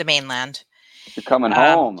the mainland. You're coming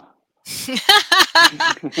home.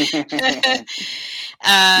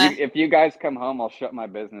 If you guys come home, I'll shut my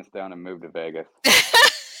business down and move to Vegas.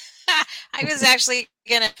 I was actually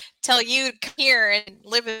going to tell you to come here and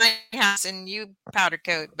live in my house and you powder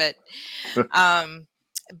coat, but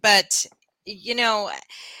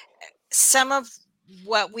some of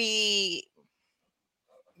what we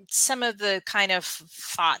some of the kind of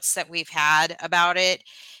thoughts that we've had about it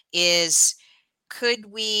is,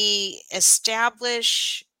 could we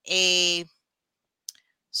establish a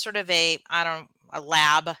sort of a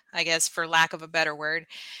lab, I guess, for lack of a better word,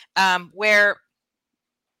 where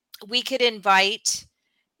we could invite,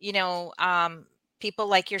 people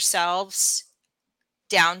like yourselves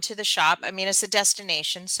down to the shop. I mean, it's a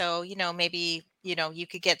destination, so maybe you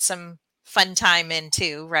could get some fun time in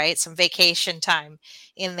too, right? Some vacation time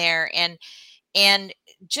in there, and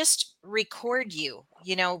just record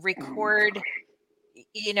record,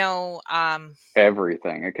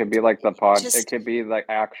 Everything. It could be like it just could be like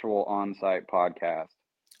actual on-site podcast.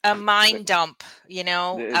 a It, mind dump, it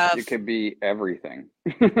of, could be everything.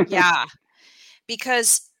 yeah,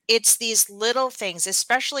 because it's these little things,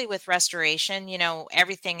 especially with restoration,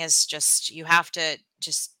 everything is just, you have to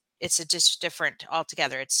just, it's just different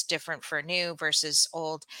altogether. It's different for new versus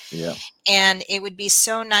old. Yeah. And it would be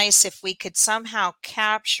so nice if we could somehow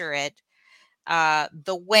capture it,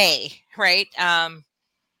 the way, right?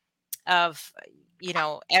 Of,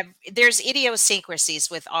 there's idiosyncrasies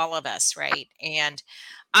with all of us, right? And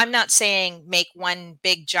I'm not saying make one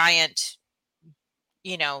big giant,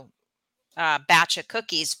 you know, batch of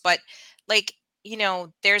cookies, but like,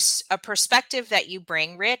 there's a perspective that you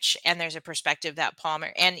bring, Rich, and there's a perspective that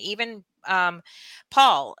Palmer and even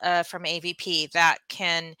Paul from AVP that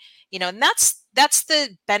can, and that's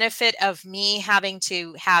the benefit of me having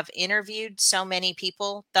to have interviewed so many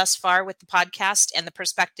people thus far with the podcast, and the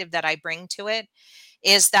perspective that I bring to it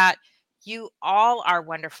is that you all are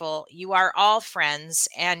wonderful. You are all friends,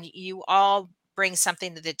 and you all bring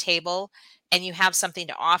something to the table, and you have something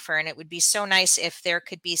to offer. And it would be so nice if there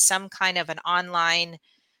could be some kind of an online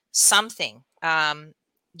something, to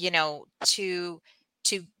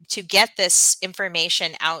get this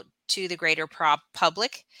information out to the greater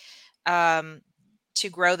public, um, to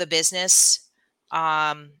grow the business.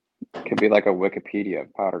 It could be like a Wikipedia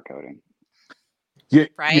of powder coating. Yeah,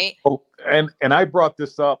 Right. and I brought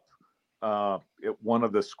this up at one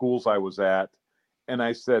of the schools I was at, and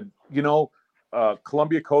I said,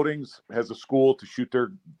 Columbia Coatings has a school to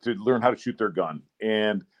learn how to shoot their gun,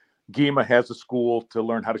 and GEMA has a school to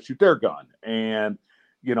learn how to shoot their gun, and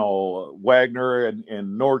Wagner and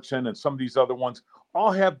Nordson and some of these other ones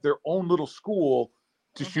all have their own little school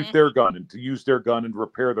to shoot their gun and to use their gun and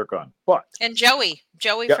repair their gun. But and Joey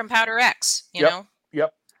Yep. from Powder X, Yep.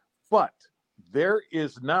 But there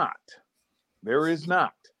is not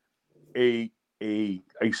a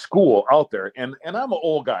school out there, and I'm an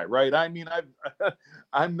old guy, right? I mean,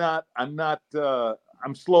 I'm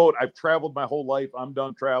slow. I've traveled my whole life. I'm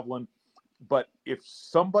done traveling. But if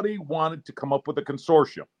somebody wanted to come up with a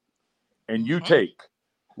consortium, and you take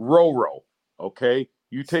Roro, okay,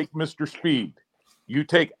 you take Mr. Speed, you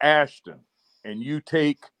take Ashton, and you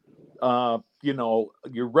take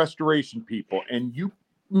your restoration people, and you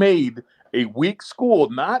made a week school,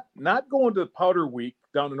 not going to Powder Week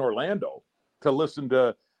down in Orlando to listen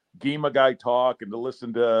to GEMA guy talk and to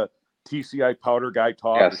listen to TCI powder guy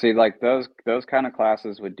talk. Yeah, see, like those kind of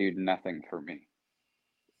classes would do nothing for me.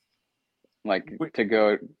 Like to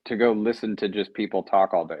go listen to just people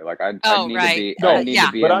talk all day. Like I need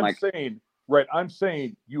to be but I'm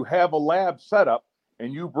saying you have a lab set up,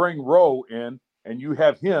 and you bring Roe in, and you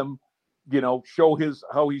have him, show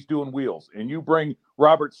how he's doing wheels, and you bring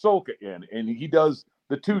Robert Soka in, and he does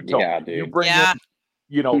the two-tone. Yeah, dude. You bring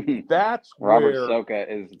in, that's Robert where Soka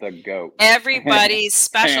is the GOAT. Everybody's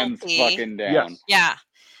specialty. Hands fucking down. Yes. Yeah.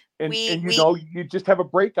 And you just have a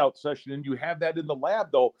breakout session, and you have that in the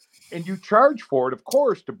lab though, and you charge for it, of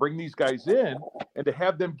course, to bring these guys in and to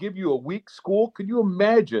have them give you a week school. Could you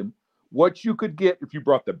imagine what you could get if you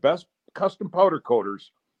brought the best custom powder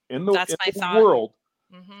coaters in the world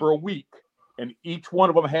for a week, and each one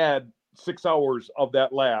of them had 6 hours of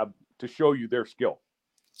that lab to show you their skill?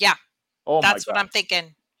 Yeah. Oh, that's what I'm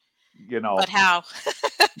thinking. But how?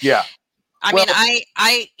 Yeah. I mean,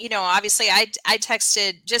 I obviously I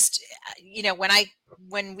texted just,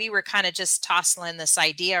 when we were kind of just tossing this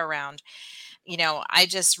idea around, I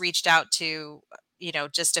just reached out to,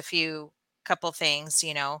 just a couple things,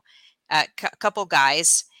 a couple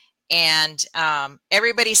guys, and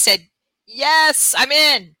everybody said, yes, I'm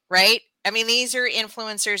in, right? I mean, these are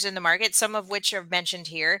influencers in the market, some of which are mentioned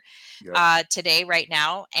here today, right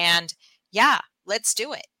now. And yeah, let's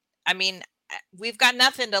do it. I mean, we've got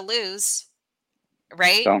nothing to lose.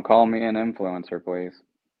 Right? Don't call me an influencer, please.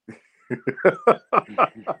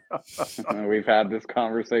 We've had this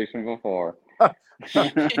conversation before.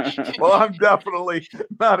 Well, I'm definitely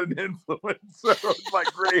not an influencer with my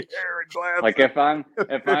gray hair and glasses. Like if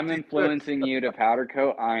I'm influencing you to powder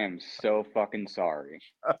coat, I am so fucking sorry.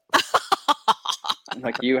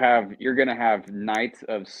 Like you're gonna have nights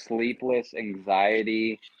of sleepless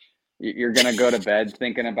anxiety. You're gonna go to bed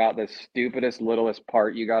thinking about the stupidest, littlest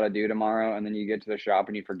part you got to do tomorrow, and then you get to the shop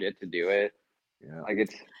and you forget to do it. Yeah. Like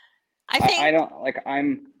it's, I think I don't like.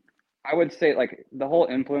 I would say like the whole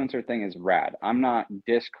influencer thing is rad. I'm not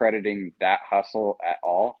discrediting that hustle at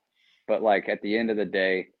all, but like at the end of the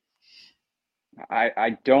day,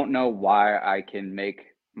 I don't know why I can make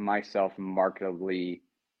myself marketably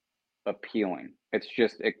appealing. It's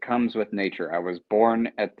just it comes with nature. I was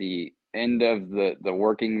born at the end of the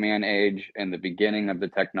working man age and the beginning of the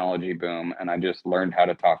technology boom, and I just learned how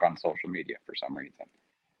to talk on social media for some reason.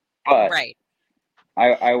 But right.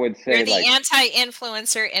 I would You're say the like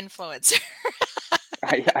anti-influencer influencer.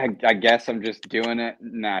 I guess I'm just doing it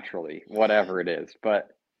naturally, whatever it is. But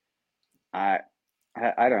I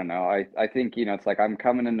I don't know. I think, you know, it's like I'm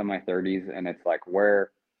coming into my 30s and it's like where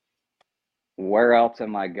else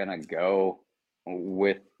am I gonna go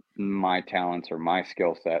with my talents or my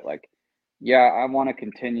skill set? Like, yeah, I want to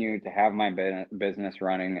continue to have my business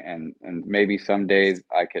running, and maybe some days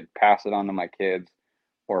I could pass it on to my kids,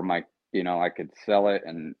 or my, you know, I could sell it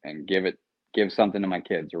and give something to my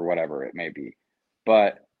kids or whatever it may be.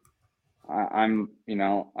 But I'm, you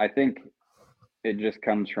know, I think it just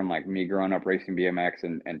comes from like me growing up racing BMX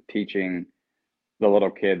and teaching the little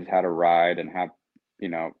kids how to ride and have, you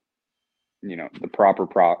know, the proper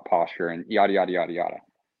posture and yada yada yada yada.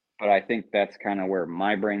 But I think that's kind of where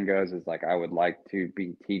my brain goes, is like I would like to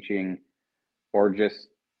be teaching or just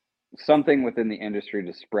something within the industry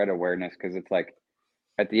to spread awareness, because it's like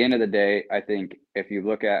at the end of the day, I think if you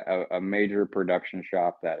look at a major production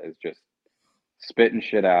shop that is just spitting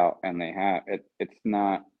shit out, and they have it's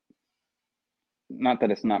not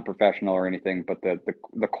that it's not professional or anything, but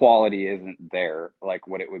the quality isn't there like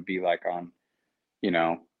what it would be like on, you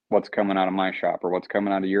know, what's coming out of my shop or what's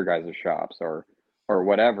coming out of your guys' shops or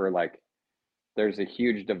whatever. Like there's a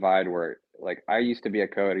huge divide where like I used to be a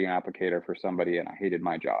coding applicator for somebody and I hated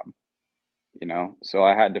my job, you know? So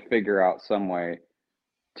I had to figure out some way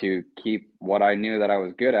to keep what I knew that I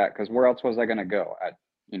was good at, because where else was I going to go at,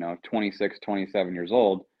 you know, 26, 27 years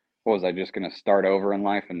old? What was I just going to start over in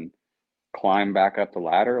life and climb back up the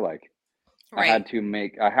ladder? Like I Right. had to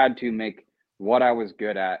make what I was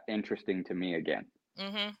good at interesting to me again.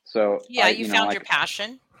 Mm-hmm. So Yeah, you you know, found your like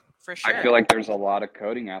passion for I sure. feel like there's a lot of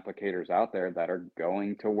coding applicators out there that are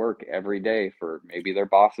going to work every day for maybe their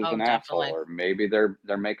boss is Oh, an asshole, definitely. or maybe they're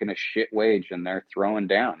making a shit wage and they're throwing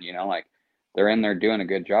down, you know, like they're in there doing a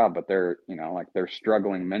good job, but they're, you know, like they're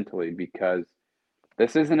struggling mentally because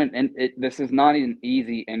this isn't this is not an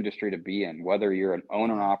easy industry to be in, whether you're an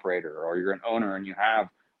owner operator or you're an owner and you have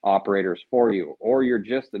operators for you, or you're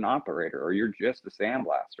just an operator or you're just a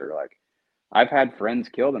sandblaster. Like I've had friends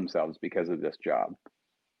kill themselves because of this job.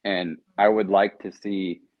 And I would like to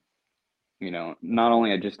see, you know, not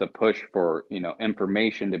only just a push for, you know,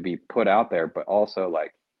 information to be put out there, but also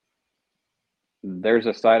like there's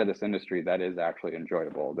a side of this industry that is actually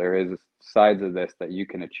enjoyable. There is sides of this that you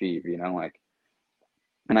can achieve, you know, like,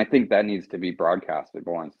 and I think that needs to be broadcasted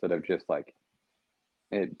more instead of just like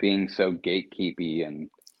it being so gatekeepy and,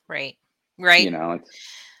 Right. Right. you know, it's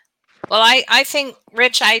Well, I think,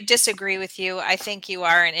 Rich, I disagree with you. I think you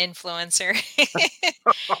are an influencer.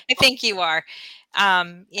 I think you are,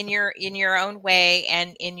 in your own way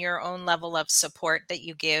and in your own level of support that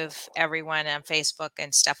you give everyone on Facebook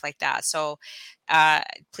and stuff like that. So, uh,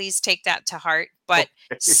 please take that to heart. But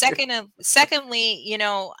secondly, you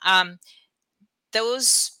know,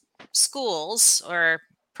 those schools or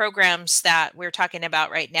programs that we're talking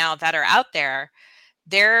about right now that are out there,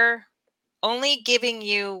 they're only giving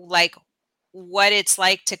you like what it's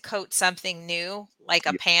like to coat something new, like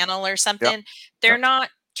a Yeah. panel or Yep. something. They're Yep. not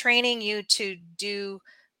training you to do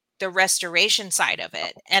the restoration side of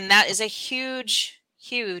it. And that is a huge,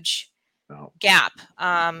 huge No. gap,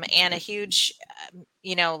 and a huge,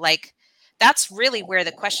 you know, like that's really where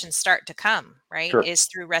the questions start to come, right? Sure. Is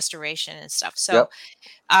through restoration and stuff. So Yep.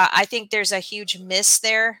 I think there's a huge miss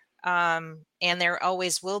there. And there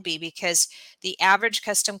always will be, because the average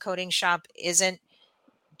custom coating shop isn't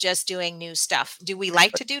just doing new stuff. Do we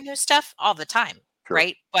like to do new stuff all the time? Sure.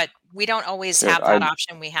 Right. But we don't always dude, have that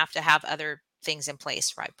option. We have to have other things in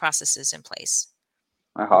place, right? Processes in place.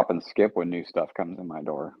 I hop and skip when new stuff comes in my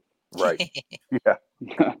door. Right. Yeah.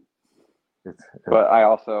 It's, But I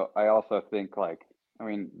also think like, I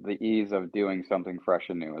mean, the ease of doing something fresh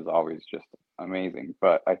and new is always just amazing.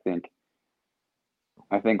 But I think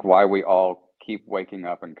I think why we all keep waking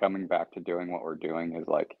up and coming back to doing what we're doing is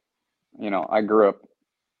like, I grew up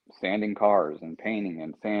sanding cars and painting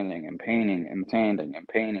and sanding and painting and sanding and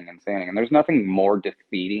painting and sanding. And there's nothing more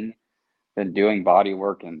defeating than doing body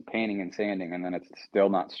work and painting and sanding and then it's still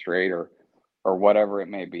not straight or whatever it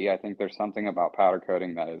may be. I think there's something about powder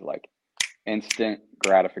coating that is like instant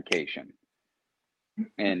gratification.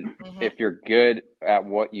 And if you're good at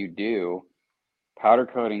what you do, powder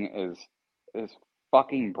coating is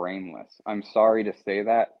fucking brainless. I'm sorry to say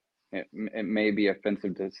that. It may be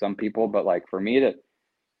offensive to some people, but like for me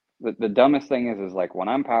the dumbest thing is like when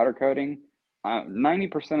I'm powder coating,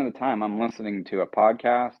 90% of the time I'm listening to a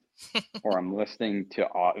podcast or I'm listening to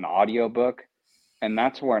an audiobook, and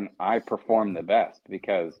that's when I perform the best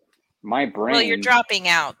because my brain. Well, you're dropping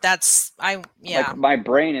out. Like my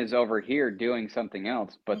brain is over here doing something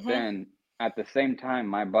else, but then at the same time,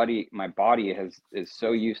 my body is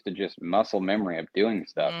so used to just muscle memory of doing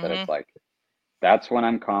stuff that it's like, that's when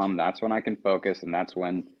I'm calm, that's when I can focus, and that's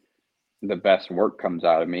when the best work comes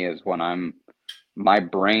out of me is when my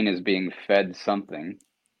brain is being fed something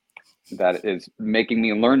that is making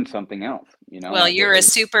me learn something else, Well, like you're a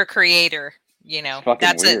super creator,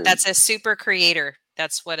 It's weird. That's a super creator.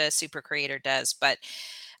 That's what a super creator does. But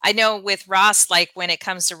I know with Ross, like when it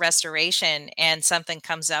comes to restoration and something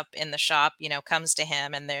comes up in the shop, comes to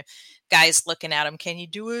him and the guy's looking at him, can you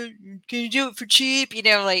do it? Can you do it for cheap?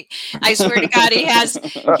 Like I swear to God, he has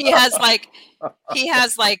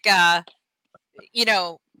like,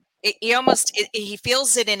 he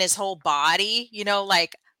feels it in his whole body,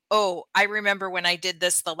 like, oh, I remember when I did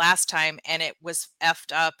this the last time and it was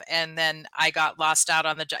effed up and then I got lost out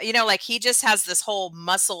on the job. Like he just has this whole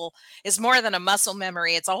muscle, it's more than a muscle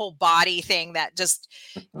memory. It's a whole body thing that just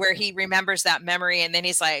where he remembers that memory. And then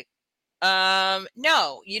he's like,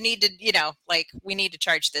 no, you need to, like we need to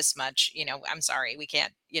charge this much, I'm sorry, we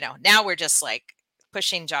can't, now we're just like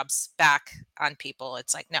pushing jobs back on people.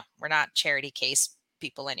 It's like, no, we're not charity case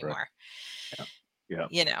people anymore. Yeah.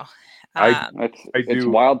 It's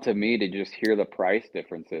wild to me to just hear the price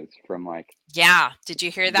differences from like. Yeah. Did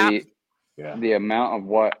you hear that? The amount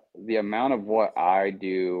of what I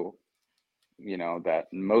do, that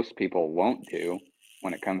most people won't do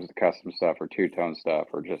when it comes to custom stuff or two-tone stuff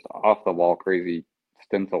or just off the wall crazy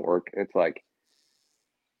stencil work. It's like,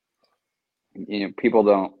 people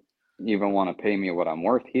don't even want to pay me what I'm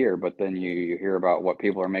worth here, but then you hear about what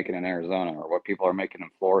people are making in Arizona or what people are making in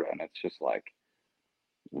Florida, and it's just like,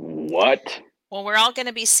 what? Well, we're all going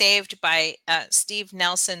to be saved by Steve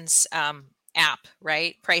Nelson's app,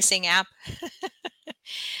 right? Pricing app. I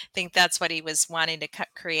think that's what he was wanting to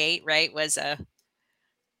create, right? Was a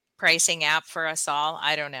pricing app for us all.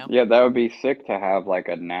 I don't know. Yeah, that would be sick to have like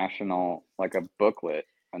a national, like a booklet,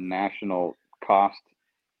 a national cost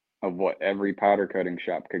of what every powder coating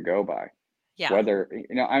shop could go by. Yeah. Whether,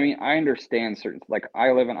 I mean, I understand certain, like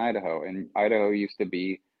I live in Idaho, and Idaho used to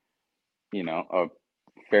be, a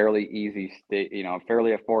fairly easy state, a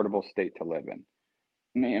fairly affordable state to live in.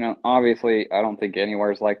 Obviously, I don't think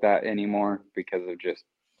anywhere is like that anymore because of just,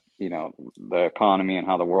 the economy and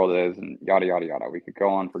how the world is and yada, yada, yada. We could go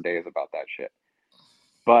on for days about that shit.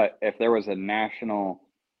 But if there was a national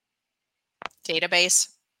database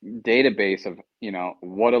of,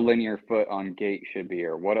 what a linear foot on gate should be,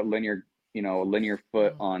 or what a linear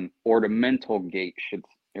foot on ornamental gate should,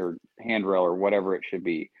 or handrail or whatever it should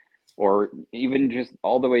be, or even just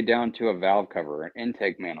all the way down to a valve cover, an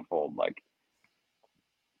intake manifold, like,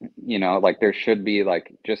 like there should be,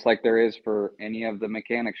 like, just like there is for any of the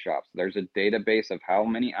mechanic shops, there's a database of how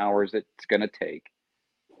many hours it's going to take,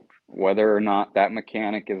 whether or not that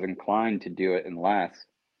mechanic is inclined to do it in less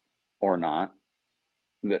or not.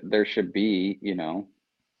 There should be,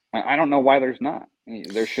 I don't know why there's not.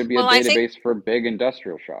 There should be a database for big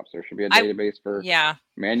industrial shops. There should be a database for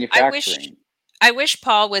manufacturing. I wish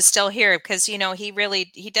Paul was still here because, he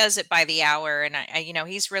does it by the hour, and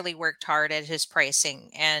he's really worked hard at his pricing.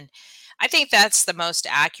 And I think that's the most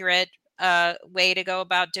accurate way to go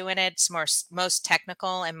about doing it. It's most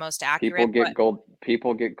technical and most accurate.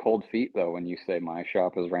 People get cold feet though when you say my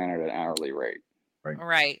shop is ran at an hourly rate.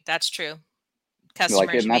 Right. That's true.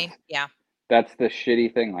 Customers, yeah. That's the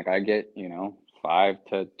shitty thing. Like I get, 5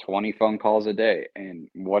 to 20 phone calls a day, and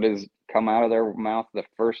what is come out of their mouth? The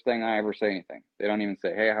first thing I ever say anything, they don't even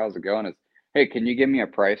say, "Hey, how's it going?" It's, "Hey, can you give me a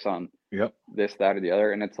price on this, that, or the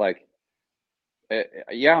other?" And it's like,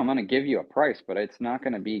 yeah, I'm going to give you a price, but it's not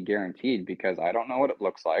going to be guaranteed because I don't know what it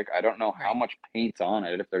looks like. I don't know how much paint's on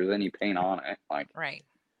it, if there's any paint on it, like,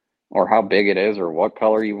 or how big it is, or what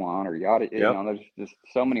color you want, or yada. There's just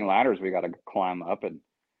so many ladders we got to climb up, and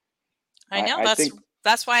I know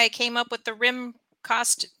that's why I came up with the rim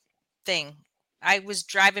cost thing. I was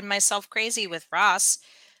driving myself crazy with Ross.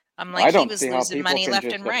 I'm like, I he don't was see how losing people money can left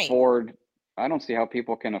just and right. afford. I don't see how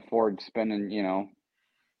people can afford spending,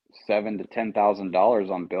 $7,000 to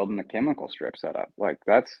 $10,000 on building a chemical strip setup. Like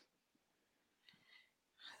that's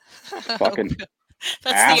fucking That's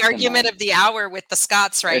the asinine. argument of the hour with the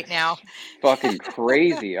Scots right It's now. fucking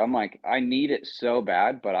crazy. I'm like, I need it so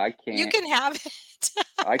bad, but I You can't. can have it.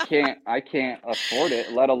 I can't afford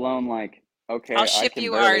it. Let alone like, okay, I'll I ship can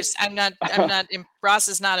you barely. ours. I'm not. Ross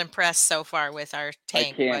is not impressed so far with our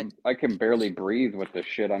tank. I can barely breathe with the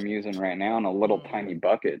shit I'm using right now in a little tiny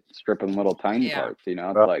bucket, stripping little tiny Yeah. parts. It's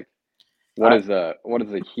like, what is a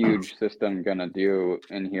huge system gonna do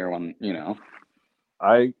in here when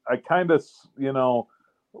I kind of,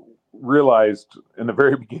 realized in the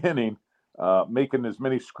very beginning, making as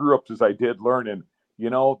many screw ups as I did, learning,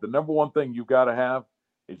 the number one thing you got to have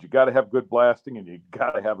is you got to have good blasting and you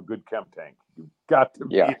got to have a good chem tank. You've got to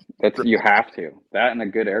Yeah, be. you have to. That and a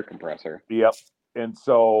good air compressor. Yep. And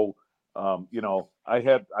so, I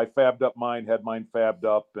fabbed up mine, had mine fabbed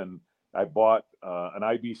up, and I bought an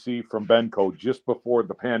IBC from Benco just before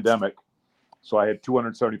the pandemic. So I had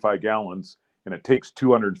 275 gallons, and it takes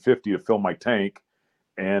 250 to fill my tank.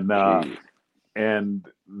 And Jeez. and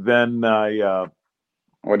then I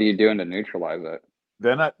What are you doing to neutralize it?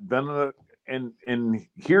 and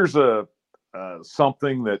here's a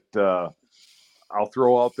something that I'll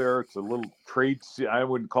throw out there. It's a little trade. I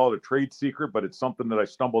wouldn't call it a trade secret, but it's something that I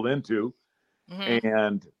stumbled into. Mm-hmm.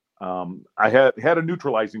 And I had a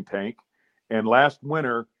neutralizing tank, and last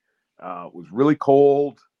winter was really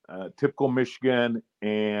cold, typical Michigan,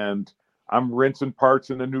 and I'm rinsing parts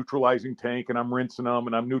in the neutralizing tank, and I'm rinsing them,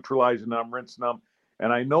 and I'm neutralizing them, I'm rinsing them,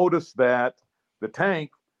 and I noticed that the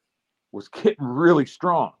tank was getting really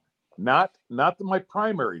strong. Not my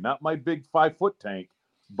primary, not my big 5-foot tank,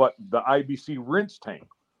 but the IBC rinse tank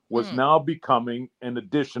was now becoming an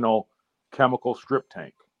additional chemical strip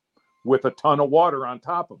tank with a ton of water on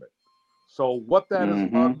top of it. So what that has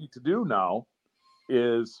allowed me to do now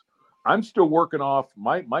is I'm still working off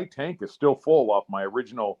my tank is still full off my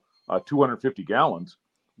original 250 gallons.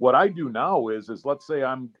 What I do now is let's say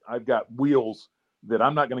I've got wheels that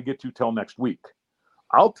I'm not going to get to till next week.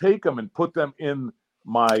 I'll take them and put them in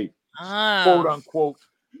my quote unquote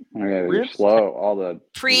rinse slow all the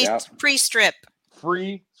pre-strip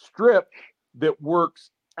free strip that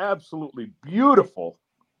works absolutely beautiful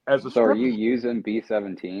as a strip. So are you using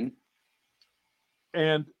B17?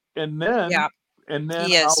 And then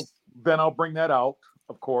I'll bring that out,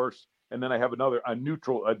 of course, and then I have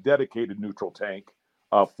a dedicated neutral tank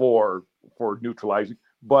for neutralizing.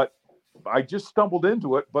 But I just stumbled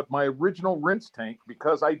into it. But my original rinse tank,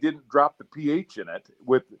 because I didn't drop the pH in it,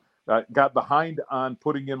 got behind on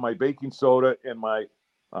putting in my baking soda and my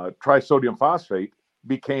trisodium phosphate,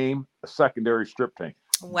 became a secondary strip tank.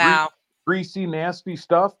 Wow. Greasy, nasty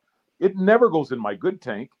stuff. It never goes in my good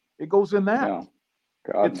tank. It goes in that. No.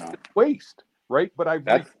 God, it's waste, right? But I've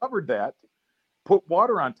recovered that, put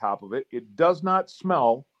water on top of it. It does not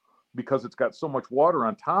smell because it's got so much water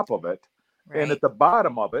on top of it. Right. And at the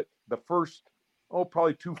bottom of it, the first,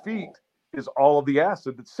 probably 2 feet is all of the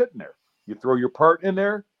acid that's sitting there. You throw your part in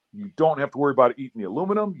there. You don't have to worry about eating the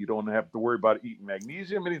aluminum. You don't have to worry about eating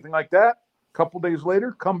magnesium, anything like that. A couple days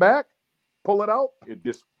later, come back, pull it out.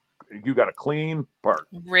 You got a clean part.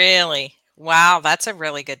 Really? Wow. That's a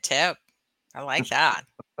really good tip. I like that.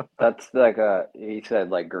 That's like he said,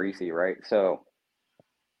 like greasy, right? So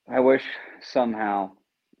I wish somehow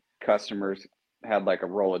customers had like a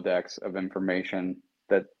Rolodex of information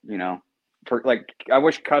that, I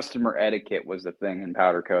wish customer etiquette was the thing in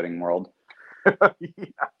powder coating world.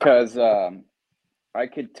 Because I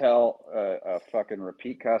could tell a fucking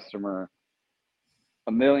repeat customer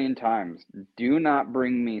a million times, do not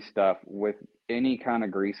bring me stuff with any kind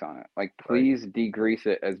of grease on it. Like, please degrease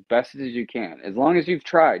it as best as you can. As long as you've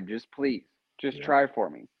tried, just try for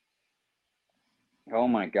me. Oh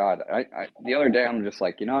my God. The other day, I'm just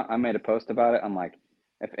like, I made a post about it. I'm like,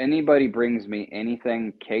 if anybody brings me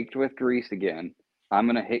anything caked with grease again, I'm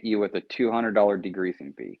going to hit you with a $200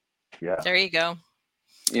 degreasing fee. Yeah. There you go.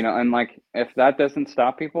 And like, if that doesn't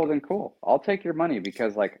stop people, then cool. I'll take your money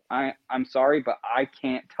because like, I'm sorry, but I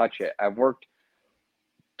can't touch it. I've worked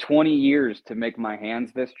 20 years to make my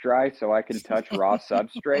hands this dry so I can touch raw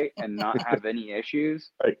substrate and not have any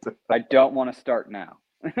issues. Right. I don't want to start now.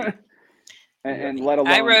 and let alone,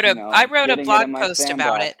 I wrote a blog post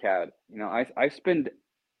about it. CAD. I spend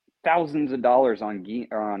thousands of dollars on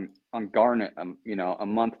garnet, a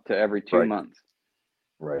month to every 2 months.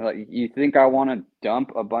 Right. Like, you think I want to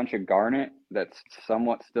dump a bunch of garnet that's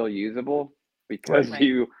somewhat still usable because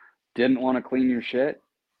you didn't want to clean your shit.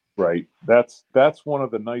 Right. That's one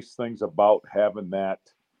of the nice things about having that.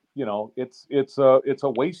 It's a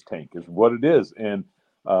waste tank is what it is, and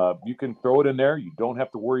you can throw it in there. You don't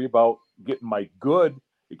have to worry about getting my good.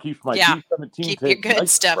 It keeps my Yeah. B17 Keep your tank good nice and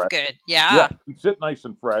stuff fresh. good. Yeah, Yeah. keeps it nice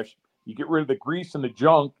and fresh. You get rid of the grease and the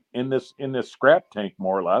junk in this scrap tank,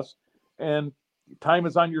 more or less, and time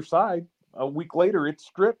is on your side. A week later, it's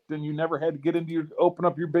stripped, and you never had to get open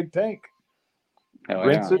up your big tank, Hell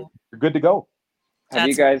rinse yeah. it. You're good to go. Have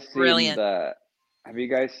you That's guys seen brilliant. have you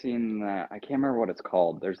guys seen the, I can't remember what it's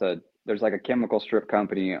called. There's like a chemical strip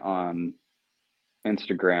company on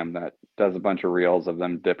Instagram that does a bunch of reels of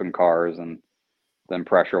them dipping cars and then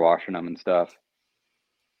pressure washing them and stuff.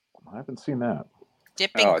 I haven't seen that.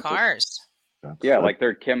 Dipping Oh, it's just, cars. yeah, like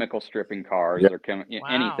they're chemical stripping cars, Yeah. they're Wow.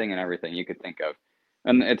 anything and everything you could think of.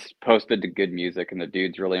 And it's posted to good music, and the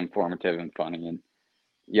dude's really informative and funny and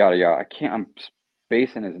yada yada. I'm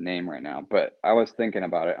spacing his name right now, but I was thinking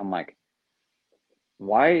about it. I'm like,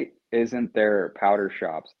 why isn't there powder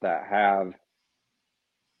shops that have,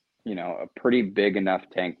 a pretty big enough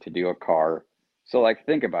tank to do a car? So like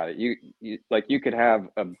think about it. You could have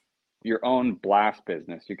your own blast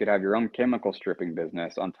business. You could have your own chemical stripping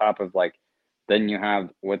business on top of then you have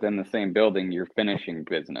within the same building your finishing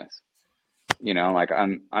business. Like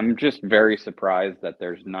I'm just very surprised that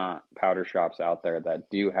there's not powder shops out there that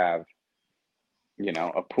do have,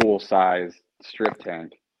 a pool size strip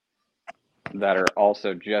tank that are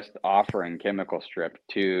also just offering chemical strip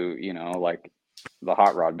to, like the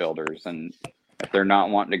hot rod builders, and if they're not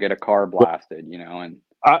wanting to get a car blasted, and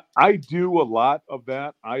I do a lot of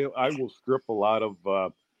that. I will strip a lot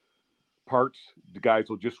of parts. The guys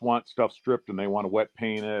will just want stuff stripped, and they want to wet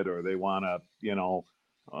paint it, or they want to,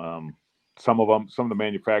 some of the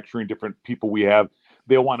manufacturing different people we have,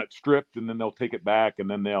 they'll want it stripped, and then they'll take it back, and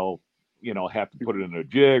then they'll, have to put it in a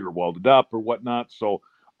jig or weld it up or whatnot. So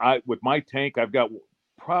with my tank, I've got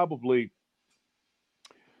probably.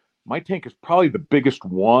 My tank is probably the biggest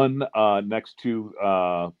one next to,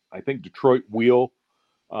 I think, Detroit Wheel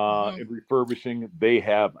in refurbishing. They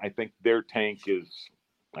have, I think their tank is,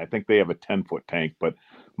 I think they have a 10-foot tank, but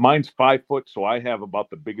mine's 5 foot. So I have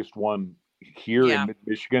about the biggest one here in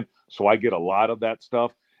Michigan. So I get a lot of that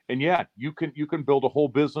stuff. And yeah, you can build a whole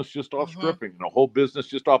business just off stripping, and a whole business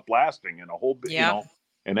just off blasting, and a whole,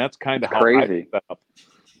 and that's kind of how crazy. I set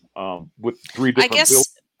up with 3 different I guess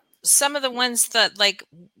builds. some of the ones that, like,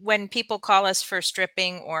 when people call us for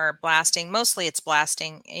stripping or blasting, mostly it's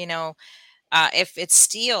blasting, if it's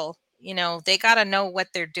steel, they got to know what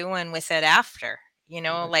they're doing with it after,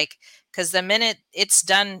 like, because the minute it's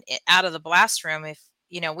done out of the blast room, if,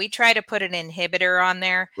 we try to put an inhibitor on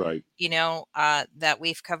there, Right. that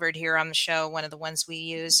we've covered here on the show, one of the ones we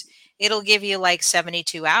use, it'll give you like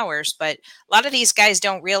 72 hours. But a lot of these guys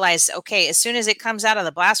don't realize, okay, as soon as it comes out of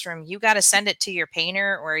the blast room, you got to send it to your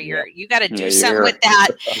painter, or you got to do something with that.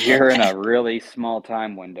 You're in a really small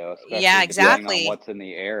time window, especially depending exactly on what's in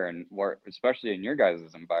the air and where, especially in your guys'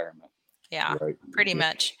 environment. Yeah, right. Pretty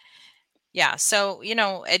much. Yeah. So,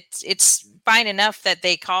 it's fine enough that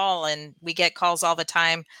they call, and we get calls all the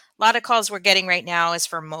time. A lot of calls we're getting right now is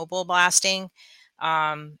for mobile blasting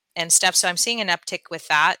and stuff. So I'm seeing an uptick with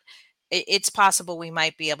that. It's possible we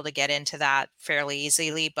might be able to get into that fairly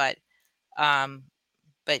easily, but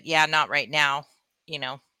yeah, not right now.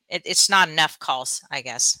 It's not enough calls, I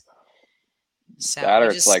guess. So that,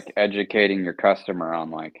 or it's like educating your customer on,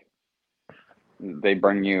 like, they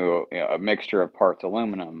bring you a mixture of parts,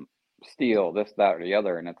 aluminum, steel, this, that, or the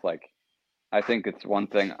other. And it's like, I think it's one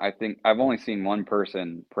thing. I think I've only seen one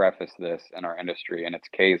person preface this in our industry, and it's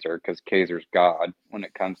Kaiser, because Kaiser's God when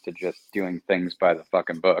it comes to just doing things by the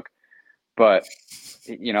fucking book. But,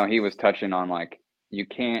 he was touching on, like, you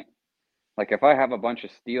can't, like, if I have a bunch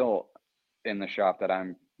of steel in the shop that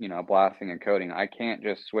I'm, blasting and coating, I can't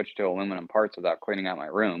just switch to aluminum parts without cleaning out my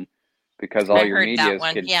room, because all your media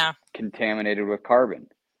is contaminated with carbon.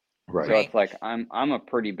 Right. So it's like I'm a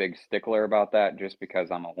pretty big stickler about that, just because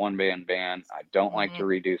I'm a one-man band. I don't like to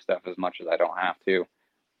redo stuff as much as I don't have to.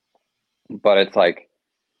 But it's like,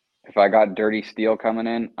 if I got dirty steel coming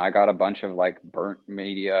in, I got a bunch of like burnt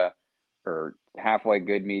media or halfway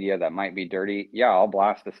good media that might be dirty. Yeah, I'll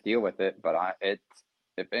blast the steel with it, but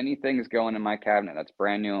if anything's going in my cabinet that's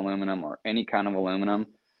brand new aluminum or any kind of aluminum,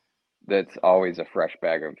 that's always a fresh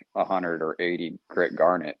bag of 100 or 80 grit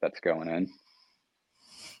garnet that's going in.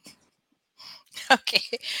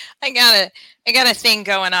 Okay, I got a thing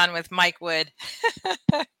going on with Mike Wood.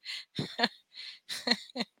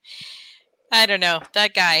 I don't know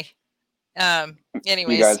that guy.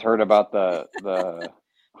 Anyways, you guys heard about the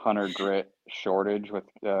 100 grit shortage with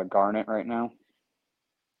garnet right now?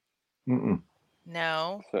 Mm-mm.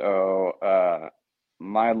 No. So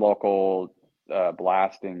my local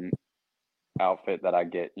blasting outfit that I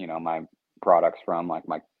get, my products from,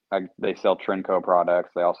 like they sell Trinco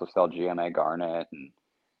products. They also sell GMA garnet and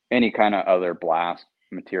any kind of other blast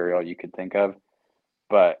material you could think of.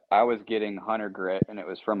 But I was getting Hunter Grit, and it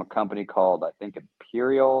was from a company called, I think,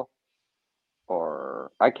 Imperial,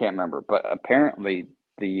 or I can't remember. But apparently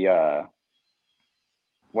the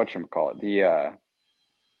whatchamacallit, the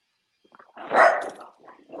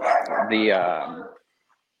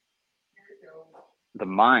the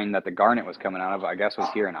mine that the garnet was coming out of, I guess, was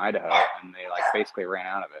here in Idaho, and they like basically ran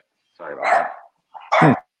out of it. Sorry about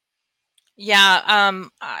that. Yeah,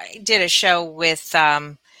 I did a show with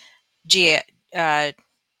G. Oh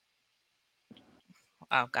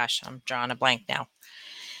gosh, I'm drawing a blank now.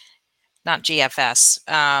 Not GFS.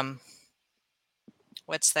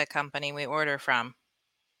 What's the company we order from?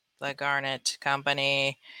 The Garnet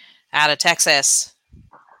Company out of Texas.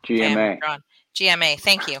 Okay, I'm GMA. drawing GMA.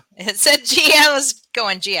 Thank you. It said GM was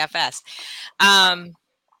going GFS.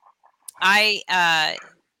 I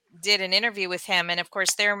did an interview with him, and of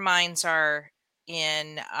course, their mines are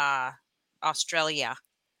in Australia.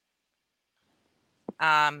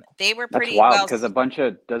 They were That's pretty wild well. because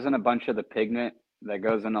doesn't a bunch of the pigment that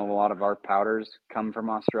goes in a lot of our powders come from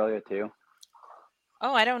Australia too?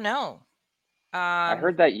 Oh, I don't know. I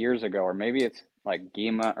heard that years ago, or maybe it's like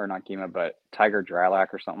Gema, or not Gema, but Tiger Drylac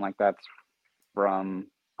or something like that's from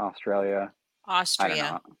Australia. I don't Austria.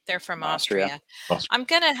 know. They're from Austria. Austria. I'm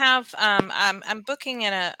gonna have I'm booking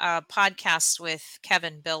in a podcast with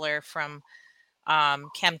Kevin Biller from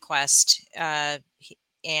ChemQuest,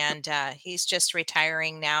 and he's just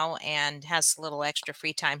retiring now and has a little extra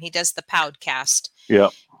free time. He does the podcast. Yeah.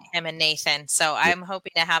 Him and Nathan. So I'm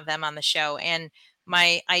hoping to have them on the show. And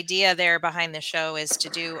my idea there behind the show is to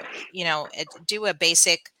do a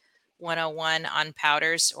basic 101 on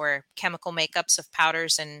powders or chemical makeups of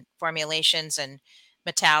powders and formulations and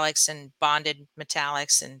metallics and bonded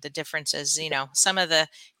metallics and the differences, some of the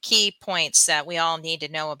key points that we all need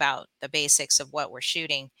to know about the basics of what we're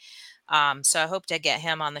shooting. So I hope to get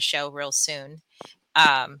him on the show real soon.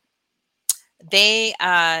 As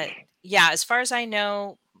far as I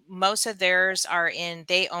know, most of theirs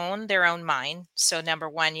they own their own mine. So number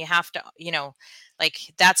one, you have to,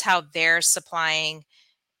 that's how they're supplying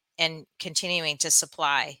and continuing to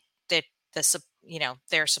supply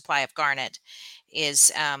their supply of garnet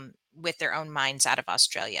is with their own mines out of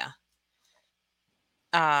Australia.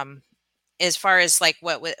 As far as like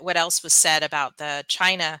what else was said about the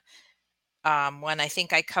China one, I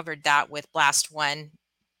think I covered that with Blast One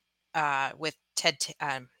with Ted.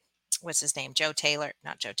 What's his name? Joe Taylor,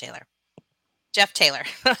 not Joe Taylor, Jeff Taylor,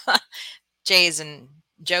 Jay's and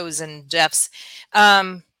Joe's and Jeff's.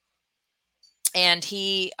 And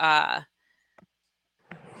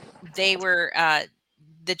they were,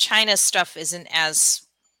 the China stuff isn't as,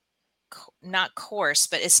 not coarse,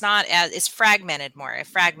 but it's fragmented more. It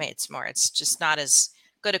fragments more. It's just not as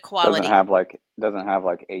good a quality. Doesn't have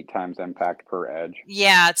like 8 times impact per edge.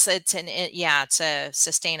 Yeah, it's a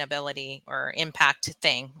sustainability or impact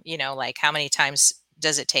thing. Like how many times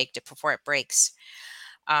does it take before it breaks,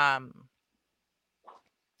 and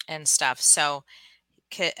stuff. So,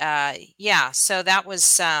 so that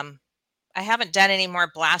was. I haven't done any more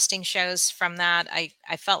blasting shows from that. I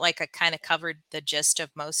felt like I kind of covered the gist of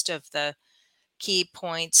most of the key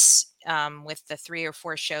points with the 3 or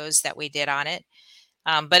 4 shows that we did on it.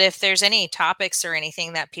 But if there's any topics or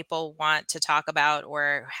anything that people want to talk about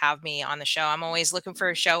or have me on the show, I'm always looking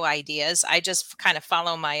for show ideas. I just kind of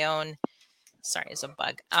follow my own, sorry, it's a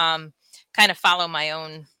bug, kind of follow my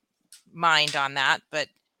own mind on that, but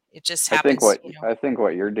it just happens. I think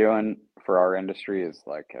what you're doing for our industry is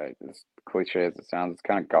like, as cliche as it sounds, it's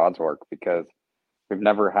kind of God's work, because we've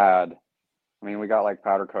never had, we got like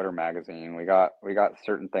Powder Coater magazine, we got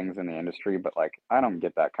certain things in the industry, but like, I don't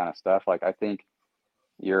get that kind of stuff. Like, I think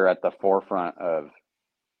you're at the forefront of,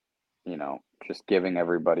 just giving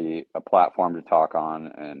everybody a platform to talk on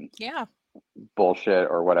and bullshit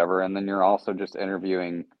or whatever. And then you're also just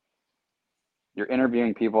interviewing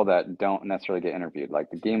people that don't necessarily get interviewed.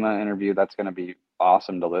 Like the GEMA interview, that's going to be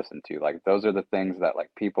awesome to listen to. Like, those are the things that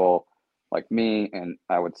like people like me, and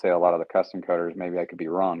I would say a lot of the custom coders, maybe I could be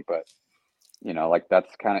wrong, but like,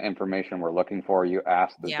 that's kind of information we're looking for. You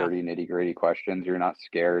ask the dirty nitty gritty questions. You're not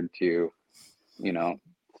scared to,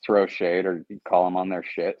 throw shade or call them on their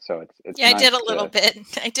shit. So it's nice. I did a little bit.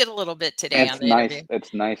 I did a little bit today on the interview.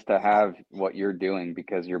 It's nice to have what you're doing,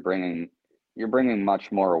 because you're bringing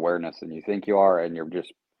much more awareness than you think you are, and you're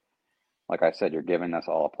just, like I said, you're giving us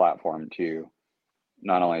all a platform to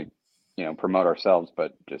not only promote ourselves,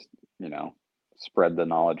 but just, spread the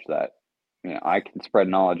knowledge that, I can spread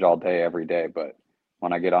knowledge all day, every day, but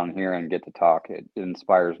when I get on here and get to talk, it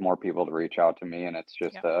inspires more people to reach out to me, and it's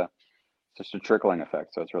just a trickling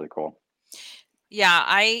effect. So it's really cool. Yeah,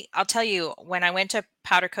 I'll tell you, when I went to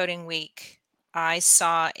Powder Coating Week, I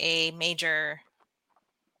saw a major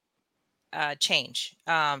change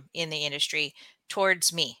in the industry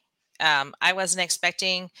towards me. I wasn't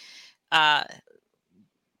expecting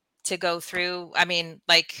to go through,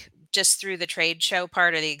 just through the trade show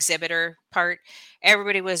part or the exhibitor part.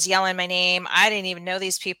 Everybody was yelling my name. I didn't even know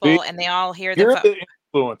these people, and they all hear You're the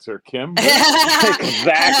influencer, Kim.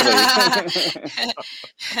 Exactly.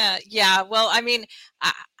 Yeah, well, I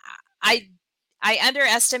I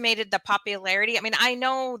underestimated the popularity. I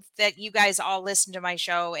know that you guys all listen to my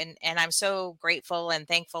show, and I'm so grateful and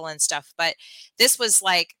thankful and stuff, but this was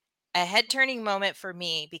like a head-turning moment for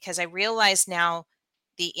me because I realize now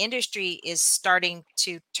the industry is starting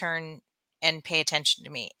to turn and pay attention to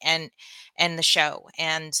me and the show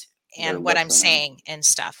and They're what I'm listening. saying and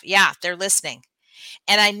stuff. Yeah, they're listening.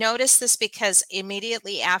 And I noticed this because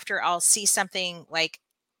immediately after I'll see something like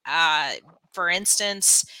for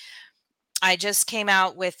instance, I just came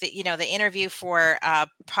out with the interview for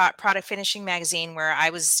Product Finishing Magazine where I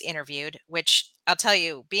was interviewed, which I'll tell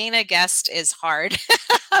you, being a guest is hard.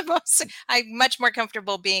 I'm much more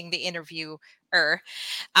comfortable being the interviewer.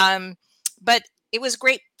 But it was a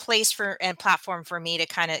great place and platform for me to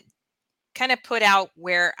kind of put out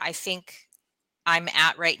where I think I'm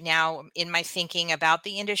at right now in my thinking about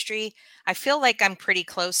the industry. I feel like I'm pretty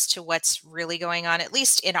close to what's really going on, at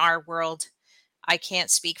least in our world. I can't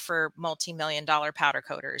speak for multi-million-dollar powder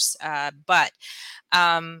coaters, but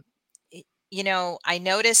um, I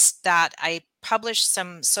noticed that I published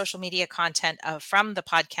some social media content from the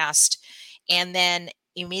podcast, and then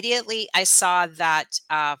immediately I saw that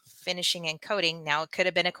Finishing and Coating. Now it could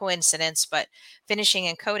have been a coincidence, but Finishing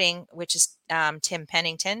and Coating, which is Tim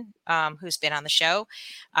Pennington, who's been on the show,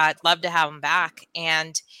 I'd love to have him back,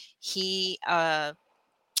 and he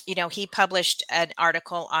he published an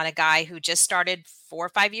article on a guy who just started 4 or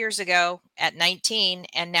 5 years ago at 19,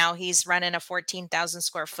 and now he's running a 14,000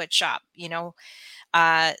 square foot shop.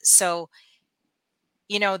 So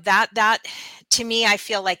that to me, I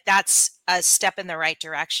feel like that's a step in the right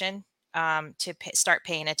direction to start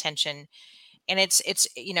paying attention. And it's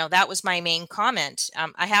that was my main comment.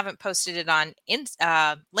 I haven't posted it on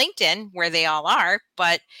LinkedIn where they all are,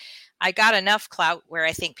 but I got enough clout where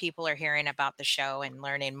I think people are hearing about the show and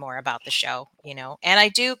learning more about the show, and I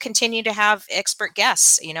do continue to have expert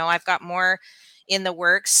guests. I've got more in the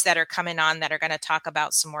works that are coming on that are going to talk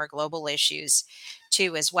about some more global issues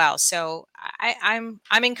too as well. So I'm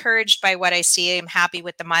encouraged by what I see. I'm happy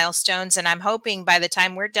with the milestones, and I'm hoping by the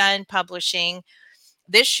time we're done publishing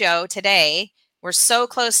this show today, we're so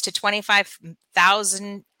close to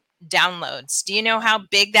 25,000 downloads. Do you know how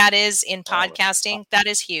big that is in podcasting? That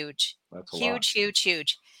is huge. That's huge.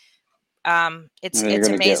 It's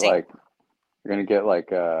You're amazing. gonna get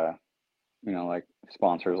like like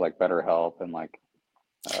sponsors like BetterHelp and like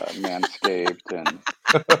Manscaped, and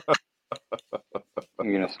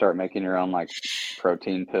you're gonna start making your own like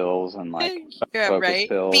protein pills and like focus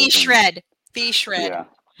pills. Be shred. Yeah.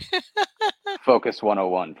 Focus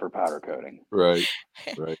 101 for powder coating. Right.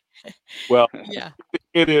 Well, yeah,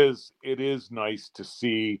 it is nice to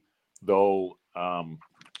see though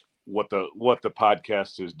what the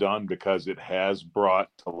podcast has done, because it has brought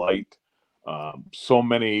to light so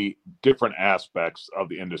many different aspects of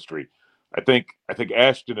the industry. I think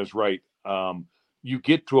Ashton is right. You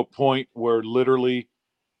get to a point where literally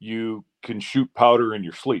you can shoot powder in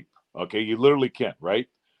your sleep. Okay, you literally can, right?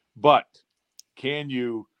 But can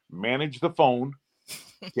you manage the phone?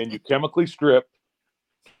 Can you chemically strip?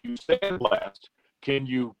 Can you sandblast? Can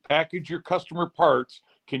you package your customer parts?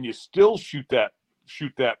 Can you still shoot that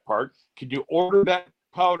part? Can you order that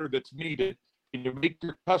powder that's needed? Can you make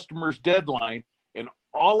your customer's deadline? And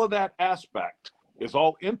all of that aspect is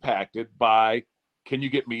all impacted by, can you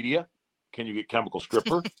get media? Can you get chemical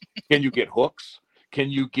stripper? Can you get hooks? Can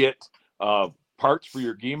you get parts for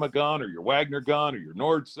your Gema gun or your Wagner gun or your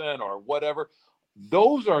Nordson or whatever?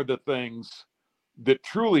 Those are the things that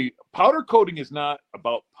truly, powder coating is not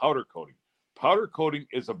about powder coating. Powder coating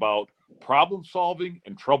is about problem solving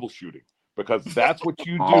and troubleshooting, because that's what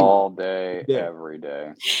you do all day, every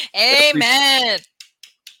day. Amen.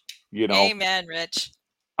 Amen, Rich.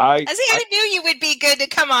 I knew you would be good to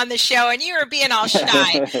come on the show, and you were being all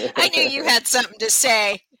shy. I knew you had something to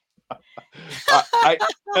say. I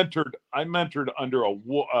mentored under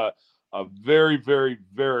a very, very,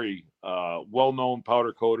 very well-known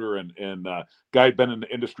powder coater and guy had been in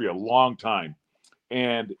the industry a long time.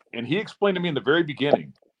 And he explained to me in the very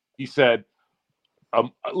beginning, he said,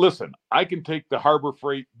 listen, I can take the Harbor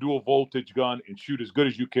Freight dual voltage gun and shoot as good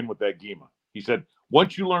as you can with that GEMA. He said,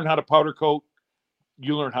 once you learn how to powder coat,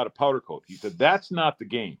 you learn how to powder coat. He said, that's not the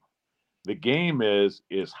game. The game is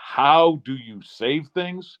how do you save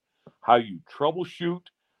things, how you troubleshoot,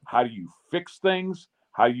 how do you fix things,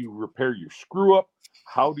 how you repair your screw up,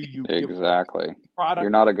 how do you exactly give product. You're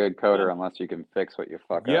not a good coder unless you can fix what you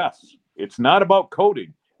fuck up. Yes, it's not about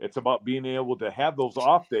coding. It's about being able to have those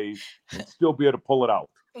off days and still be able to pull it out.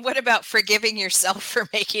 What about forgiving yourself for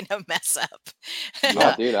making a mess up?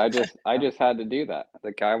 Oh, dude, I just had to do that.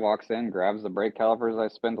 The guy walks in, grabs the brake calipers I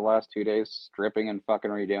spent the last 2 days stripping and fucking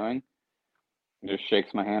redoing, just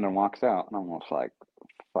shakes my hand and walks out. And I'm almost like,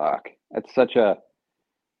 fuck. It's such a,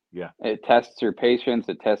 it tests your patience.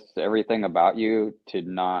 It tests everything about you to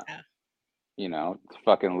not, to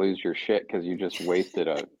fucking lose your shit because you just wasted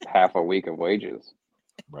a half a week of wages.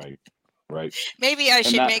 Right. Maybe I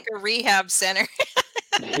should make a rehab center.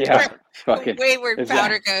 Yeah, fucking wayward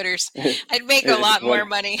powder coaters. I'd make a lot more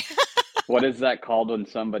money. What is that called when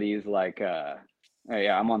somebody's like, hey,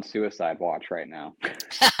 I'm on suicide watch right now?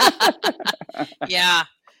 Yeah,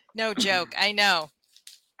 no joke. I know.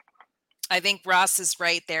 I think Ross is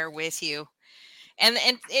right there with you. And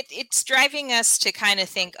it's driving us to kind of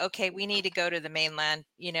think, okay, we need to go to the mainland,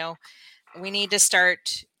 we need to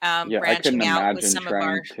start branching out with some of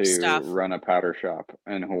our stuff. Run a powder shop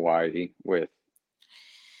in Hawaii with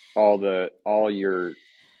all your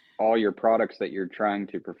products that you're trying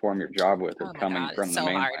to perform your job with are coming from the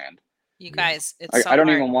mainland. Hard. You guys, it's I don't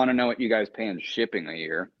even want to know what you guys pay in shipping a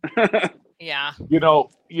year. Yeah.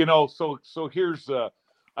 So here's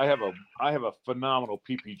I have a phenomenal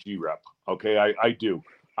PPG rep. Okay, I do.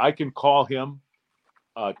 I can call him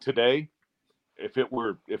today if it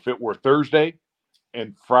were Thursday,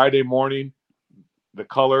 and Friday morning the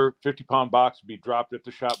color 50-pound box would be dropped at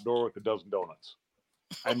the shop door with a dozen donuts.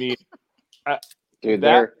 I mean, dude,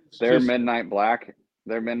 their midnight black.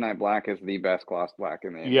 Their midnight black is the best gloss black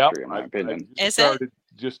in the industry, in my opinion.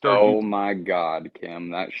 Oh my God, Kim,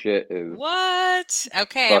 that shit is what?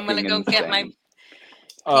 Okay, I'm gonna go get my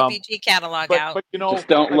PPG catalog out. But just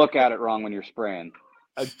don't look at it wrong when you're spraying.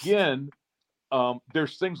 Again,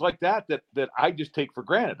 there's things like that I just take for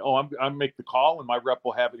granted. Oh, I make the call and my rep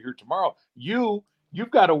will have it here tomorrow. You've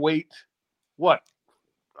got to wait, what,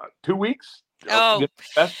 2 weeks? Oh,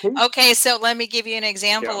 okay. So let me give you an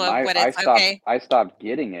example of what it's okay. I stopped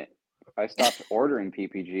getting it. I stopped ordering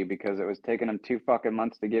PPG because it was taking them 2 fucking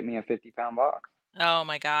months to get me a 50-pound box. Oh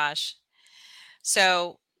my gosh.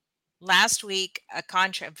 So last week, a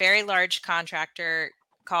very large contractor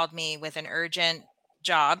called me with an urgent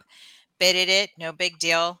job, bidded it, no big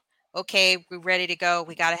deal. Okay, we're ready to go.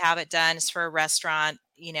 We got to have it done. It's for a restaurant.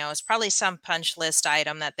 It's probably some punch list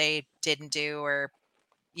item that they didn't do or,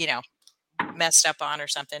 messed up on or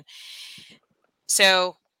something.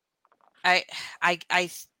 So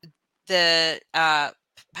the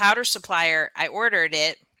powder supplier, I ordered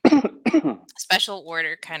it special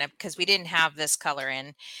order kind of because we didn't have this color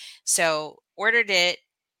in. So ordered it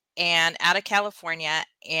and out of California,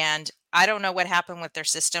 and I don't know what happened with their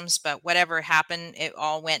systems, but whatever happened, it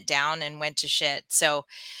all went down and went to shit. So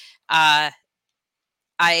my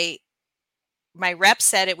rep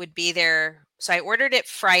said it would be there. So I ordered it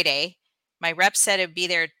Friday. My rep said it would be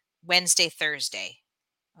there Wednesday, Thursday.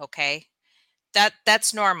 Okay.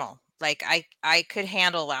 That's normal. Like I could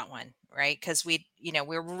handle that one, right? Because we're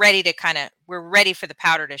ready for the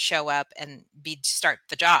powder to show up and start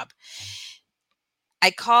the job. I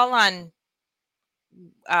call on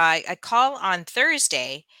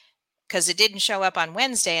Thursday because it didn't show up on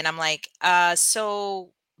Wednesday, and I'm like,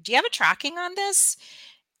 so do you have a tracking on this?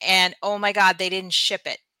 And oh my God, they didn't ship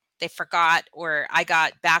it. They forgot, or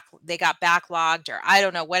they got backlogged, or I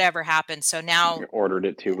don't know, whatever happened. So now you ordered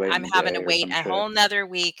it too late. I'm having to wait a whole nother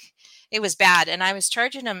week. It was bad. And I was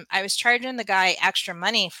charging the guy extra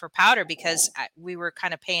money for powder because we were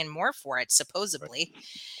kind of paying more for it, supposedly.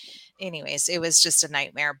 Anyways, it was just a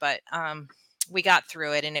nightmare, but we got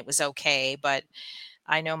through it and it was okay. But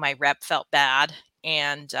I know my rep felt bad.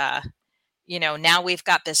 And, now we've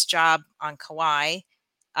got this job on Kauai.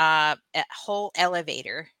 A whole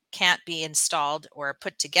elevator can't be installed or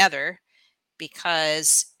put together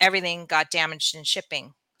because everything got damaged in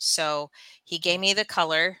shipping. So he gave me the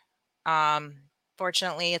color.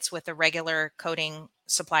 Fortunately, it's with a regular coating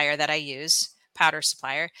supplier that I use, powder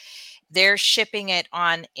supplier. They're shipping it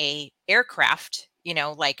on a aircraft,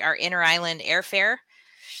 like our inter-island airfare.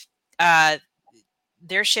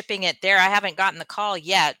 they're shipping it there. I haven't gotten the call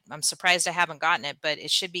yet. I'm surprised I haven't gotten it, but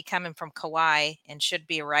it should be coming from Kauai and should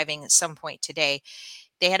be arriving at some point today.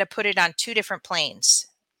 They had to put it on 2 different planes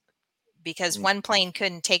because one plane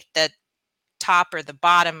couldn't take the top or the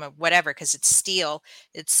bottom or whatever because it's steel.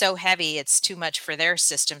 It's so heavy, it's too much for their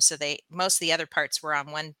system. So most of the other parts were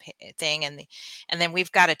on one thing, and then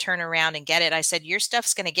we've got to turn around and get it. I said, your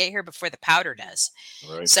stuff's going to get here before the powder does.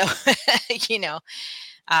 Right. So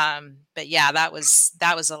but yeah, that was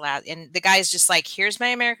a lot. And the guy's just like, here's my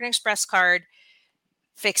American Express card,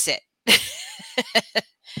 fix it.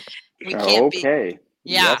 We can't okay.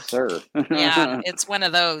 Yeah. Yes, sir. Yeah, it's one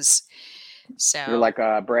of those. So You're like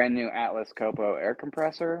a brand new Atlas Copo air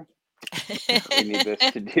compressor. We need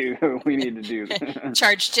this to do. We need to do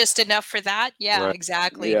charge just enough for that. Yeah, Right.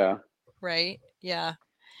 exactly. Yeah. Right. Yeah.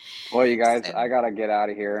 Well, you guys, So- I gotta get out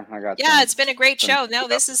of here. It's been a great show. No,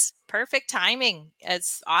 this is perfect timing.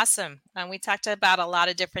 It's awesome. And we talked about a lot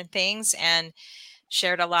of different things and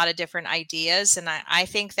shared a lot of different ideas. And I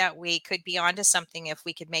think that we could be onto something if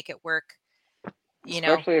we could make it work.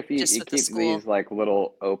 Especially if you just with the keep school. these like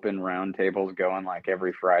little open round tables going like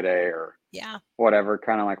every Friday or Yeah. whatever,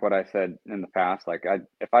 kind of like what I said in the past. Like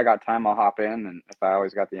if I got time, I'll hop in, and if I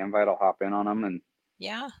always got the invite, I'll hop in on them, and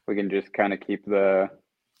Yeah. we can just kind of keep the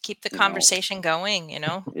conversation going,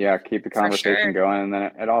 Yeah, keep the conversation going, and then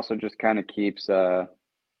it also just kind of keeps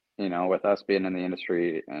with us being in the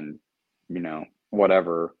industry and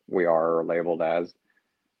whatever we are labeled as,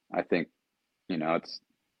 I think it's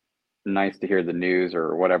nice to hear the news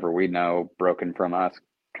or whatever we know broken from us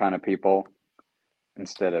kind of people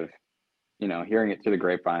instead of hearing it through the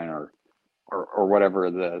grapevine or whatever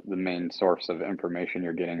the main source of information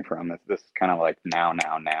you're getting from. It's this kind of like now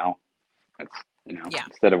it's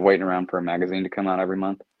instead of waiting around for a magazine to come out every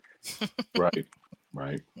month. Right.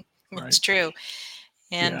 It's true.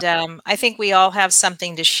 And I think we all have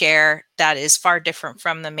something to share that is far different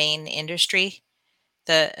from the main industry.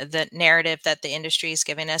 The narrative that the industry is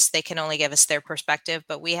giving us, they can only give us their perspective,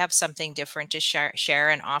 but we have something different to share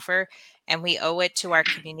and offer, and we owe it to our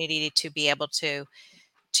community to be able to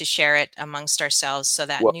share it amongst ourselves so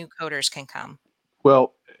that new coders can come.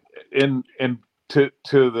 Well, and to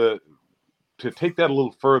take that a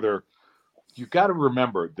little further, you got to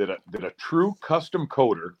remember that a true custom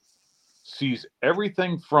coder sees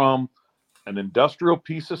everything from an industrial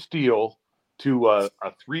piece of steel to a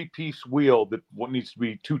 3-piece wheel that needs to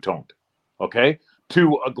be two-toned, okay?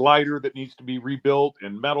 To a glider that needs to be rebuilt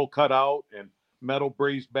and metal cut out and metal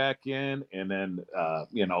brazed back in, and then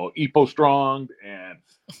EPO strong and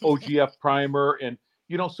OGF primer, and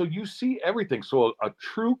so you see everything. So a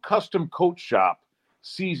true custom coat shop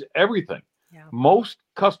sees everything. Yeah. Most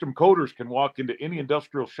custom coders can walk into any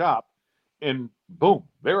industrial shop and boom,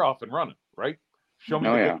 they're off and running, right? Show me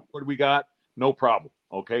what do we got? No problem.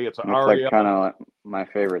 Okay, it's like kind of like my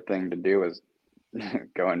favorite thing to do is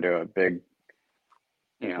go into a big,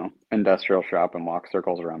 industrial shop and walk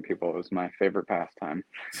circles around people. It was my favorite pastime.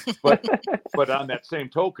 But on that same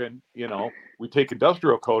token, we take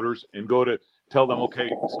industrial coders and go to tell them, okay,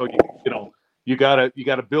 so you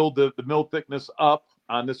gotta build the mill thickness up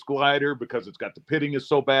on this glider because it's got the pitting is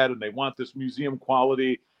so bad, and they want this museum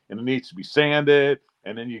quality, and it needs to be sanded,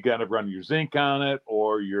 and then you got to run your zinc on it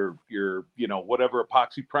or your whatever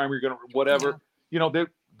epoxy primer you're gonna whatever.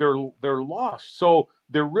 They're lost. So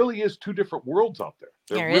there really is 2 different worlds out there.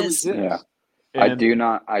 There really is. Yeah. And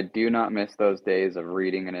I do not miss those days of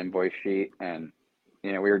reading an invoice sheet, and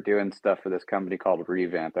we were doing stuff for this company called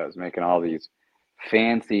Revamp that was making all these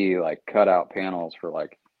fancy like cutout panels for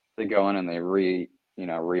like they go in and they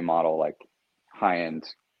remodel like high-end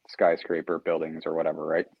skyscraper buildings or whatever,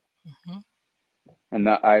 right? Mm-hmm. And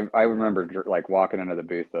I remember like walking into the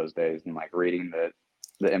booth those days and like reading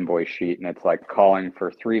the invoice sheet, and it's like calling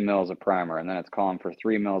for 3 mils of primer, and then it's calling for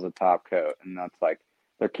 3 mils of top coat, and that's like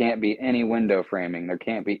there can't be any window framing, there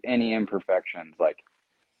can't be any imperfections. Like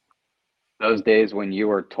those days when you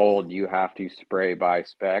were told you have to spray by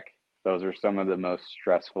spec, those are some of the most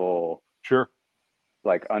stressful,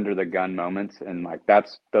 like under the gun moments, and like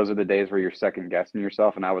those are the days where you're second guessing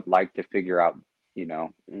yourself. And I would like to figure out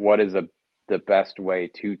what is the best way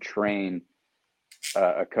to train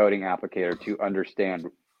a coating applicator to understand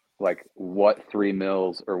like what 3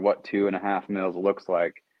 mils or what 2.5 mils looks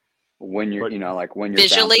like when you're when you're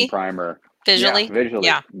bouncing primer visually.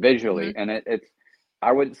 Mm-hmm. And it's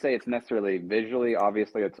I wouldn't say it's necessarily visually.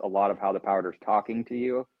 Obviously it's a lot of how the powder's talking to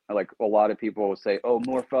you. Like a lot of people will say, oh,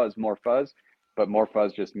 more fuzz, but more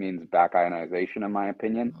fuzz just means back ionization in my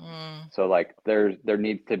opinion. So like there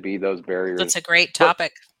needs to be those barriers. That's a great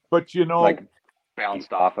topic. But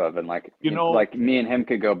bounced off of, and like like me and him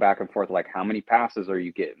could go back and forth, like how many passes are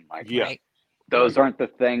you getting? Like, those aren't the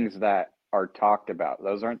things that are talked about.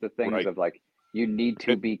 Those aren't the things of like, you need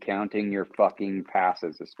to be counting your fucking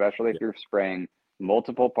passes, especially if you're spraying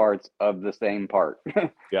multiple parts of the same part.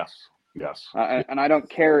 Yes. And I don't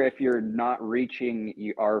care if you're not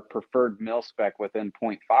reaching our preferred mil spec within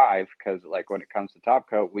 0.5, because like when it comes to top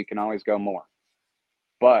coat, we can always go more.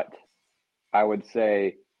 But I would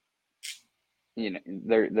say, you know,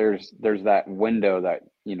 there's that window that,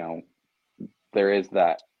 you know, there is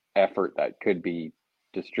that effort that could be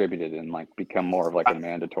distributed and like become more of like a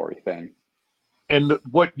mandatory thing. And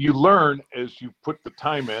what you learn as you put the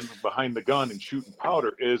time in behind the gun and shooting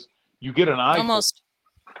powder is you get an eye. Almost.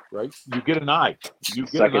 Right? You get an eye. You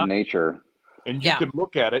get second nature. And you can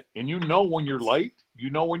look at it and you know when you're light, you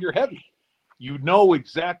know when you're heavy. You know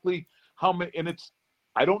exactly how many, and it's,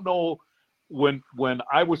 I don't know, when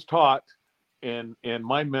I was taught and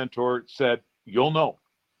my mentor said, you'll know.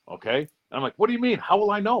 Okay? And I'm like, what do you mean? How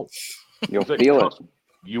will I know? You'll feel it.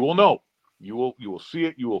 You will know. You will see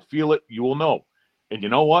it, you will feel it, you will know. And you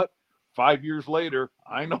know what? 5 years later,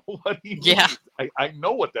 I know what he means. I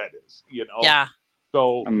know what that is, you know? Yeah.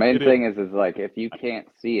 So the main thing is like, if you can't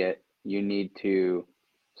see it, you need to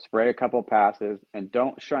spray a couple passes and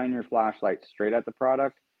don't shine your flashlight straight at the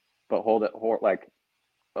product, but hold it like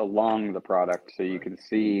along the product so you can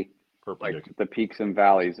see like the peaks and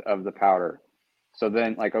valleys of the powder. So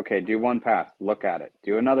then like, okay, do one pass, look at it.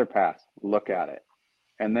 Do another pass, look at it.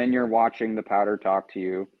 And then you're watching the powder talk to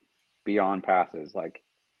you beyond passes. Like,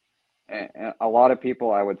 and a lot of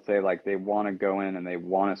people, I would say, like they want to go in and they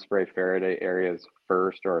want to spray Faraday areas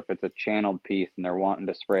first, or if it's a channeled piece and they're wanting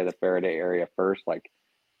to spray the Faraday area first, like,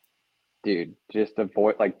 dude, just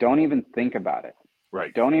avoid, like, don't even think about it.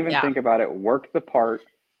 Right. Don't even think about it. Work the part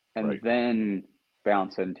and then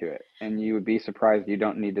bounce into it. And you would be surprised you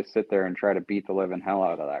don't need to sit there and try to beat the living hell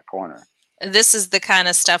out of that corner. This is the kind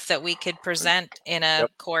of stuff that we could present in a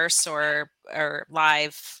course or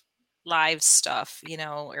live stuff, you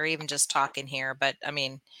know, or even just talking here. But I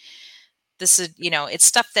mean, this is, you know, it's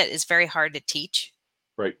stuff that is very hard to teach.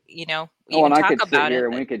 Right. You know, oh, and I could sit here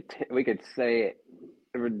and we could say it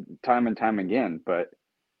time and time again, but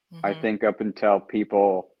I think up until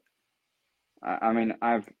people, I mean,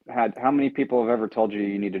 I've had, how many people have ever told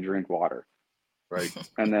you need to drink water? Right.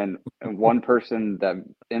 And then one person that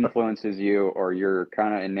influences you or you're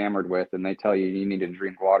kind of enamored with, and they tell you you need to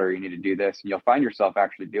drink water, you need to do this, and you'll find yourself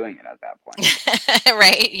actually doing it at that point.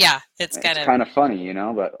 Right. Yeah. It's kind of funny, you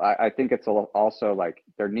know, but I think it's also like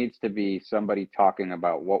there needs to be somebody talking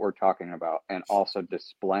about what we're talking about and also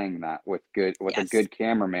displaying that with a good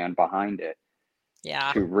cameraman behind it.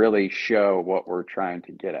 Yeah. To really show what we're trying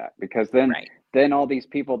to get at, because then all these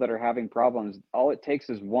people that are having problems, all it takes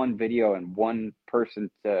is one video and one person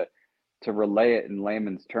to relay it in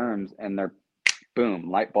layman's terms, and they're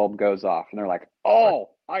boom, light bulb goes off, and they're like,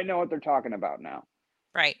 oh, I know what they're talking about now.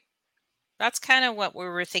 Right. That's kind of what we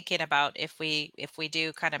were thinking about if we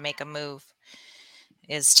do kind of make a move,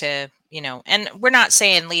 is to, you know, and we're not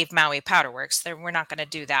saying leave Maui Powder Works. We're not going to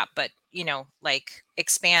do that, but, you know, like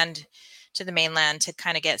expand to the mainland to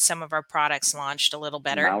kind of get some of our products launched a little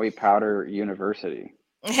better. Maui Powder University.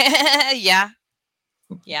 Yeah.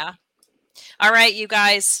 All right, you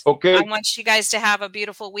guys. Okay. I want you guys to have a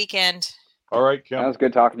beautiful weekend. All right, Kim. That was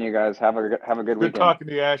good talking to you guys. Have a good weekend. Good talking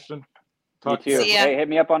to you, Ashton. You too. Hey, hit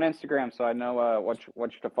me up on Instagram so I know what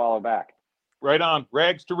to follow back. Right on.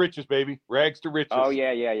 Rags to riches, baby. Rags to riches. Oh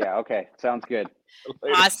yeah. Okay, sounds good.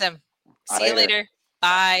 Awesome. See you later.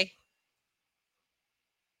 Bye.